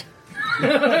chaos.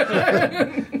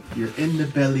 You're in the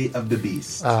belly of the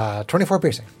beast. 24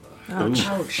 piercing. Ouch.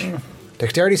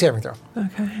 Dexterity saving throw.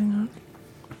 Okay, hang on.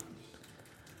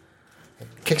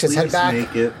 Kicks its Please head back.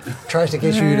 make it. Tries to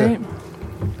get you Alright.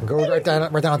 to go right down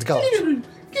onto gullet.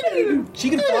 She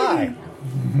can fly.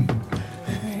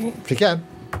 If you can.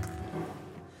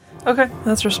 Okay,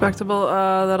 that's respectable.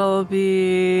 That'll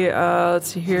be, let's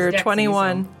see here, Dex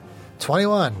 21.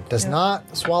 21 does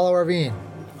not swallow Arvine.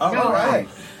 All right.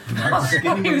 I was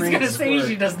going to say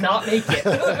she does not make it.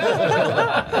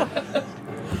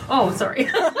 Oh, sorry.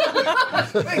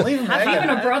 Leave him I'm hanging. even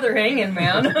a brother hanging,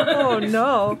 man. Oh,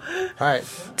 no. All right,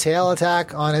 tail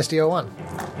attack on SDO1.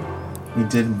 You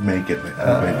did make it.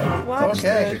 Watch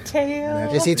Okay. the tail.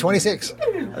 AC 26.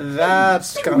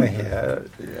 That's gonna hit.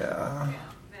 Yeah.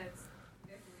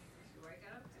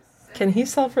 Can he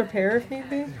self-repair if need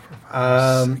be?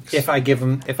 If I give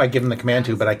him the command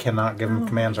to, but I cannot give him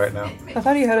commands right now. I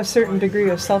thought he had a certain degree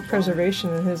of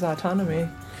self-preservation in his autonomy.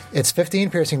 It's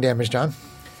 15 piercing damage, John.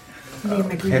 Leave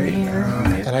my green hair.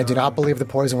 And I do not believe the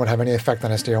poison would have any effect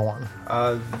on SDO1.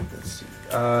 Let's see.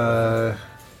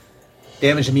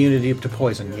 Damage immunity to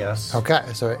poison, yes. Okay,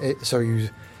 so you.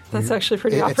 That's actually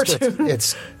pretty opportune.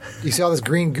 It's you see all this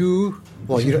green goo.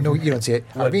 Well, you don't see it.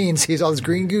 Arvine sees all this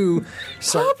green goo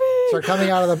start coming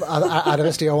out of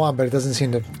SDO1, but it doesn't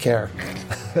seem to care.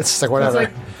 It's just like whatever.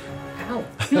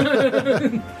 It's like,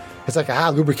 ow. It's like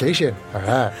lubrication. All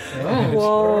right.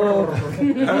 Whoa.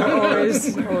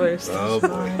 always. Oh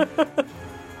boy.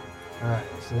 All right.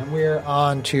 So then we're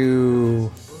on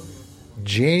to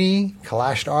Janie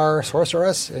Kalashtar,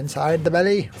 sorceress, inside the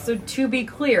belly. So to be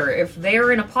clear, if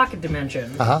they're in a pocket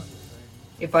dimension,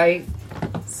 if I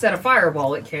set a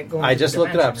fireball, it can't go into I just the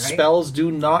looked it up. dimension, right? Spells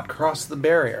do not cross the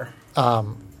barrier.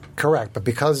 Correct, but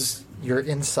because you're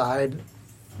inside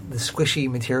the squishy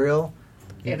material,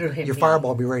 It'll hit your me.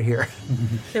 fireball will be right here.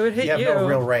 It would hit You have no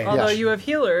real range. Although Yes. you have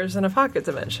healers in a pocket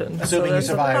dimension. Assuming you there's a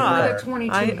survive thought. I there. have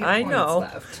 22 I hit points know.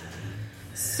 left.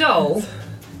 So,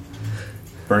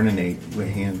 Burninate with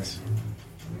hands.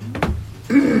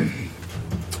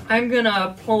 I'm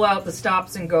gonna pull out the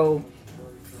stops and go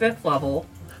 5th level.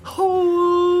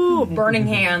 Oh, Burning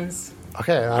hands.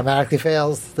 Okay, automatically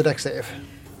fails the deck save.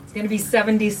 It's gonna be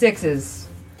 76s.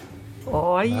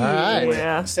 oh yeah.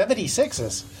 right.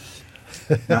 76s.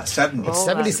 Not 70. Oh,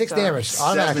 76 that damage,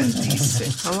 automatically.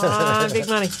 76. Come on, big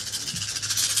money.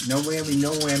 No whammy,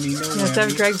 no whammy, no You have to have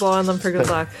whammy. Greg blow on them for good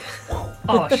luck.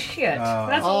 Oh shit.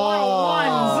 That's a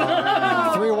lot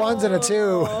of 3 ones and a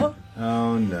 2.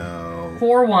 Oh no. ones.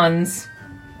 4 ones.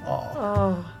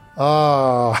 Oh,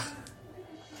 Oh,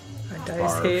 my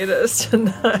dice hate us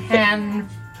tonight. 10.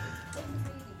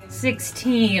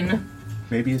 16.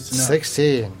 Maybe it's enough.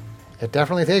 16. It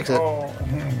definitely takes it.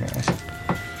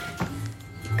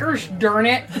 Gosh darn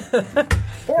it.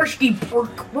 Borsky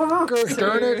pork. Gosh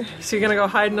darn it. So you're gonna go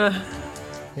hide in a.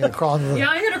 You're gonna crawl into Yeah,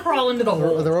 I'm gonna crawl into the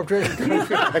hole. the rope tree?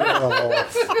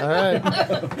 All right.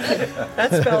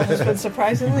 That spell has been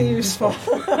surprisingly useful.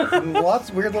 Lots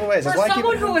of weird little ways. For It's like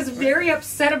someone who was very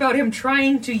upset about him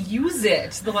trying to use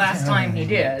it the last time he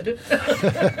did.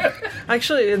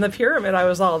 Actually, in the pyramid, I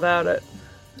was all about it.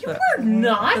 You were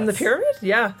not. In the pyramid?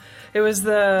 Yeah. It was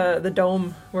the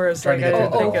dome, whereas like I Trying to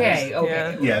didn't get think okay, it was,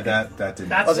 okay. yeah. Yeah, that didn't.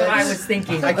 That's what I that's- was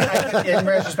thinking. in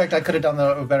retrospect, I could have done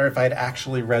that better if I had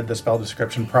actually read the spell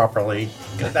description properly.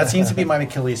 That seems to be my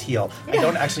Achilles heel. I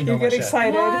don't actually know You my get shit.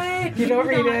 excited. What? You don't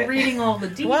You're read not it. reading all the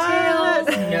details.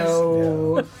 What?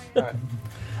 No.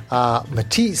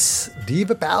 Matisse,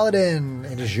 Diva Paladin.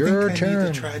 It is your I need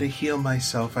turn. to try to heal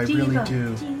myself. I really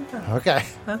do. Okay.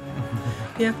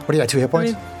 Yeah. What do you got? 2 hit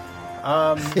points?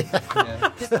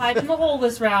 Just hide in the hole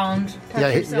this round. Touch yeah,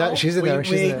 yourself. she's in there.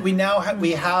 She's in there. We now have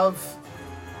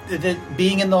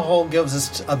being in the hole gives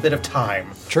us a bit of time.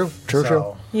 True.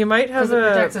 So, You might have Because it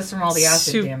a protects us from all the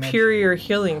acid damage. superior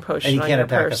healing potion And you on can't your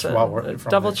attack us person. while we're from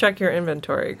Double there. check your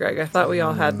inventory, Greg. I thought we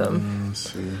all had them.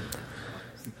 Let's see.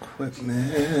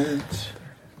 Equipment.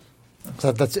 So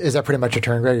is that pretty much your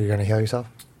turn, Greg? You're going to heal yourself?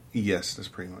 Yes, that's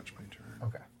pretty much my turn.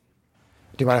 Okay.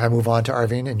 Do you mind if I move on to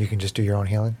Arvine and you can just do your own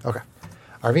healing? Okay.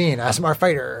 Arvine, Asimar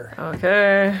Fighter.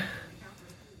 Okay.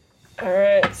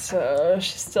 Alright, so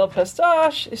she's still pissed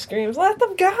off. She screams, "Let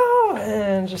them go!"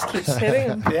 and just keeps hitting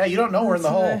them. yeah, you don't know we're in the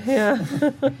hole. Yeah.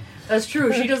 That's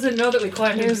true. She doesn't know that we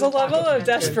climbed into There's a level pocket of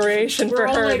dimension. desperation We're for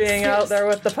all, her like, being out there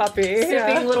with the puppy. Sipping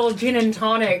Yeah. little gin and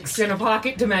tonics in a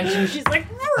pocket dimension. She's like,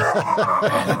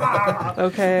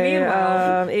 Okay,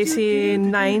 Meanwhile- AC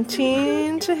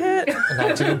 19 to hit.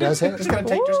 19 does hit. Just gonna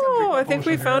drink Ooh, my I think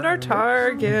we potion found here. our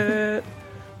target.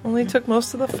 Only took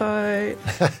most of the fight.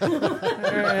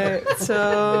 Alright,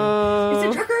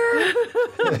 so...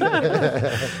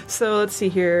 So let's see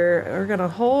here. We're gonna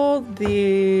hold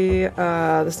the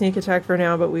sneak attack for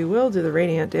now, but we will do the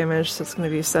radiant damage. So it's gonna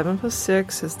be 7 plus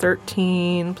 6 is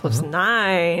 13 plus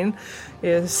 9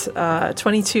 is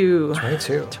 22.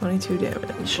 22. 22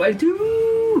 damage. I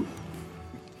do.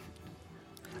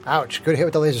 Ouch. Good hit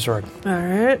with the laser sword.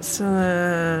 Alright, so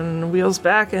then wheels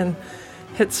back and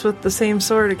hits with the same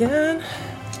sword again.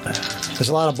 There's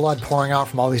a lot of blood pouring out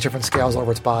from all these different scales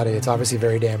over its body. It's obviously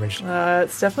very damaged.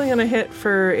 It's definitely going to hit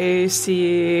for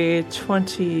AC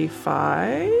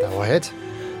 25. That will hit.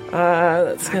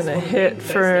 That's going to hit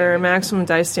for maximum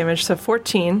dice damage, so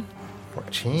 14.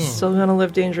 14. Still going to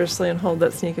live dangerously and hold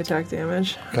that sneak attack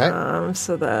damage. Okay.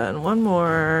 So then one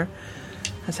more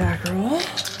attack roll.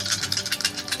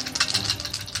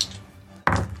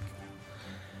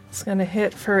 It's going to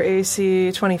hit for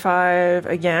AC 25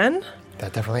 again.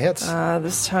 That definitely hits.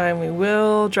 This time we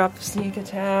will drop the sneak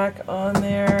attack on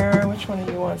there. Which one of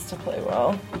you wants to play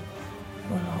well?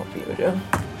 I hope you do.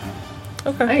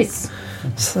 Okay. Nice.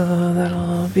 So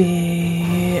that'll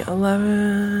be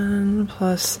 11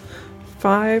 plus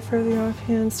 5 for the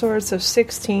offhand sword, so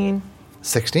 16.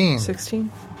 16.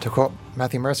 16. To quote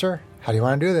Matthew Mercer, how do you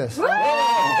want to do this?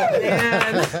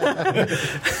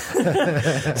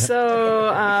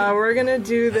 So we're gonna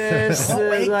do this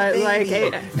like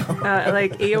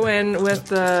Eowyn with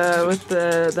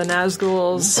the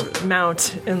Nazgul's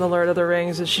mount in the Lord of the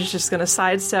Rings, and she's just gonna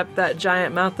sidestep that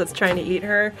giant mouth that's trying to eat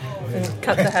her and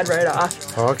cut the head right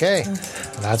off. Okay.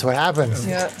 That's what happens.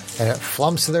 Yeah. And it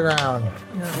flumps to the ground.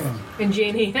 And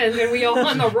Janie, and then we all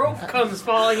on the rope comes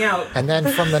falling out. And then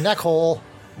from the neck hole,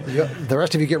 the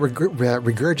rest of you get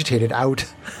regurgitated out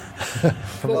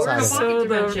from the side.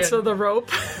 So the rope.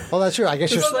 Well, that's true. I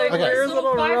guess you're Just like okay. weird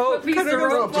little 5-foot rope. piece of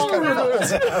rope falling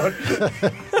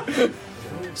out.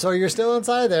 So you're still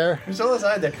inside there. You're still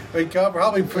inside there. We can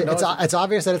probably put It's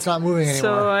obvious that it's not moving anymore.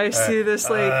 So I see this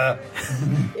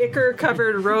ichor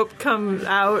covered rope come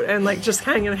out and like just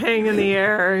hang in the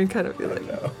air and kind of be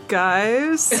like,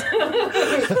 guys.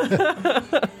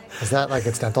 Is that like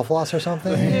its dental floss or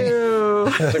something? Ew.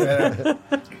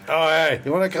 Oh, hey,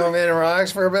 you want to come in and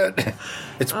relax for a bit?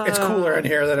 It's cooler in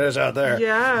here than it is out there.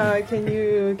 Yeah, can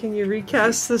you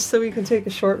recast this so we can take a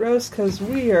short rest? Because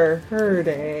we are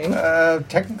hurting.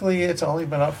 Technically, it's only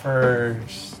been up for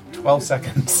 12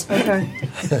 seconds. Okay.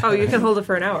 Oh, you can hold it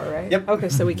for an hour, right? Yep. Okay,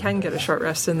 so we can get a short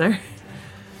rest in there.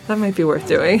 That might be worth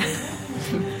doing.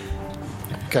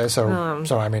 Okay, so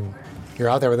I mean, you're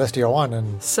out there with SDO1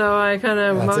 and So I kind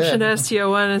of That's motion to it.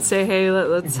 STO1 and say, hey,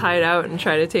 let's hide out and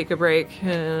try to take a break.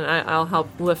 And I'll help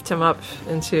lift him up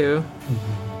into...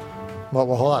 well,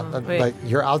 hold on. Wait. Like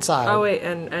you're outside. Oh, wait,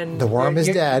 and... The worm is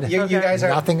dead. You guys are.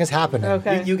 Nothing is happening.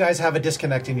 Okay. You guys have a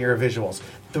disconnect in your visuals.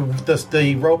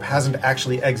 The rope hasn't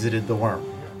actually exited the worm.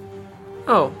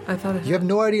 Oh, I thought it... You have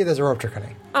no idea there's a rope trick.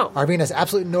 Oh. Arvine has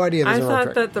absolutely no idea I there's a rope thought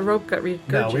trick. that the rope got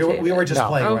regurgitated. No, we were just No.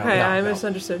 playing around. Okay, No, I no.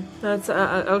 misunderstood. That's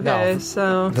okay. No.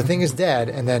 So The thing is dead,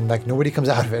 and then like nobody comes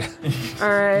out of it. all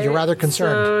right, You're rather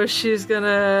concerned. So she's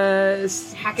gonna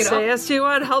Hack it say, up.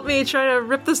 "SG1, help me try to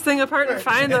rip this thing apart and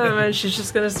find them." And she's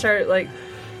just gonna start like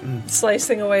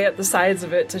slicing away at the sides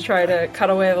of it to try to cut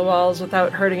away the walls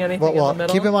without hurting anything Well, in the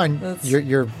middle. keep in mind, That's-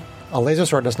 your a laser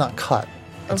sword does not cut.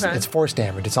 Okay. It's force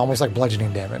damage. It's almost like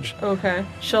bludgeoning damage. Okay,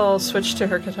 she'll switch to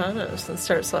her katanas and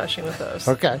start slashing with those.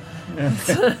 Okay.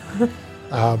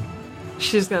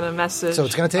 She's gonna message. So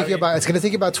it's going to take you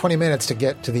about 20 minutes to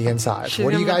get to the inside. She's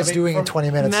What are you gonna- guys doing in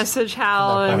 20 minutes? message Hal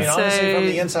I I and mean, honestly, from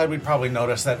the say, inside, we'd probably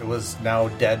notice that it was now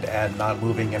dead and not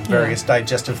moving, and various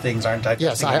digestive things aren't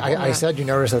digesting. Yes, I said you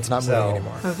noticed that it's not moving So-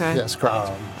 anymore. Okay. Yes,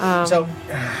 correct. So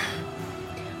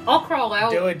I'll crawl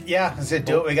out. do it. Yeah, that's it.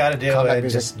 Do what we got to do, Combat and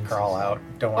music. just crawl out.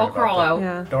 Don't worry. I'll about crawl that. out.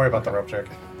 yeah. Don't worry about the rope trick.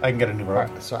 I can get a new rope.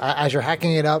 So as you're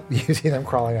hacking it up, you see them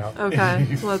crawling out. Okay,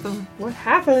 let them. What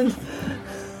happened?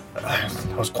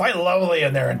 It was quite lovely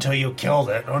in there until you killed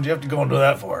it. What did you have to go and do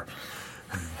that for?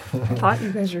 I thought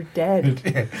you guys were dead.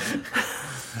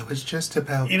 I was just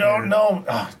about. You don't know.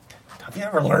 Have you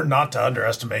ever learned not to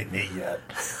underestimate me yet?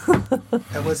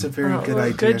 That was a very good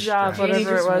idea. Good job, Stratton. Janie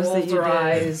whatever it just was that rolls you her did.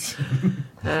 eyes.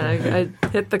 I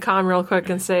hit the comm real quick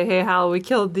and say, "Hey Hal, we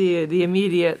killed the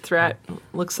immediate threat.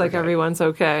 Looks like everyone's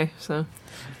okay. So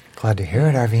Glad to hear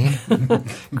it,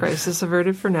 Arvine. crisis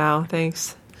averted for now.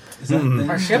 Thanks." Is that thing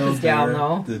Our ship still is down, there?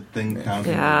 though. The thing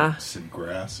pounding Yeah. the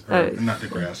grass. Or, not the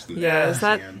grass. The Yeah, is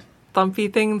that sand.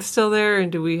 thumpy thing still there?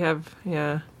 And do we have?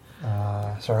 Yeah,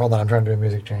 Sorry, hold on. I'm trying to do a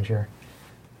music change here.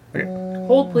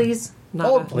 Hold, please. not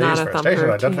Hold, a, please, not a for thumper. station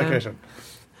TM. identification.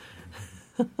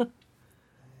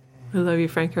 I love you,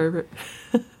 Frank Herbert.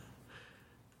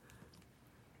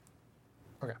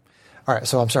 Okay. All right.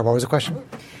 So I'm sorry. What was the question?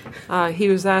 He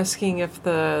was asking if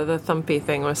the thumpy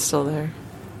thing was still there.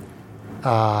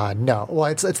 No. Well,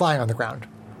 it's lying on the ground.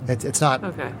 It's not.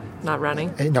 Okay, not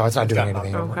running. No, it's not doing got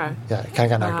anything anymore. Okay. Yeah, it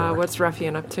kind of got knocked over. What's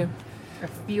Ruffian up to? I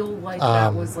feel like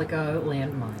that was like a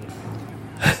landmine.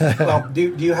 Well,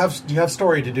 do you have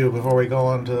story to do before we go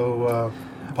on to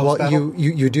post Well, battle?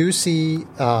 you do see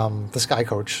the Sky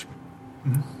Coach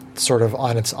sort of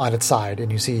on its side,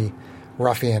 and you see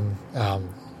Ruffian.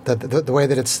 The way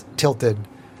that it's tilted,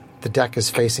 the deck is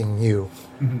facing you,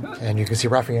 and you can see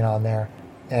Ruffian on there,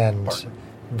 and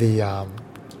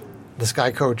the Sky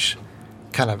Coach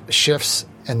kind of shifts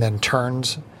and then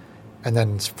turns, and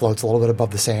then floats a little bit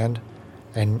above the sand.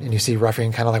 And you see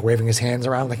Ruffian kind of like waving his hands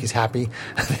around like he's happy.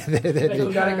 that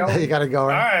You gotta go. You gotta go. All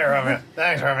right, Robin.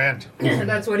 Thanks, Robin.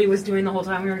 That's what he was doing the whole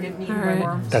time we were getting eaten by Alright.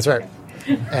 worms. That's right.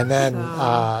 And then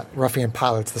Ruffian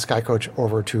pilots the Sky Coach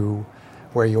over to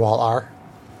where you all are.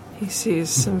 He sees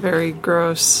some very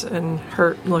gross and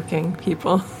hurt-looking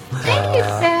people.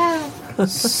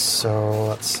 So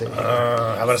let's see. How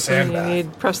about a And you sandbag?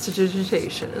 need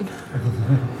prestidigitation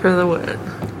for the win.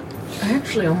 I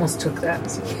actually almost took that.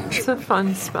 It's a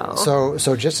fun spell.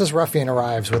 So just as Ruffian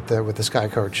arrives with the Sky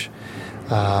Coach,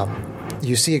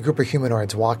 you see a group of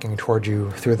humanoids walking toward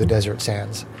you through the desert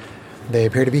sands. They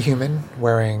appear to be human,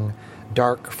 wearing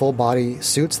dark, full-body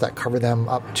suits that cover them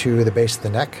up to the base of the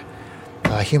neck.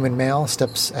 A human male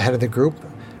steps ahead of the group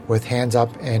with hands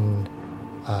up in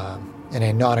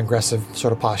a non-aggressive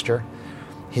sort of posture.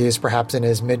 He is perhaps in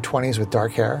his mid-20s with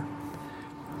dark hair.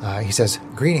 He says,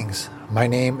 "Greetings, my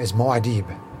name is Moadib.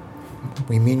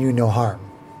 We mean you no harm."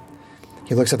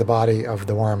 He looks at the body of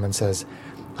the worm and says,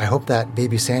 "I hope that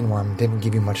baby sandworm didn't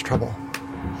give you much trouble."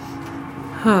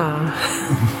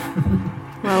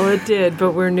 Well, it did,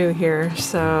 but we're new here,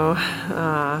 so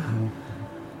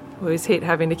we always hate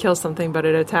having to kill something, but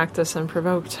it attacked us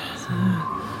unprovoked.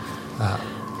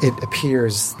 It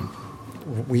appears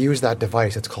we use that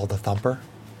device. It's called the Thumper.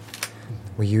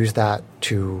 We use that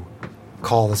to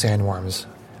call the sandworms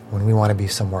when we want to be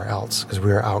somewhere else because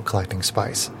we are out collecting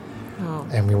spice. Oh.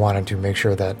 And we wanted to make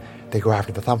sure that they go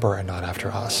after the Thumper and not after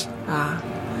us.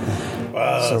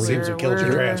 Well, So it seems to kill your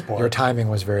we're- transport. Your timing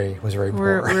was very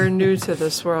poor. We're new to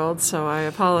this world, so I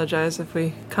apologize if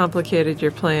we complicated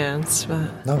your plans.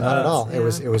 But No, not at all. yeah.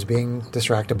 It was being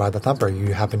distracted by the Thumper.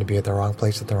 You happened to be at the wrong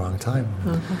place at the wrong time.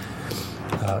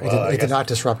 It did not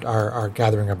disrupt our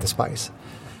gathering of the spice.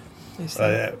 I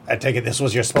see. I take it this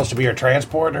was supposed to be your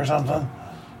transport or something?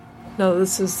 No,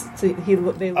 this is they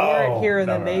lure Oh, it here and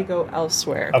then no, they right. go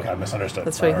elsewhere. Okay, I misunderstood.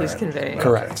 That's what All he's right. conveying.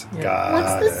 Correct. Yeah. Got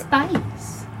What's the it.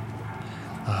 spice?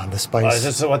 The spice. Is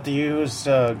this what they use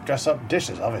to dress up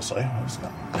dishes, obviously?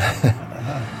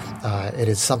 It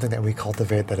is something that we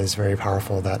cultivate that is very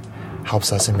powerful, that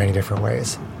helps us in many different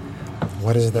ways.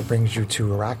 What is it that brings you to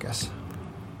Arrakis?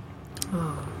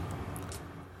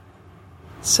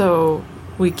 So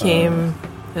we came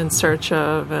in search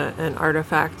of an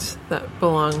artifact that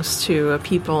belongs to a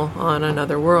people on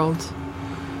another world.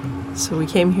 So we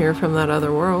came here from that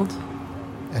other world.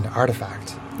 An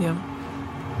artifact. Yeah.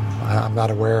 I'm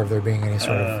not aware of there being any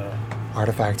sort of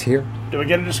artifact here. Do we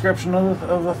get a description of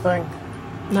the thing?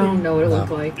 I didn't know what it No.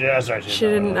 looked like. Yeah, that's right. She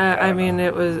didn't. I mean,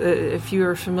 it was. If you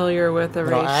were familiar with the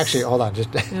race. No, actually, hold on.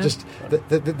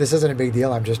 This isn't a big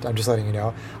deal. I'm just letting you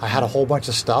know. I had a whole bunch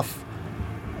of stuff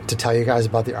to tell you guys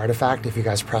about the artifact if you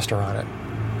guys pressed her on it,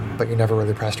 but you never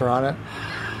really pressed her on it.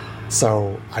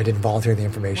 So I didn't volunteer the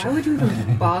information. Why would you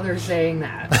even bother saying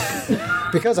that?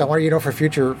 Because I wanted you to know for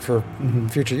future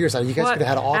years. You guys What? could have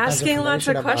had all Asking kinds lots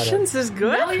of of information questions is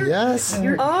good. Now you're- Yes.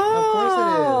 You're-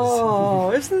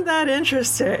 Oh, isn't that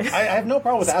interesting? I have no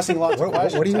problem with asking lots of What are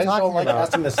questions. you I just talking don't like about?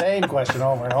 asking the same question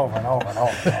over and over and over and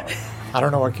over. And over. I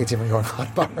don't know what Kate's even going on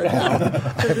about right now.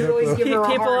 You always give her a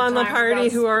People hard on the time party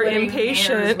about who are splitting hairs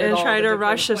impatient with and all try the to different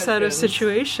rush a set of questions.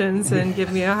 situations and give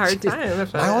me a hard time.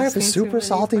 If My I'm wife asking is too super many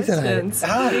salty tonight. questions.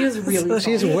 She is really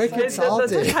She's salty. wicked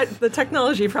salty. The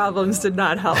technology problems did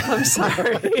not help. I'm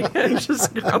sorry. I'm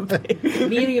just grumpy.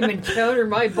 Medium and counter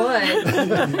my butt.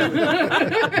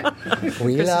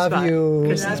 We Chris is love fine. you.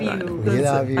 Chris is Love fine. you. We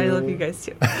love you. I love you guys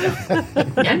too.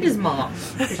 And his mom.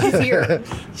 She's here.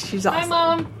 She's Hi, awesome.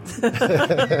 Mom.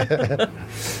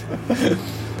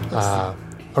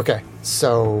 Okay,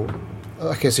 so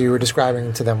you were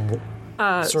describing to them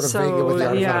sort of vaguely what the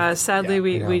artifact. Yeah, sadly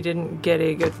we Yeah. didn't get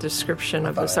a good description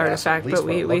of this thought I asked artifact, at least but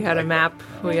what it we looked had a like. map.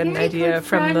 We had an Very idea good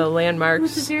from friend the Who's a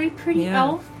landmarks. very pretty Yeah.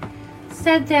 elf,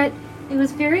 said that it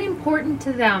was very important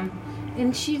to them,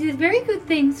 and she did very good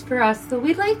things for us. So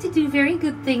we'd like to do very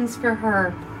good things for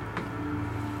her.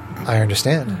 I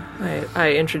understand.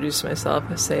 I introduce myself.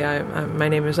 I say my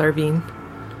name is Arvine,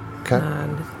 Okay.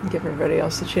 and give everybody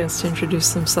else a chance to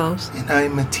introduce themselves. And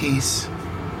I'm Matisse.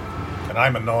 And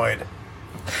I'm annoyed.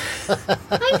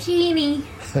 Hi, Jeannie.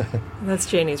 That's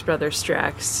Janie's brother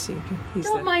Strax. He's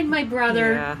Don't the- mind my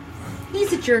brother. Yeah.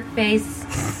 He's a jerk face.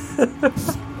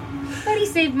 But he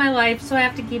saved my life, so I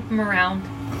have to keep him around.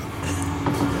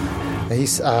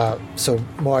 He's so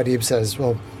Muad'Dib says,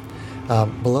 well,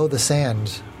 below the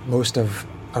sand, most of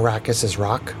Arrakis is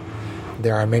rock.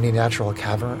 There are many natural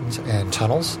caverns and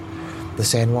tunnels. The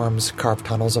sandworms carve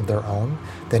tunnels of their own.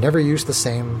 They never use the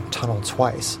same tunnel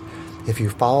twice. If you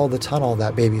follow the tunnel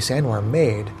that baby sandworm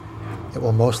made, it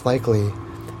will most likely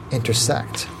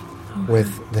intersect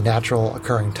with the natural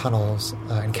occurring tunnels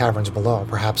and caverns below.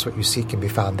 Perhaps what you seek can be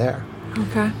found there.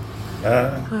 Okay.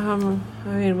 I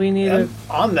mean, we need a. And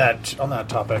on that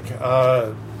topic,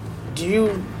 do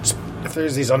you, if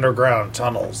there's these underground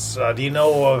tunnels, do you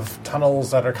know of tunnels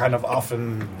that are kind of off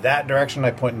in that direction? I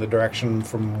point in the direction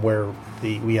from where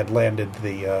we had landed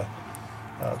the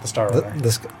The Star Runner.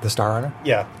 The Star Runner?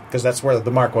 Yeah, because that's where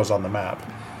the mark was on the map.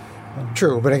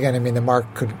 True, but again, I mean, the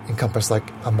mark could encompass like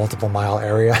a multiple mile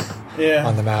area Yeah.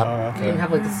 on the map. Oh, You okay. didn't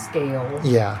have like the scale.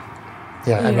 Yeah.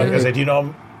 Yeah, I mean, Because do you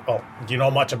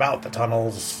know much about the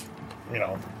tunnels,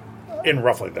 in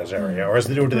roughly this area? Or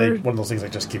do they one of those things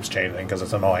that just keeps changing because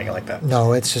it's annoying like that?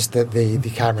 no, it's just that the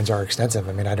caverns are extensive.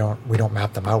 I mean, we don't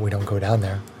map them out. We don't go down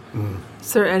there.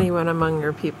 Is there anyone among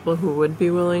your people who would be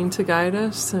willing to guide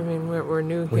us? I mean, we're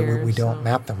new here. We don't so-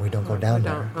 map them. We don't go down We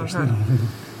there. don't. Okay.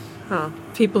 Huh.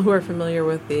 People who are familiar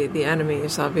with the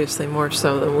enemies, obviously more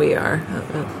so than we are.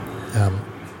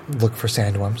 Look for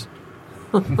sandworms.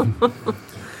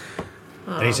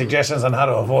 Any suggestions on how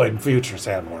to avoid future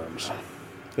sandworms?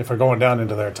 If we're going down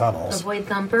into their tunnels. Avoid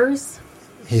thumpers.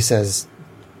 He says,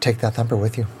 take that thumper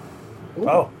with you.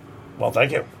 Oh, well,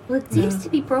 thank you. Well, it seems to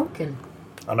be broken.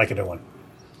 I'll make a new one.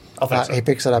 I'll fix He it.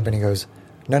 picks it up and he goes,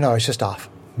 no, it's just off.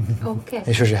 Okay.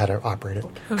 He shows you how to operate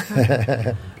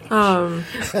it.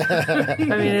 I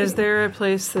mean, is there a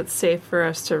place that's safe for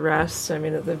us to rest? I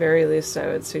mean, at the very least, I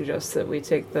would suggest that we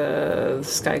take the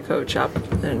sky coach up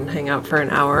and hang out for an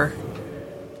hour.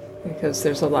 Because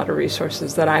there's a lot of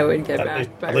resources that I would get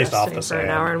back by at least off resting the for an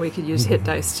sand. hour, and we could use hit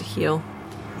dice to heal.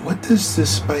 What does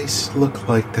this spice look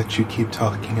like that you keep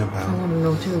talking I about? want to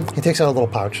know too. He takes out a little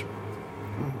pouch.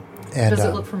 And Does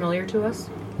it look familiar to us?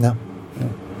 no.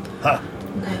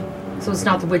 So it's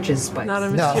not the witch's spice. Not a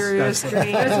No. mysterious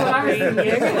green. That's what I was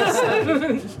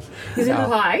thinking. Is it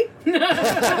pie?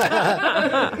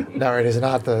 No, it is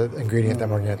not the ingredient that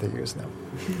Morgantha used, no.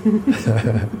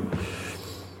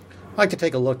 I like to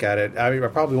take a look at it. I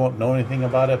probably won't know anything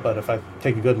about it, but if I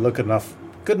take a good enough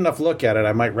look at it,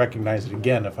 I might recognize it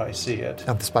again if I see it.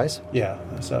 Of the spice? Yeah.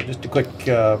 So just a quick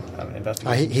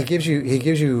investigation. He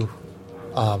gives you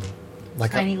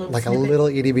like Tiny a little like a snippet. little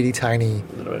itty bitty tiny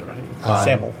a little bit, right?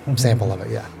 Sample. sample of it.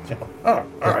 Yeah, Sample. Oh,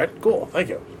 all right. Cool. Thank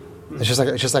you. it's just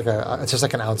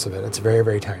like an ounce of it. It's very,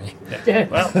 very tiny. Yeah.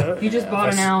 Well, You just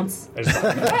bought an ounce. I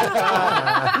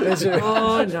just-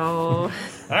 Oh, no. all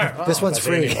right, well, This one's that's it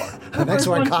free. anymore. The next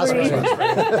one costs free. me.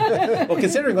 Well,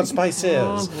 considering what spice is.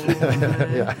 Oh, boy.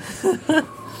 Yeah.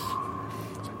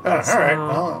 All right.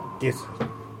 Well,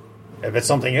 if it's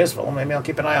something useful, maybe I'll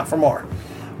keep an eye out for more.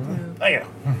 Thank you.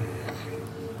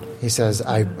 He says,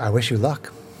 "I wish you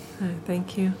luck."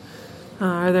 Thank you.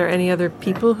 Are there any other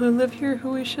people who live here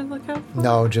who we should look out for?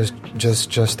 No, just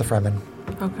the Fremen.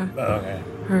 Okay. Okay.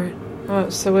 All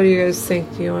right. So what do you guys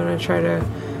think? Do you want to try to...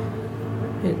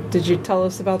 Did you tell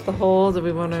us about the hole? Do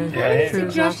we want to... Yeah, Any yeah.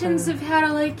 suggestions of how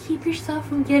to keep yourself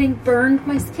from getting burned?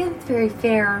 My skin's very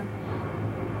fair.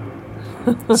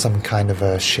 Some kind of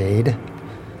a shade.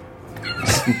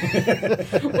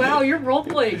 Wow, you're role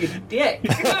playing, you dick.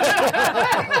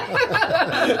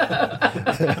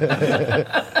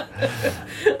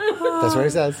 That's what he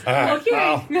says. Okay.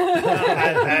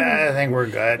 I think we're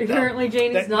good. Apparently,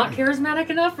 Janie's not charismatic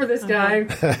enough for this guy.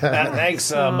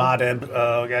 Thanks, Moded.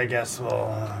 I guess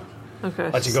we'll Okay.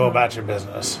 let you go about your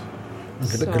business.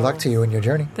 Good luck to you in your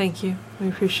journey. Thank you. We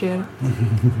appreciate it.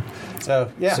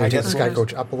 So, yeah, So you I take guess the we'll sky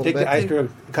coach up a little take bit. the ice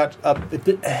cream cut up.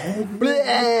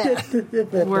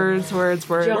 Words. Just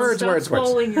Words. stop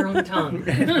swallowing your own tongue.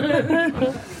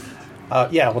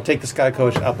 Yeah, we'll take the sky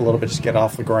coach up a little bit, just get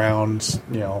off the ground,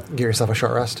 Get yourself a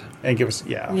short rest. and give us,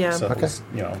 yeah. So, Okay.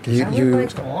 you know, I would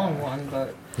like a long one,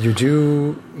 but You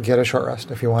do get a short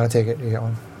rest. If you want to take it, you get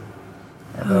one.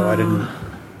 although I didn't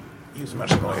use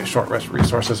much of my short rest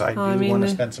resources, I do want to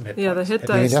spend some hit yeah, the points. hit You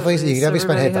dice. can definitely spend hit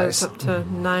everybody has dice. up to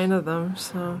 9 of them.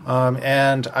 So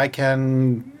And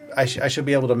I should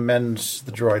be able to mend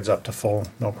the droids up to full,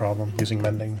 no problem, using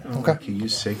mending. Okay. I could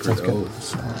use Sacred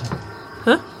Oaths.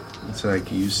 Huh? It said I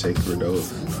could use Sacred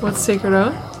Oath. what's Sacred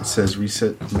Oath? It says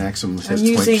reset maximum I'm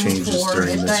hit point using changes 4 during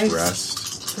hit this dice. rest.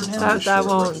 That short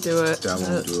won't rest. do it. That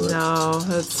won't do it. No,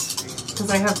 that's because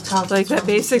I have top like that.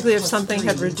 Basically, if something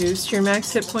had reduced your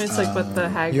max hit points, like what the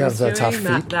hag You was have the tough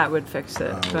doing, feet? that would fix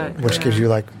it. But Which gives you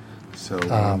like So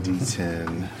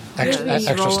 1d10. extra, Yeah, just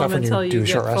extra roll stuff them when until you you do a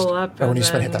get short rest. full up Or when and you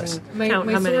spend hit then- dice. My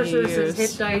count how many sorcerer you says use.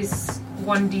 hit dice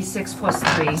 1d6 plus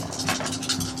 3,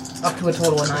 up to a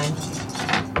total of 9.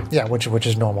 Yeah, which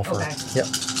is normal for Okay. Yep.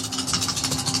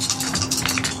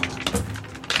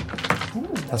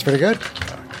 That's pretty good.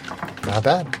 Not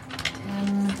bad.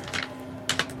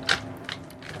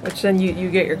 Which then you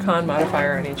get your con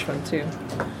modifier on each one too.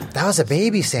 That was a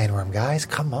baby sandworm, guys.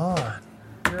 Come on.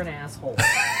 You're an asshole.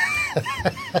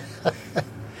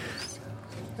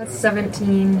 That's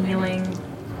 17 healing.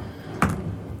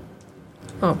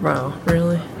 Oh wow,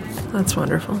 really? That's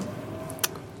wonderful.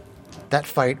 That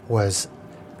fight was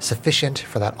sufficient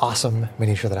for that awesome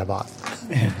miniature that I bought.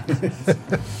 I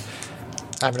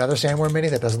have another sandworm mini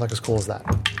that doesn't look as cool as that.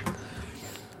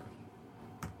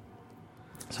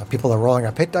 So people are rolling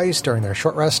up hit dice during their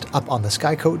short rest up on the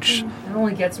Sky Coach. That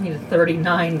only gets me to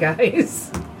 39, guys.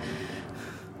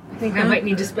 I think I might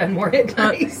need to spend more hit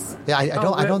dice. Yeah, I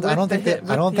don't think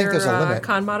there's a limit.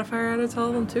 Con modifier added to all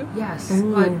of them too. Yes,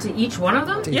 to each one of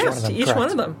them. To each one Yes, of to them, each correct. one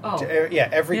of them. Oh,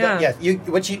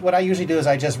 What I usually do is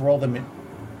I just roll them in.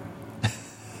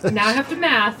 now I have to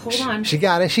math. Hold on. She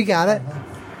got it.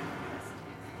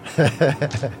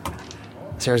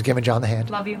 Sarah's giving John the hand.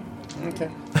 Love you Okay.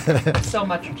 so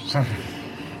much.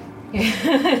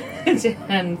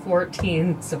 10,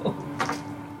 14, so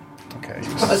Okay.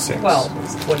 plus 6. 12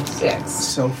 is 26.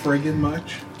 So friggin'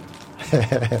 much.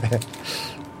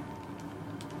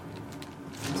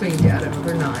 So you got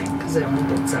another 9 because I only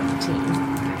did 17.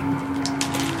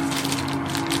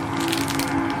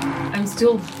 I'm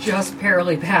still just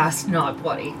barely past not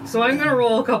bloody, so I'm gonna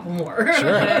roll a couple more.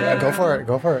 Sure. Yeah, go for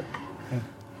it.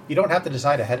 You don't have to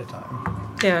decide ahead of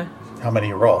time Yeah. how many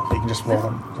you roll. You can just roll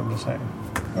them from the same.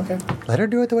 Okay. Let her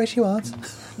do it the way she wants.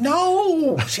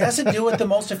 No! She has to do it the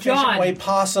most efficient John. way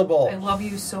possible. I love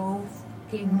you so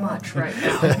fucking much right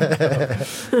now.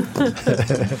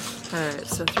 Alright,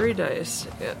 so 3 dice to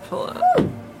get pull up.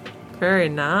 Very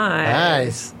nice.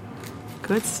 Nice.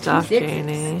 Good stuff, Sixes.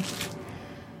 Janie.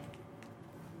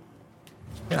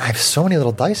 Man, I have so many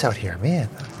little dice out here, man.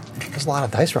 There's a lot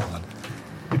of dice rolling.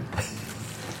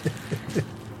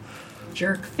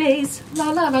 Jerk face,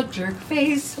 la la la, jerk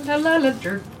face, la la la,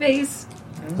 jerk face.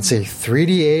 Let's see,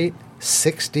 3d8,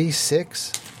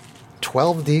 6d6,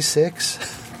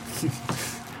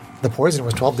 12d6. The poison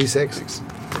was 12d6.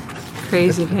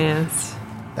 Crazy pants.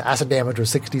 The acid damage was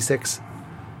 66.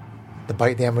 The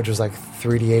bite damage was like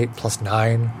 3d8 plus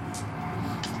 9.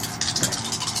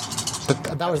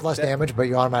 That was less damage, but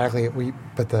you automatically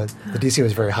but the DC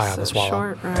was very high on the So swallow.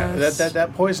 short Yeah, rest.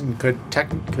 that poison could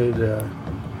The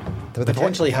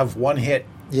potentially have one hit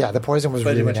yeah, the poison was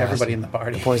pretty really much nasty. everybody in the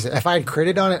party. Poison. If I had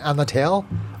critted on it on the tail,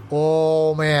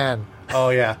 oh man, Oh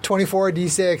yeah. 24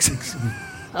 d6.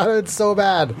 It's so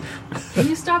bad. Can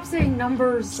you stop saying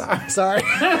numbers? Sorry.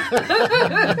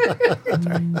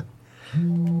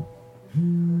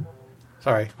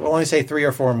 Sorry. We'll only say 3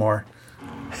 or 4 more.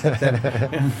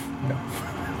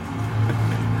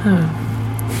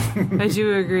 I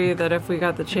do agree that if we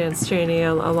got the chance, Janie,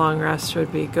 a long rest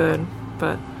would be good.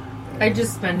 But I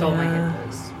just spent all my Yeah. hit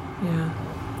dice. yeah,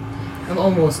 I'm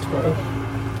almost full.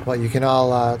 Well, you can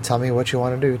all tell me what you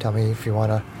want to do. Tell me if you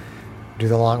want to do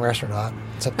the long rest or not.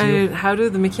 It's up to you. how do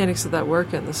the mechanics of that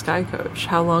work in the Sky Coach?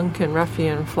 How long can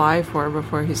Ruffian fly for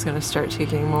before he's going to start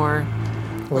taking more?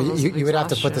 Well, levels of you would have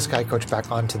to put the exhaustion? Sky Coach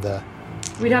back onto the...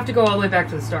 We'd have to go all the way back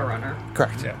to the Star Runner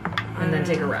Correct. Yeah. and then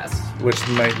take a rest. Which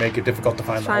might make it difficult to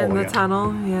find the Find hole the again.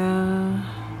 tunnel, yeah.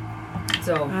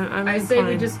 So I'm I say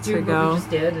we inclined just to do what go. we just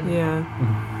did and Yeah.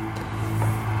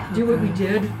 do what we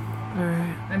did. All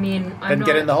right. I mean, I'm Then not,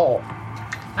 get in the hole.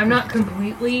 I'm not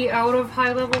completely out of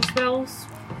high level spells.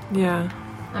 Yeah.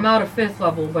 I'm out of 5th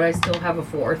level, but I still have a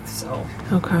 4th, so.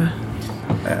 Okay.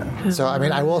 So, I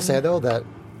mean, I will say, though, that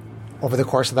over the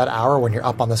course of that hour when you're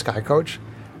up on the Sky Coach,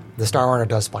 the Star Runner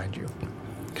does find you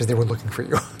because they were looking for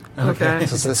you. Okay.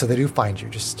 so they do find you,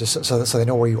 just so they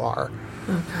know where you are.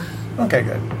 Okay,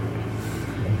 good.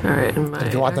 All right. And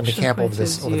If you want them to camp over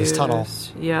this tunnel,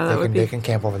 yeah, that would they be. can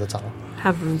camp over the tunnel.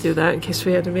 Have them do that in case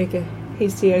we had to make a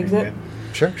hasty exit.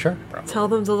 Sure. Tell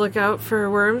them to look out for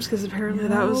worms because apparently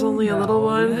that was only a little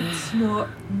one. Let's not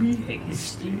be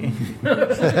hasty.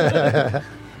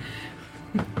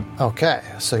 Okay,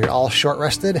 so you're all short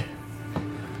rested.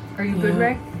 Are you good, Yeah.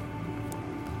 Ray?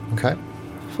 Okay.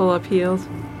 Full up healed.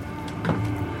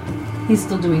 He's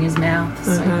still doing his math.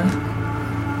 So.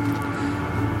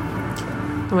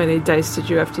 How many dice did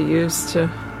you have to use to?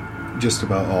 Just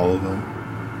about all of them.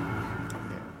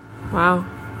 Wow.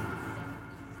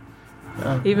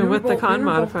 Even We were with the both- con we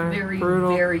were both modifier. very,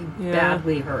 Brutal. very Yeah.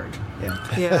 badly hurt. Yeah.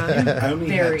 Yeah. I only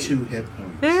Very. had 2 hit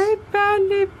points. Very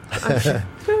badly.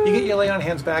 You get your lay on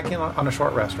hands back in on a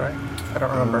short rest, right? I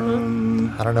don't remember.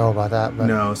 I don't know about that, but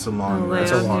No, it's a long Oh, rest.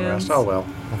 It's a on long hands. rest. Oh well.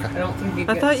 I don't think we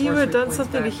I thought you had done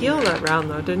something to heal that round,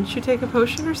 though. Didn't you take a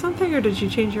potion or something, or did you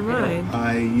change your mind?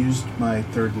 I used my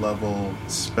 3rd level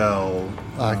spell.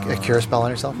 a cure spell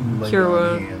on yourself. Lay Cure on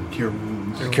wound. hand. Cure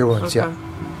wounds. Cure wounds. Okay.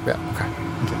 Yeah. Okay.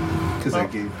 Because I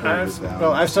gave her without.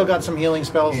 Well, I've still got some healing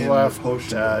spells And left. the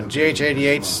potion.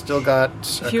 GH88's still got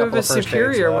a If you have couple a of first aids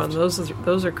superior left. one,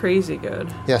 those are crazy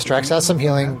good. Yeah, Strax has some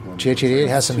healing. GH88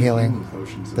 has some healing.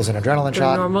 There's an adrenaline They're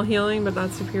shot. normal healing, but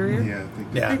not superior. Yeah, I think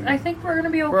Yeah, I think we're gonna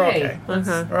be okay. we're okay.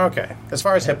 Okay. We're okay. As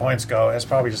far as hit points go, it's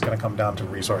probably just going to come down to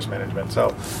resource management.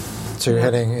 So, So you're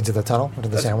heading into the tunnel, into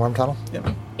the sandworm tunnel? yep.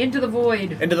 Into the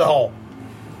void. Into the hole.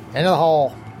 Into the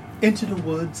hole. Into the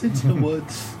woods, into the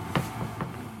woods.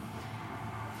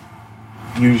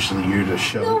 Usually you're the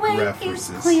show The way references.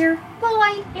 is clear, the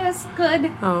light is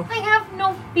good. Oh. I have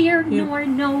no fear, You- nor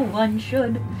no one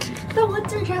should. The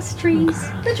woods are just trees,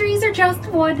 the trees are just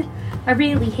wood. I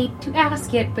really hate to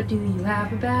ask it, but do you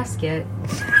have a basket?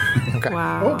 Okay.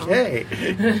 Wow. Okay.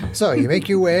 So you make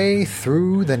your way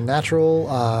through the natural.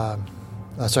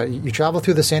 You travel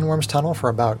through the sandworm's tunnel for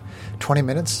about 20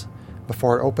 minutes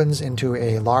before it opens into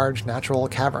a large natural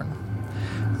cavern.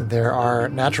 There are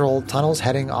natural tunnels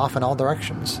heading off in all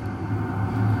directions.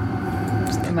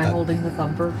 Am I holding the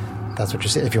thumper? That's what you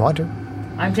see if you want to.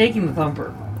 I'm taking the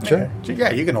thumper. Sure.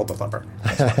 Yeah, you can hold the thumper.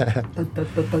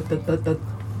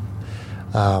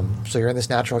 So you're in this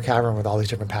natural cavern with all these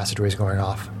different passageways going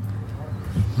off.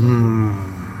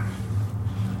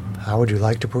 How would you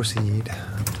like to proceed?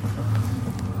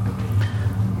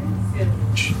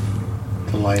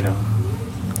 The light on.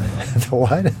 The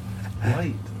what?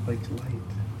 Light. Like light.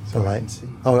 The So I light. can see.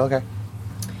 Oh, okay.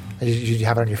 You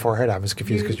have it on your forehead. I was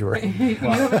confused because you were. You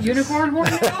have a unicorn horn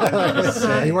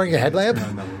now? Are you wearing a headlamp?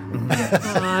 No.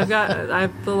 I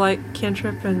have the light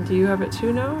cantrip, and do you have it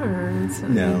too now, or is it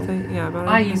No. anything? Yeah, but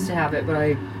I used to have it, but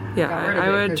I Yeah, got rid of I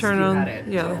it would 'cause turn you on had it,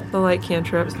 so the light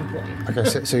cantrip. What's the point?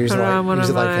 Okay, so use Put the it light. on one Use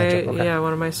of the light my cantrip. Okay.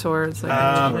 one of my swords. Like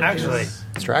Actually,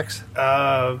 Strax?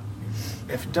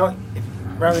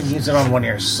 Rather than use it on one of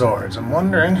your swords, I'm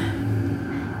wondering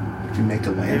If you make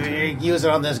a if lantern. you use it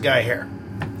on this guy here.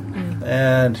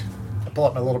 And I pull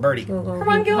up my little birdie.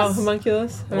 Homunculus.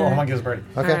 Homunculus. Little homunculus birdie.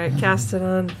 Okay. All right, cast it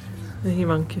on the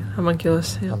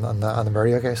homunculus. Yeah. On the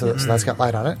birdie. Okay, so that's got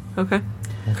light on it. Okay.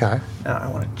 Okay. Now I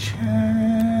want to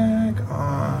check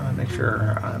on, make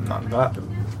sure I'm not that.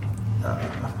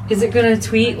 Is it going to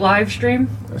tweet live stream?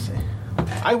 Let's see.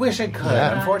 I wish I could.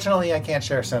 Yeah. Unfortunately, I can't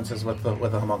share senses with the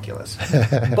homunculus.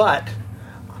 But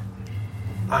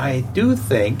I do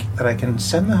think that I can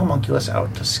send the homunculus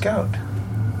out to scout.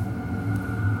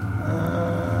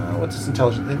 What's its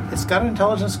intelligence? It's got an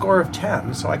intelligence score of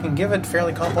 10, so I can give it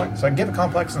fairly complex. So I can give it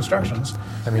complex instructions.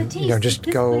 I mean, Matisse, just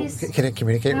this go. place Can it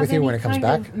communicate Have with you any when it comes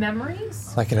kind back? of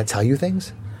memories? Like, can it tell you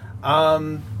things?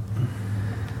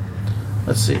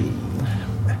 Let's see. I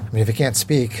mean, if it can't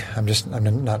speak, I'm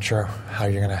not sure how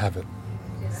you're going to have it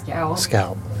Scout.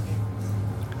 scout.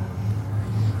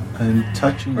 And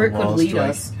touching Or the it could walls, lead do I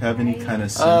us. have any kind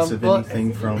of sense of well,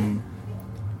 anything from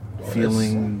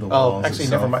feeling the Oh, walls? actually,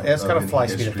 itself, never mind. It's got a any fly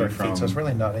speed of history 30 feet, so it's from-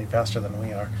 really not any faster than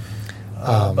we are.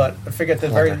 Um, But I figure at the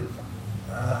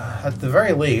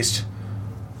very least,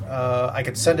 I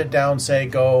could send it down, say,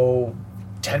 go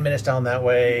 10 minutes down that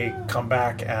way, come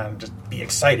back, and just be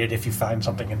excited if you find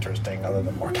something interesting other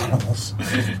than more tunnels.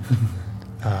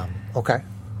 Okay.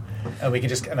 And I can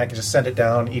just send it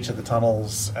down each of the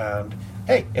tunnels, and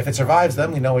hey, if it survives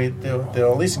them, we know they're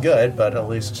at least good, but at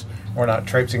least we're not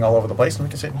traipsing all over the place, and we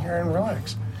can sit in here and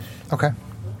relax. Okay.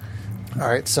 All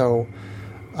right. So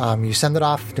you send it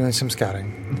off doing some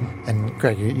scouting, and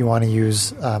Greg, you want to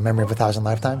use Memory of 1,000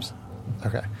 Lifetimes?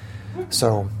 Okay.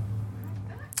 So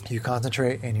you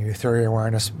concentrate and you throw your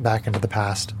awareness back into the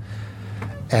past,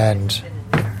 and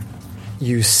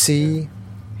you see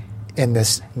in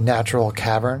this natural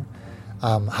cavern.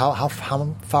 How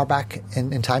far back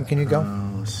in time can you go?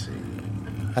 Let's see.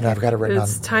 I know I've got it written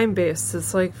It's on time based.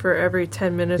 It's like for every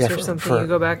 10 minutes Yeah, or for- something, for- you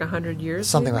go back 100 years.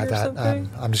 something maybe, like or that. something?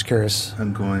 I'm just curious.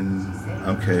 I'm going.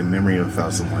 Okay, memory of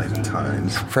 1,000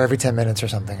 lifetimes. For every 10 minutes or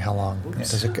something, how long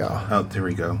does it go? Oh, there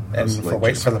we go. And for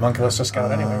wait for the homunculus to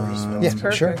scout anyway. We're just Yeah,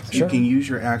 Perfect. sure. You can use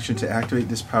your action to activate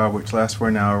this power, which lasts for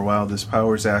an hour. While this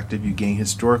power is active, you gain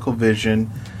historical vision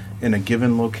in a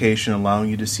given location, allowing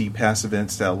you to see past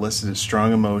events that elicit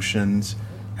strong emotions,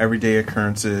 everyday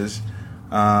occurrences.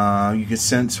 You can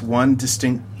sense one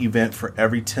distinct event for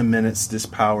every 10 minutes this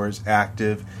power is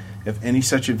active. If any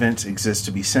such events exist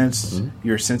to be sensed,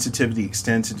 your sensitivity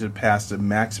extends into the past a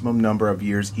maximum number of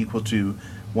years equal to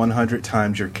 100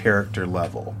 times your character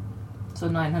level. So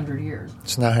 900 years.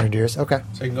 It's 900 years. Okay.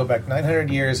 So you can go back 900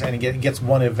 years and it gets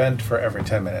one event for every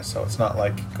 10 minutes. So it's not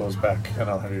like it goes back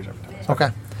another 100 every time. Okay.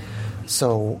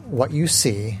 So what you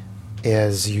see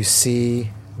is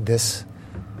this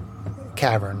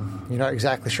cavern. You're not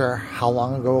exactly sure how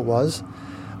long ago it was,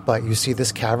 but you see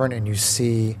this cavern and you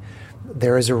see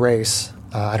there is a race.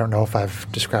 I don't know if I've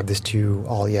described this to you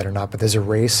all yet or not, but there's a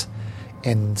race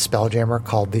in Spelljammer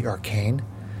called the Arcane.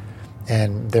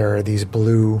 And there are these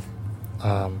blue,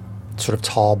 sort of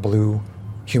tall blue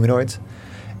humanoids.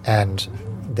 And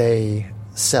they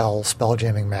sell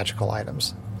spelljamming magical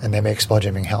items. And they make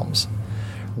spelljamming helms.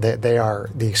 They are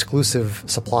the exclusive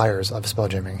suppliers of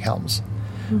spelljamming helms.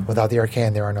 Without the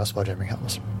Arcane, there are no spelljamming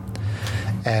helms.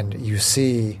 And you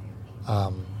see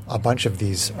a bunch of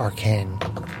these Arcane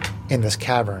in this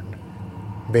cavern,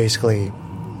 basically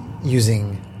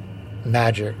using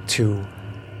magic to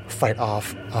fight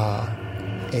off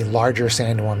a larger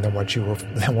sandworm than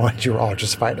what you were all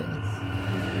just fighting.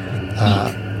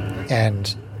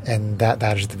 And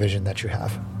that is the vision that you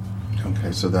have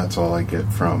Okay, so that's all I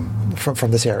get from.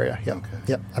 from this area. Yep. Okay.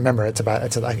 Yep. I remember it's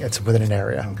within an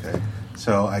area. Okay,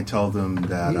 so I tell them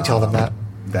that. You tell them that.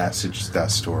 that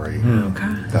story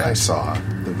Okay. that I saw,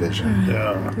 the vision.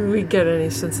 Yeah. Do we get any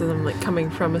sense of them like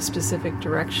coming from a specific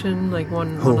direction, like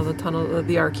one of the tunnel,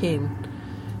 the Arcane,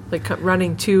 like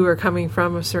running to or coming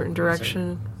from a certain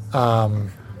direction?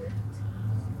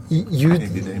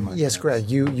 Maybe they might Yes, have. Greg.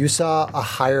 You saw a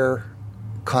higher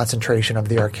concentration of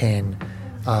the Arcane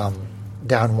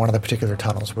down one of the particular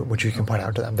tunnels, which you can point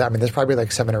out to them. I mean, there's probably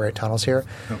like 7 or 8 tunnels here,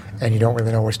 and you don't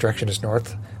really know which direction is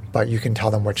north, but you can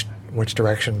tell them which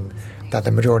direction that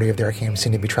the majority of the Arcane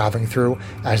seem to be traveling through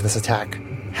as this attack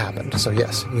happened. So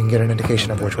yes, you can get an indication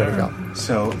of which way to go.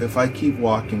 So if I keep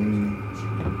walking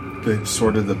the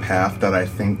sort of the path that I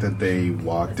think that they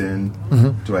walked in,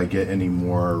 do I get any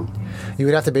more? You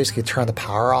would have to basically turn the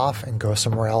power off and go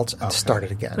somewhere else and start it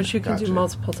again. Which you can do Gotcha.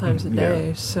 multiple times a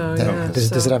day. So Yeah. yeah, Does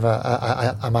so it have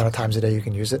a amount of times a day you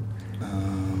can use it?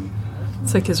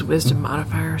 it's like his wisdom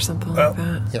modifier or something like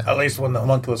that. Yeah. At least when the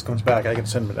homunculus comes back, I can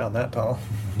send him down that tunnel.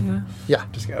 Yeah. Yeah.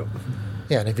 Just go.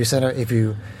 Yeah, and if you send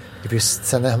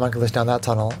the homunculus down that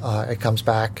tunnel, it comes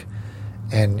back,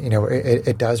 and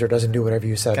it does or doesn't do whatever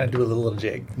you said. Kind of do a little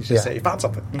jig. You just Yeah. say, you found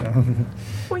something.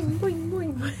 Boing, boing,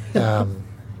 boing.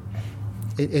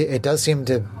 It does seem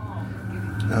to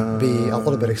be a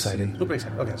little bit exciting. Okay,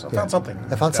 so I found something.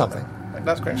 I found something.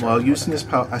 That's great. Well, using this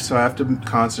power, so I have to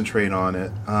concentrate on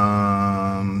it.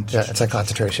 Yeah, it's a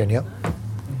concentration. Yep.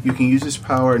 You can use this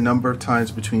power a number of times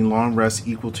between long rests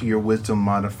equal to your wisdom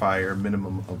modifier,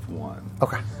 minimum of 1.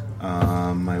 Okay.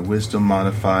 My wisdom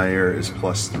modifier is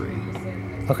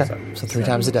 +3. Okay. So 3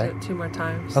 times a day. 2 more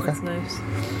times. Okay. That's nice.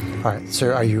 All right.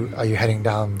 So are you heading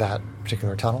down that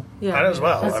particular tunnel? Yeah. Might as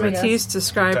well. That's I what mean, it Matisse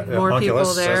described The more people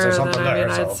homunculus says there there's than something there,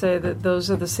 I'd so- say that those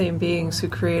are the same beings who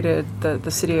created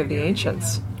the city of the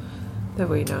ancients that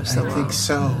we know so I well. think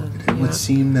so. It Yeah. would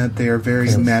seem that they are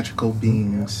very magical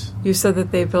beings. You said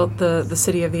that they built the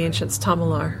city of the ancients,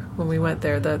 Tamalar, when we went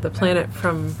there, the planet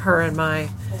from her and my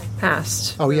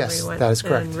past. Oh, when yes, we went that is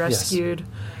correct, And yes. rescued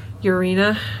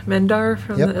Urina Mendar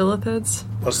from Yep. the Illithids.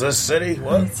 what's this city?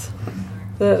 What? It's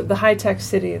the high-tech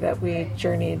city that we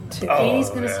journeyed to. Oh. Katie's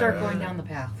going to start going down the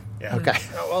path. Yeah. Okay.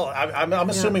 Well, I'm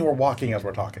assuming we're walking as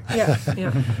we're talking. Yeah,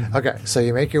 yeah. Okay. So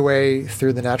you make your way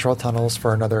through the natural tunnels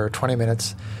for another 20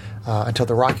 minutes until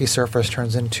the rocky surface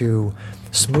turns into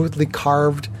smoothly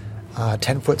carved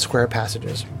 10-foot square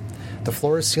passages. The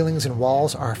floors, ceilings, and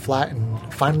walls are flat and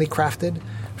finely crafted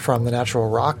from the natural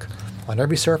rock. On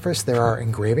every surface, there are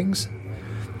engravings.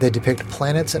 They depict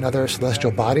planets and other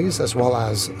celestial bodies, as well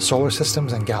as solar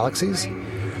systems and galaxies.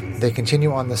 They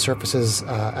continue on the surfaces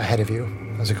ahead of you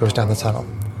as it goes down the tunnel.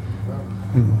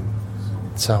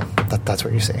 So that's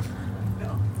what you see.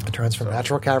 It turns from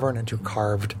natural cavern into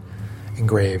carved,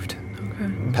 engraved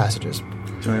passages.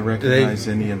 Do I recognize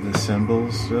any of the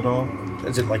symbols at all?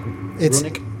 Is it like It's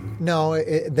runic? no,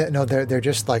 they're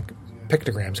just like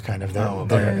pictograms, kind of. Oh,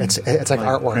 They're, okay. it's like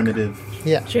artwork. Primitive.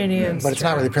 Yeah, Janians. but it's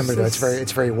not really primitive.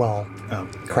 It's very well Oh,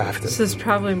 crafted. This is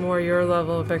probably more your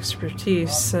level of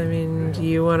expertise. I mean, do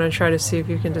you want to try to see if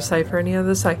you can decipher any of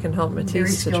this? I can help Very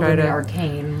Matisse to skilled try in the to.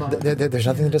 arcane. But There's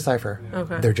nothing to decipher.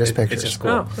 Okay. They're just It's pictures. just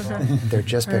cool. Oh, okay. They're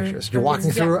just All right. pictures. You're It's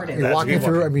walking through. decorative. You're That's walking good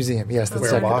through a walking. museum. Yes, that's We're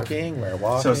decorative. walking. We're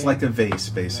walking. So it's like a vase,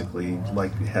 basically,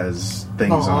 like it has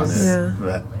things on Balls. it. Yeah.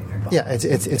 That- Yeah,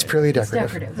 it's purely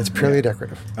decorative. decorative. It's purely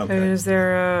decorative. I mean, okay. is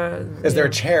there a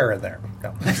chair in there?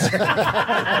 No. is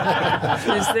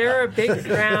there a big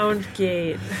round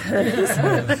gate?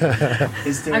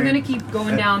 Is there I'm going to keep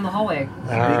going down the hallway.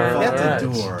 All right. vaulted All right.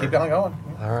 door? Keep going. All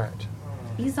right.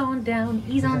 He's on down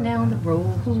the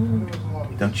road.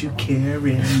 Don't you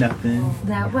carry nothing?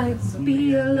 That might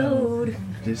be a load.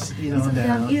 Just He's on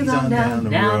down the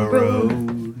the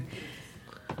road.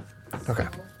 Okay.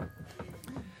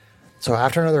 So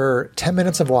after another 10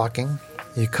 minutes of walking,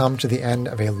 you come to the end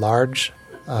of a large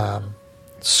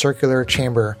circular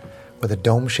chamber with a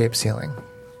dome-shaped ceiling.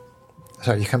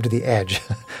 Sorry, you come to the edge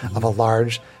of a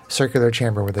large circular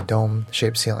chamber with a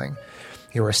dome-shaped ceiling.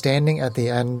 You are standing at the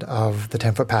end of the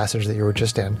 10-foot passage that you were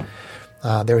just in.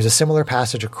 There is a similar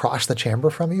passage across the chamber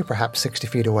from you, perhaps 60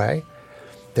 feet away.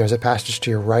 There's a passage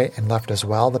to your right and left as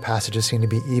well. The passages seem to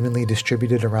be evenly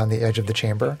distributed around the edge of the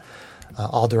chamber,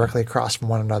 all directly across from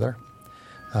one another.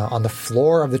 On the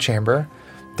floor of the chamber,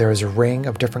 there is a ring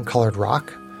of different colored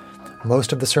rock.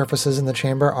 Most of the surfaces in the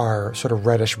chamber are sort of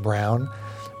reddish-brown,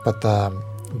 but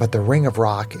the ring of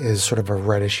rock is sort of a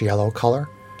reddish-yellow color,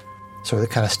 so it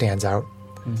kind of stands out.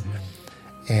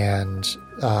 Mm-hmm. And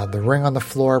the ring on the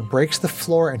floor breaks the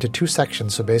floor into two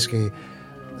sections, so basically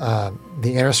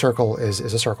the inner circle is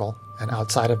a circle, and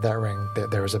outside of that ring,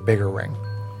 there is a bigger ring.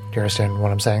 Do you understand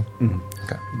what I'm saying? Mm-hmm.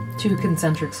 Okay. 2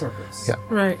 concentric circles. Yeah.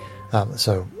 Right.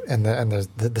 So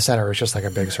the center is just like a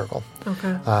big circle.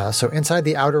 Okay. So inside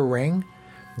the outer ring,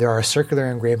 there are circular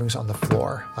engravings on the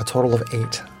floor, a total of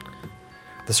 8.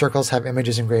 The circles have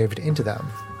images engraved into them.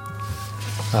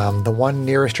 The one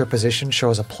nearest your position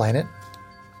shows a planet.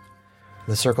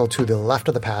 The circle to the left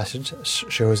of the passage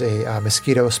shows a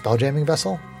mosquito spelljamming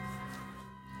vessel.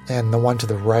 And the one to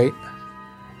the right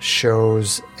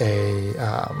shows a...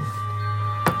 I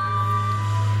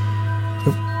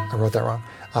wrote that wrong.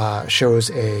 Shows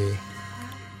a...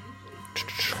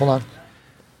 Hold on.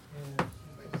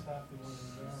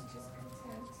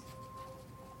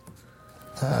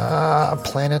 A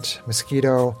planet,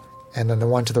 mosquito, and then the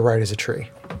one to the right is a tree.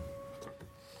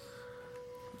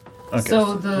 Okay.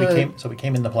 So we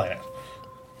came in the planet.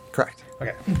 Correct.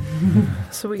 Okay.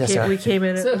 So Yes, sir. we came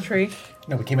in at So- the tree.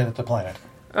 No, we came in at the planet.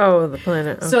 Oh, the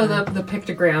planet. Okay. So the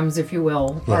pictograms, if you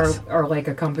will, Yes. are like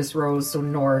a compass rose. So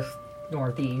north,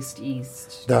 northeast,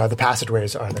 east. The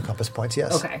passageways are the compass points,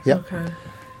 yes. Okay. Yep. Okay.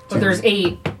 But there's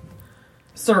 8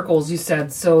 circles, you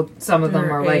said. So some of them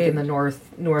There are are like 8. in the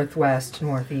northwest,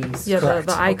 northeast. Yeah, Correct.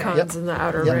 the icons Yep. in the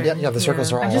outer Yep, ring. yep, the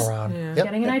circles are all I'm just around. yeah. Yep.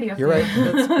 Getting an idea. You're right.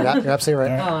 Yeah, you're absolutely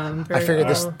right. I Very figured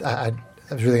this. well. I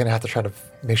was really going to have to try to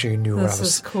make sure you knew what This I was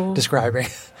is cool. describing.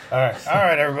 All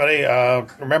right, everybody.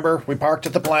 Remember, we parked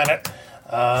at the planet.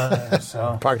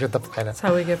 So Parked at the planet. That's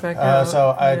how we get back out.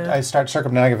 I start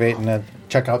circumnavigating and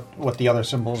check out what the other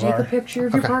symbols Take a are. picture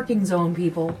of your parking zone,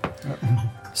 people.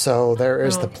 So there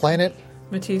is Oh. the planet.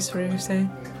 Matisse, what are you saying?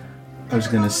 I was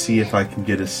going to see if I can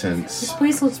get a This sense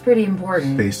place looks pretty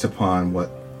important. based upon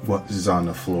what is on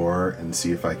the floor and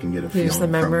see if I can get a feeling Use the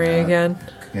from memory that. again.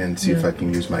 And see if I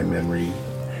can use my memory.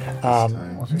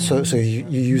 So you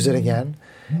use it again,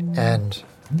 and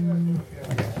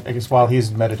I guess while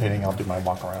he's meditating, I'll do my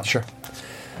walk around. sure.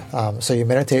 So you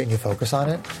meditate and you focus on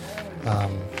it,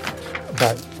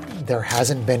 but there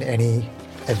hasn't been any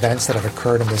events that have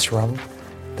occurred in this room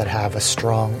that have a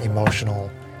strong emotional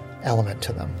element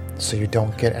to them. So you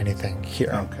don't get anything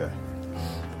here. Okay.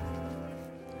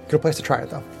 Good place to try it,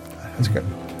 though. That's good.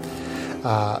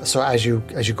 So as you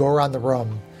go around the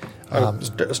room,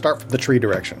 Start from the tree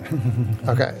direction.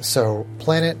 okay. So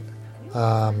planet,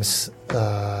 blah,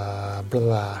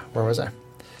 where was I?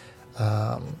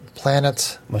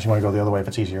 Planet, Unless you want to go the other way if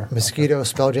it's easier. mosquito,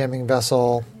 spelljamming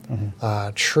vessel,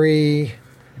 tree.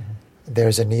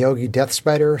 There's a Neogi death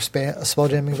spider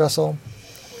spelljamming vessel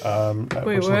At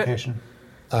Wait, which what? location?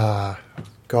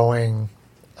 going.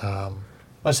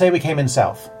 Let's say we came in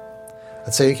south.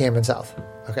 Let's say you came in south.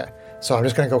 Okay. So I'm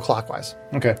just going to go clockwise.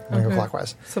 Okay. I'm going to go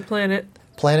clockwise. So planet.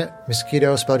 Planet,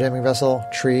 mosquito, spelljamming vessel,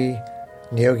 tree,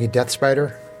 Neogi death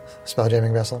spider,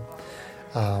 spelljamming vessel,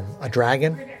 a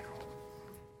dragon,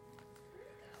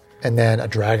 and then a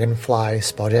dragonfly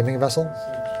spelljamming vessel,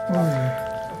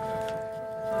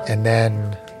 and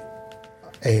then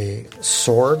a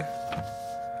sword,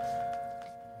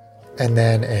 and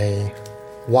then a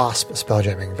wasp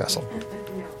spelljamming vessel.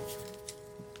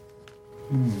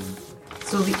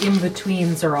 So the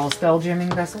in-betweens are all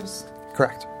spelljamming vessels?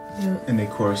 Correct. And they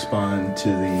correspond to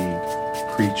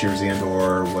the creatures and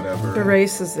or whatever. The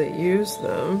races that use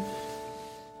them.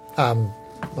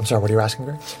 I'm sorry, what are you asking,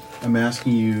 Greg? I'm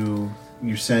asking you,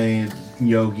 you're saying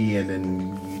Yogi and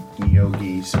then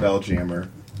Yogi Spelljammer.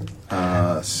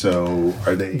 So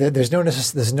are they... There's no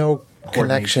Coordination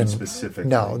connection. specific.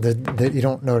 No, you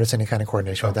don't notice any kind of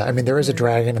coordination with that. I mean, there is a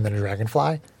dragon and then a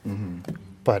dragonfly,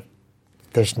 but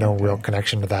there's no real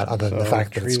connection to that other than the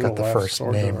fact that it's got the first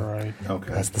name. Right.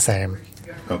 Okay. That's the same.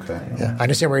 Okay. Yeah, I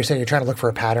understand where you're saying you're trying to look for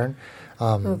a pattern.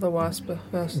 The wasp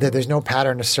vessel. There's no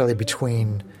pattern necessarily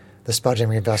between the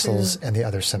spelljamming vessels and the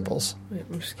other symbols Wait,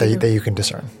 mosquito that you can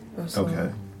discern. vessel.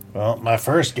 Okay. Well, my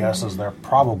first guess is they're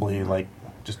probably like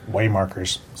just way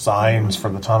markers, signs for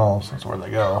the tunnels. That's where they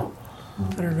go.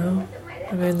 I don't know.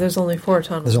 I mean, there's only 4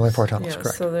 tunnels. There's only 4 tunnels, Yeah,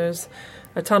 correct. so there's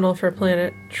a tunnel for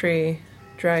planet, tree,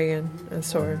 dragon, and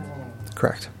sword.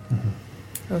 Correct.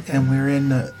 Okay. And we're in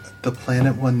the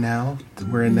planet one now.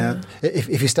 We're in that.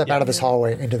 If you step out of this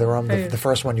hallway into the room, the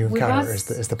first one you With encounter us-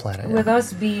 is the planet. yeah. With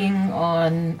us being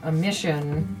on a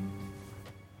mission,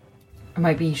 I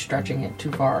might be stretching it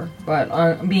too far,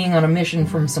 but being on a mission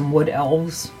from some wood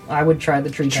elves, I would try the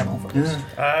tree tunnel first.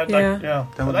 I'd Yeah. like, That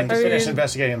I'd would like to make finish sense.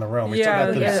 investigating the room. We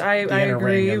Yeah, still got I the inner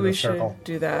ring agree. and We the circle. should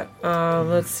do that.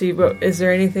 Let's see. But is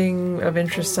there anything of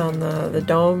interest on the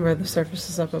dome or the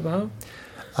surfaces up above?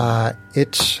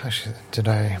 Actually, did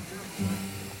I?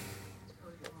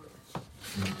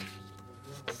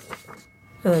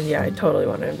 And then, yeah, I totally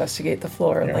want to investigate the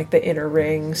floor and like the inner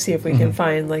ring, see if we can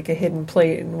find like a hidden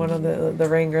plate in one of the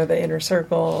ring or the inner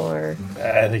circle. Or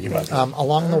I think you might be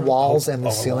Along the walls and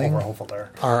the ceiling hopeful there.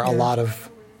 are a lot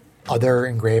of other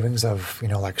engravings of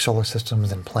like solar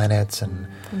systems and planets and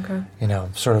okay,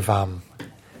 sort of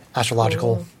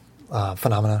astrological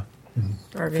phenomena.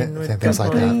 Arvin would things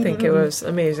like definitely that. think it was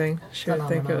amazing. She would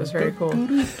think it was very cool.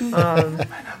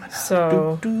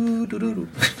 So.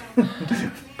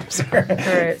 All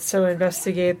right, so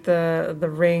investigate the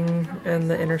ring and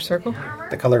the inner circle.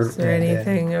 The color. Is there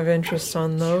anything of interest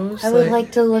on those? I would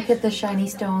like to look at the shiny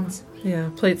stones. Yeah,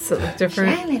 plates that look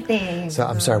different. Shiny things. So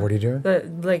I'm sorry, what are you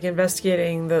doing? Like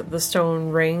investigating the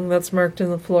stone ring that's marked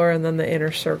in the floor and then the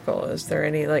inner circle. Is there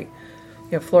any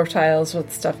floor tiles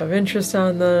with stuff of interest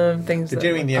on them? Things They're that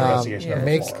doing the investigation. yeah. of the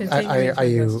Make floor. Continue to are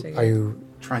you investigate.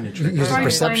 Trying to trick. using Fine,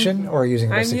 perception or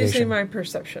using I'm investigation? using my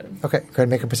perception. Okay, go ahead and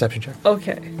make a perception check.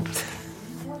 Okay.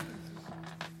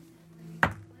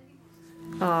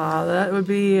 That would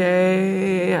be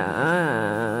a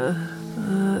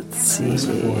let's see,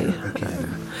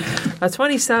 a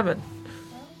 27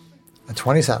 A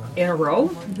 27. In a row?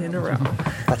 in a row.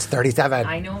 That's 37.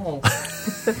 I know.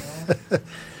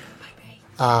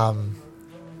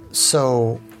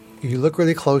 So you look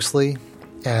really closely,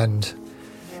 and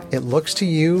it looks to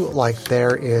you like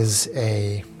there is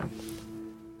a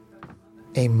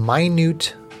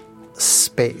minute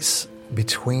space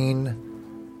between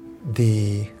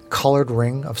the colored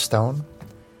ring of stone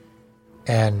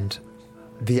and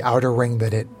the outer ring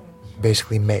that it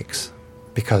basically makes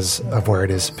because of where it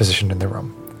is positioned in the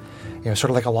room. Sort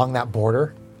of like along that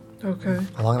border. Okay.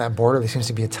 Along that border, there seems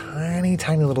to be a tiny,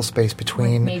 tiny little space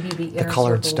between Maybe the the inner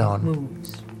colored circle stone.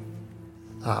 moves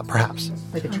Perhaps.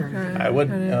 like a turn. I would,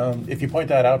 if you point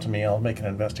that out to me, I'll make an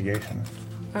investigation. See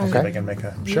if I can make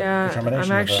a Yeah,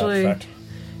 determination I'm of that actually. effect.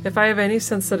 If I have any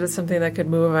sense that it's something that could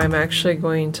move, I'm actually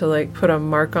going to put a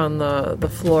mark on the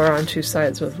floor on 2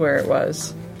 sides with where it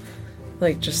was.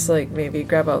 Just maybe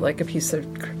grab out a piece of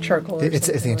charcoal. Or It's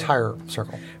the something. entire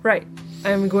circle. Right.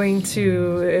 I'm going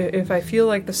to, if I feel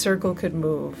like the circle could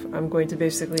move, I'm going to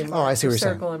basically mark I see the what you're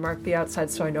saying. circle and mark the outside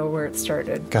so I know where it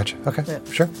started. Gotcha. Okay. Yeah.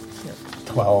 Sure.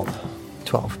 12.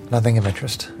 12. Nothing of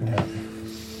interest. Yeah.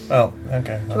 Oh,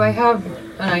 okay. Do I have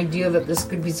an idea that this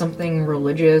could be something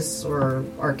religious or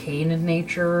arcane in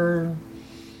nature?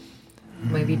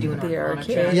 Maybe do an The arcana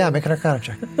arcane. check. Yeah, make an arcana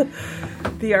check.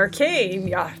 The arcane,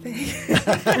 yeah.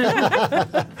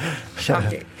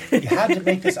 Shocking. You had to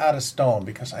make this out of stone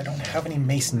because I don't have any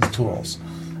mason's tools.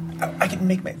 I can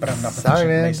make, but I'm not Sorry,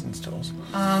 proficient in man. mason's tools.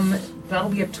 That'll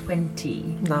be a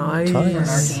 20 Nice. for an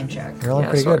Nice. arcane check. You're rolling Yeah,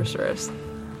 pretty good. sorceress.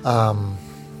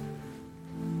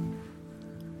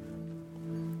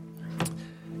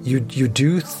 You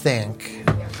do think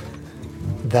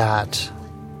that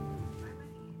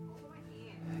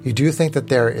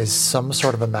there is some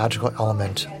sort of a magical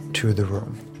element to the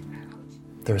room.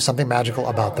 There is something magical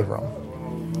about the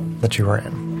room that you are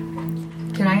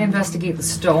in. Can I investigate the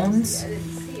stones?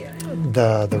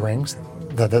 The rings,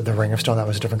 the ring of stone that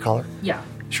was a different color. Yeah.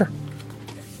 Sure.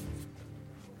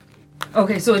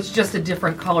 Okay, so it's just a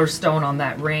different color stone on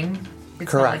that ring?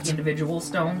 It's not Correct. like individual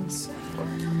stones?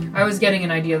 I was getting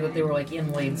an idea that they were like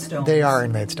inlaid stones. They are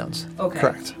inlaid stones. Okay.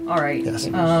 Correct. All right. Yes.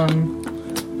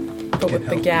 But with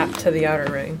the gap to the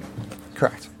outer ring.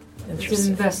 Correct. It's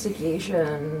Interesting.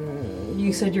 investigation.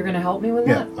 You said you're going to help me with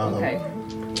Yeah, that? I'll help. Okay.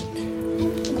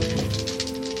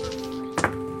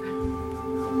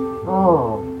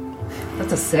 Oh.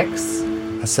 That's a 6.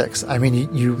 A 6. I mean,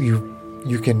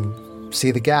 you can see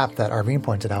the gap that Arvine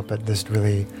pointed out, but there's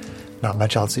really not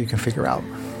much else that you can figure out.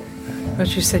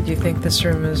 But you said you think this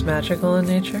room is magical in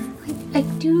nature? I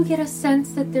do get a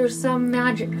sense that there's some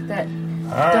magic that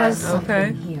does something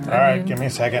Okay. here. All right, give me a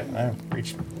second. I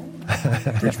reach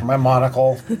for my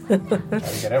monocle. Try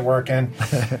to get it working.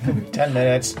 10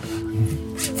 minutes.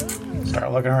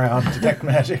 Start looking around. Detect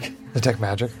magic. Detect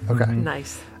magic. Okay.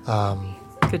 Nice.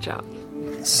 Good job.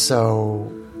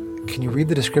 So, can you read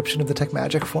the description of the detect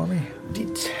magic for me?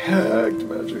 Detect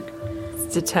magic.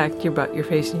 Detect you're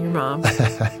facing your mom.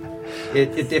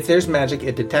 If there's magic,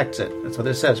 it detects it. That's what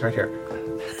it says right here.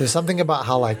 There's something about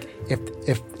how, like,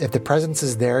 if the presence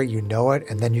is there, you know it,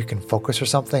 and then you can focus or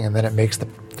something, and then it makes the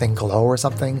thing glow or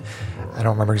something. I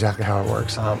don't remember exactly how it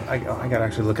works. I got to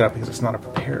actually look it up because it's not a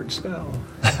prepared spell.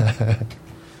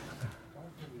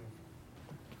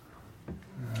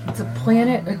 It's a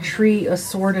planet, a tree, a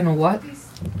sword, and a what?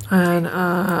 And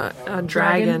a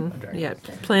dragon. Dragon. Yeah,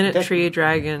 planet, Detect- tree,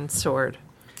 dragon, sword.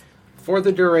 For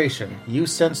the duration, you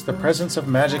sense the presence of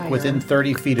magic within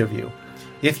 30 feet of you.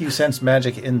 If you sense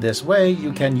magic in this way,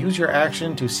 you can use your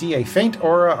action to see a faint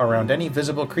aura around any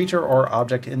visible creature or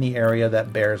object in the area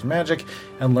that bears magic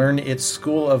and learn its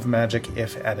school of magic,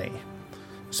 if any.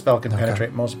 Spell can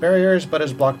penetrate most barriers, but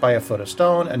is blocked by a foot of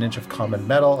stone, an inch of common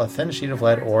metal, a thin sheet of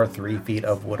lead, or 3 feet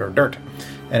of wood or dirt.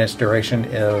 And its duration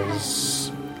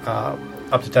is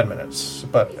up to 10 minutes,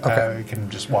 but I can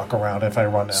just walk around if I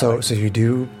run out. So you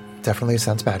do definitely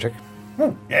sense magic.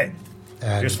 Yeah.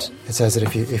 And Useful. it says that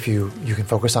if you can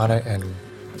focus on it,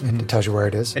 and it tells you where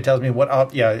it is. It tells me what...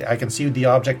 I can see the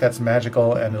object that's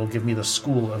magical, and it'll give me the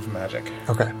school of magic.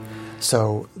 Okay.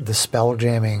 So the spell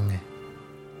jamming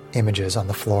images on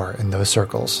the floor in those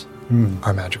circles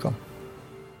are magical.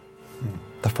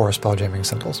 The 4 spell jamming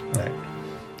symbols. Right.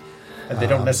 And they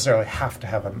don't necessarily have to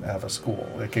have a school.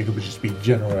 It could just be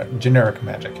generic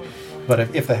magic. But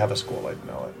if they have a school, I'd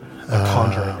know it. Like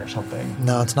conjuring or something.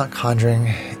 No, it's not conjuring.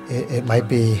 It might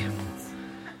be.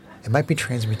 It might be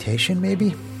transmutation,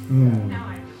 maybe. I'm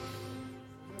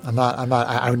not.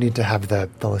 I would need to have the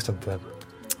list of the.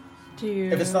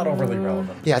 If it's not overly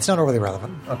relevant. Yeah, it's not overly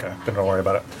relevant. Okay, then don't worry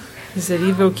about it. Is it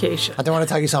evocation? I don't want to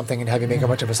tell you something and have you make a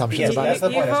bunch of assumptions about that's it. the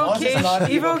point. As long as it's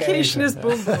not Evocation is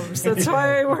boom booms. That's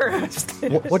why we're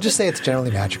asking. We'll just say it's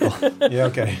generally magical. Yeah,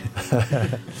 okay.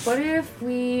 What if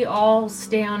we all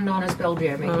stand on a spell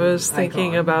jamming? I was thinking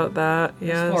icon? about that.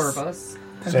 There's 4 Yes. of us.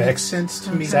 That 6, makes sense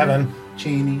to me. 7.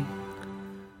 Janie.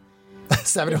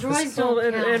 7 of us. Droids So,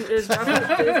 don't and count. is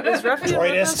Ruffian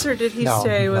with us, or did he No,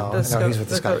 stay with no, the no, scout? he's with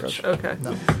the scout coach. Okay.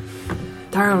 No.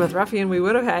 Darn, with Ruffian, we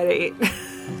would have had 8.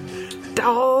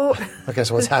 Don't. Okay,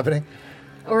 so what's happening?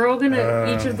 We're all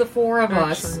gonna, each of the 4 of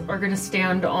us are gonna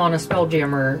stand on a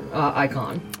spelljammer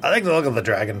icon. I like the look of the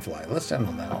dragonfly. Let's end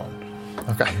on that one.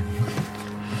 Okay.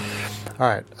 All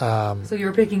right. So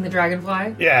you're picking the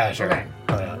dragonfly? Yeah, sure. Okay.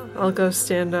 I'll go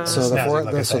stand on. So the Snazzy four,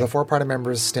 looking so the thing. 4 party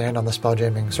members stand on the spell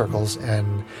jamming circles,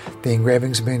 and the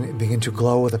engravings begin to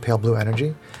glow with a pale blue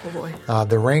energy. Oh boy.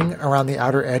 The ring around the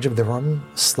outer edge of the room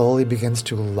slowly begins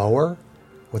to lower,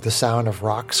 with the sound of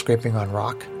rock scraping on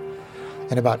rock.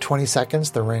 In about 20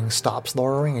 seconds, the ring stops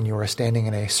lowering, and you are standing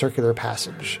in a circular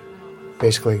passage,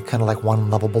 basically kind of like one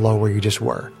level below where you just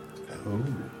were. Wow.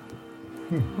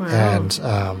 And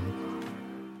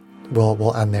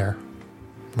we'll end there.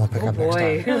 We'll pick up next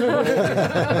Boy.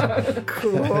 time.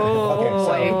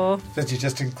 Cool.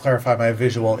 Just to clarify my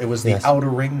visual, it was the Yes. outer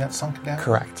ring that sunk down?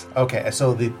 Correct. Okay,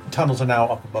 so the tunnels are now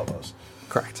up above us.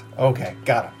 Correct. Okay,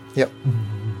 got it. Yep.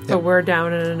 But we're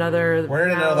down in another. We're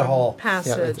in another hall. Yeah,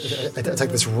 Passage. it's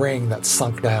like this ring that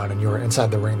sunk down, and you were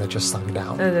inside the ring that just sunk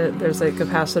down. There's like a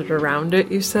passage around it.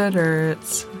 You said, or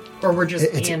it's Or we're just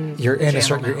You're in a channel you're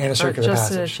in a or circular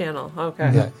just in a passage. channel.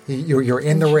 Okay. Yeah, you're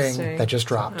in the ring Interesting. that just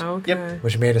dropped, Okay.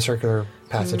 which made a circular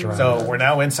passage around. So it. we're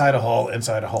now inside a hall,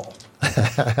 inside a hall.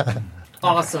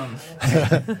 Awesome.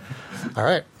 All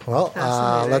right. Well,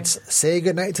 Fascinating. let's say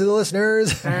goodnight to the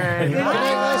listeners. All right. Good night,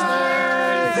 I love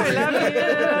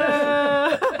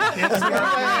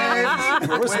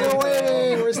you. listeners. We're still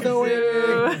waiting. We're still waiting.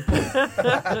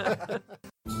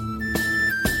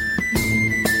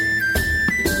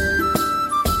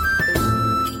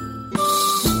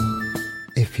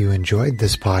 If you enjoyed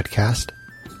this podcast,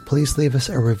 please leave us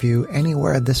a review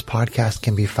anywhere this podcast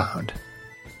can be found.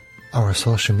 Our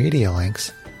social media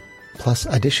links, plus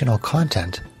additional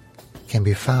content, can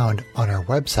be found on our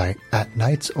website at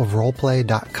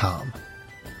knightsofroleplay.com.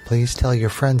 Please tell your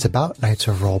friends about Knights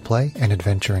of Roleplay and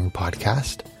Adventuring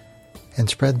Podcast, and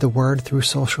spread the word through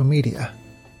social media.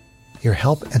 Your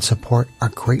help and support are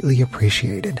greatly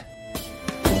appreciated.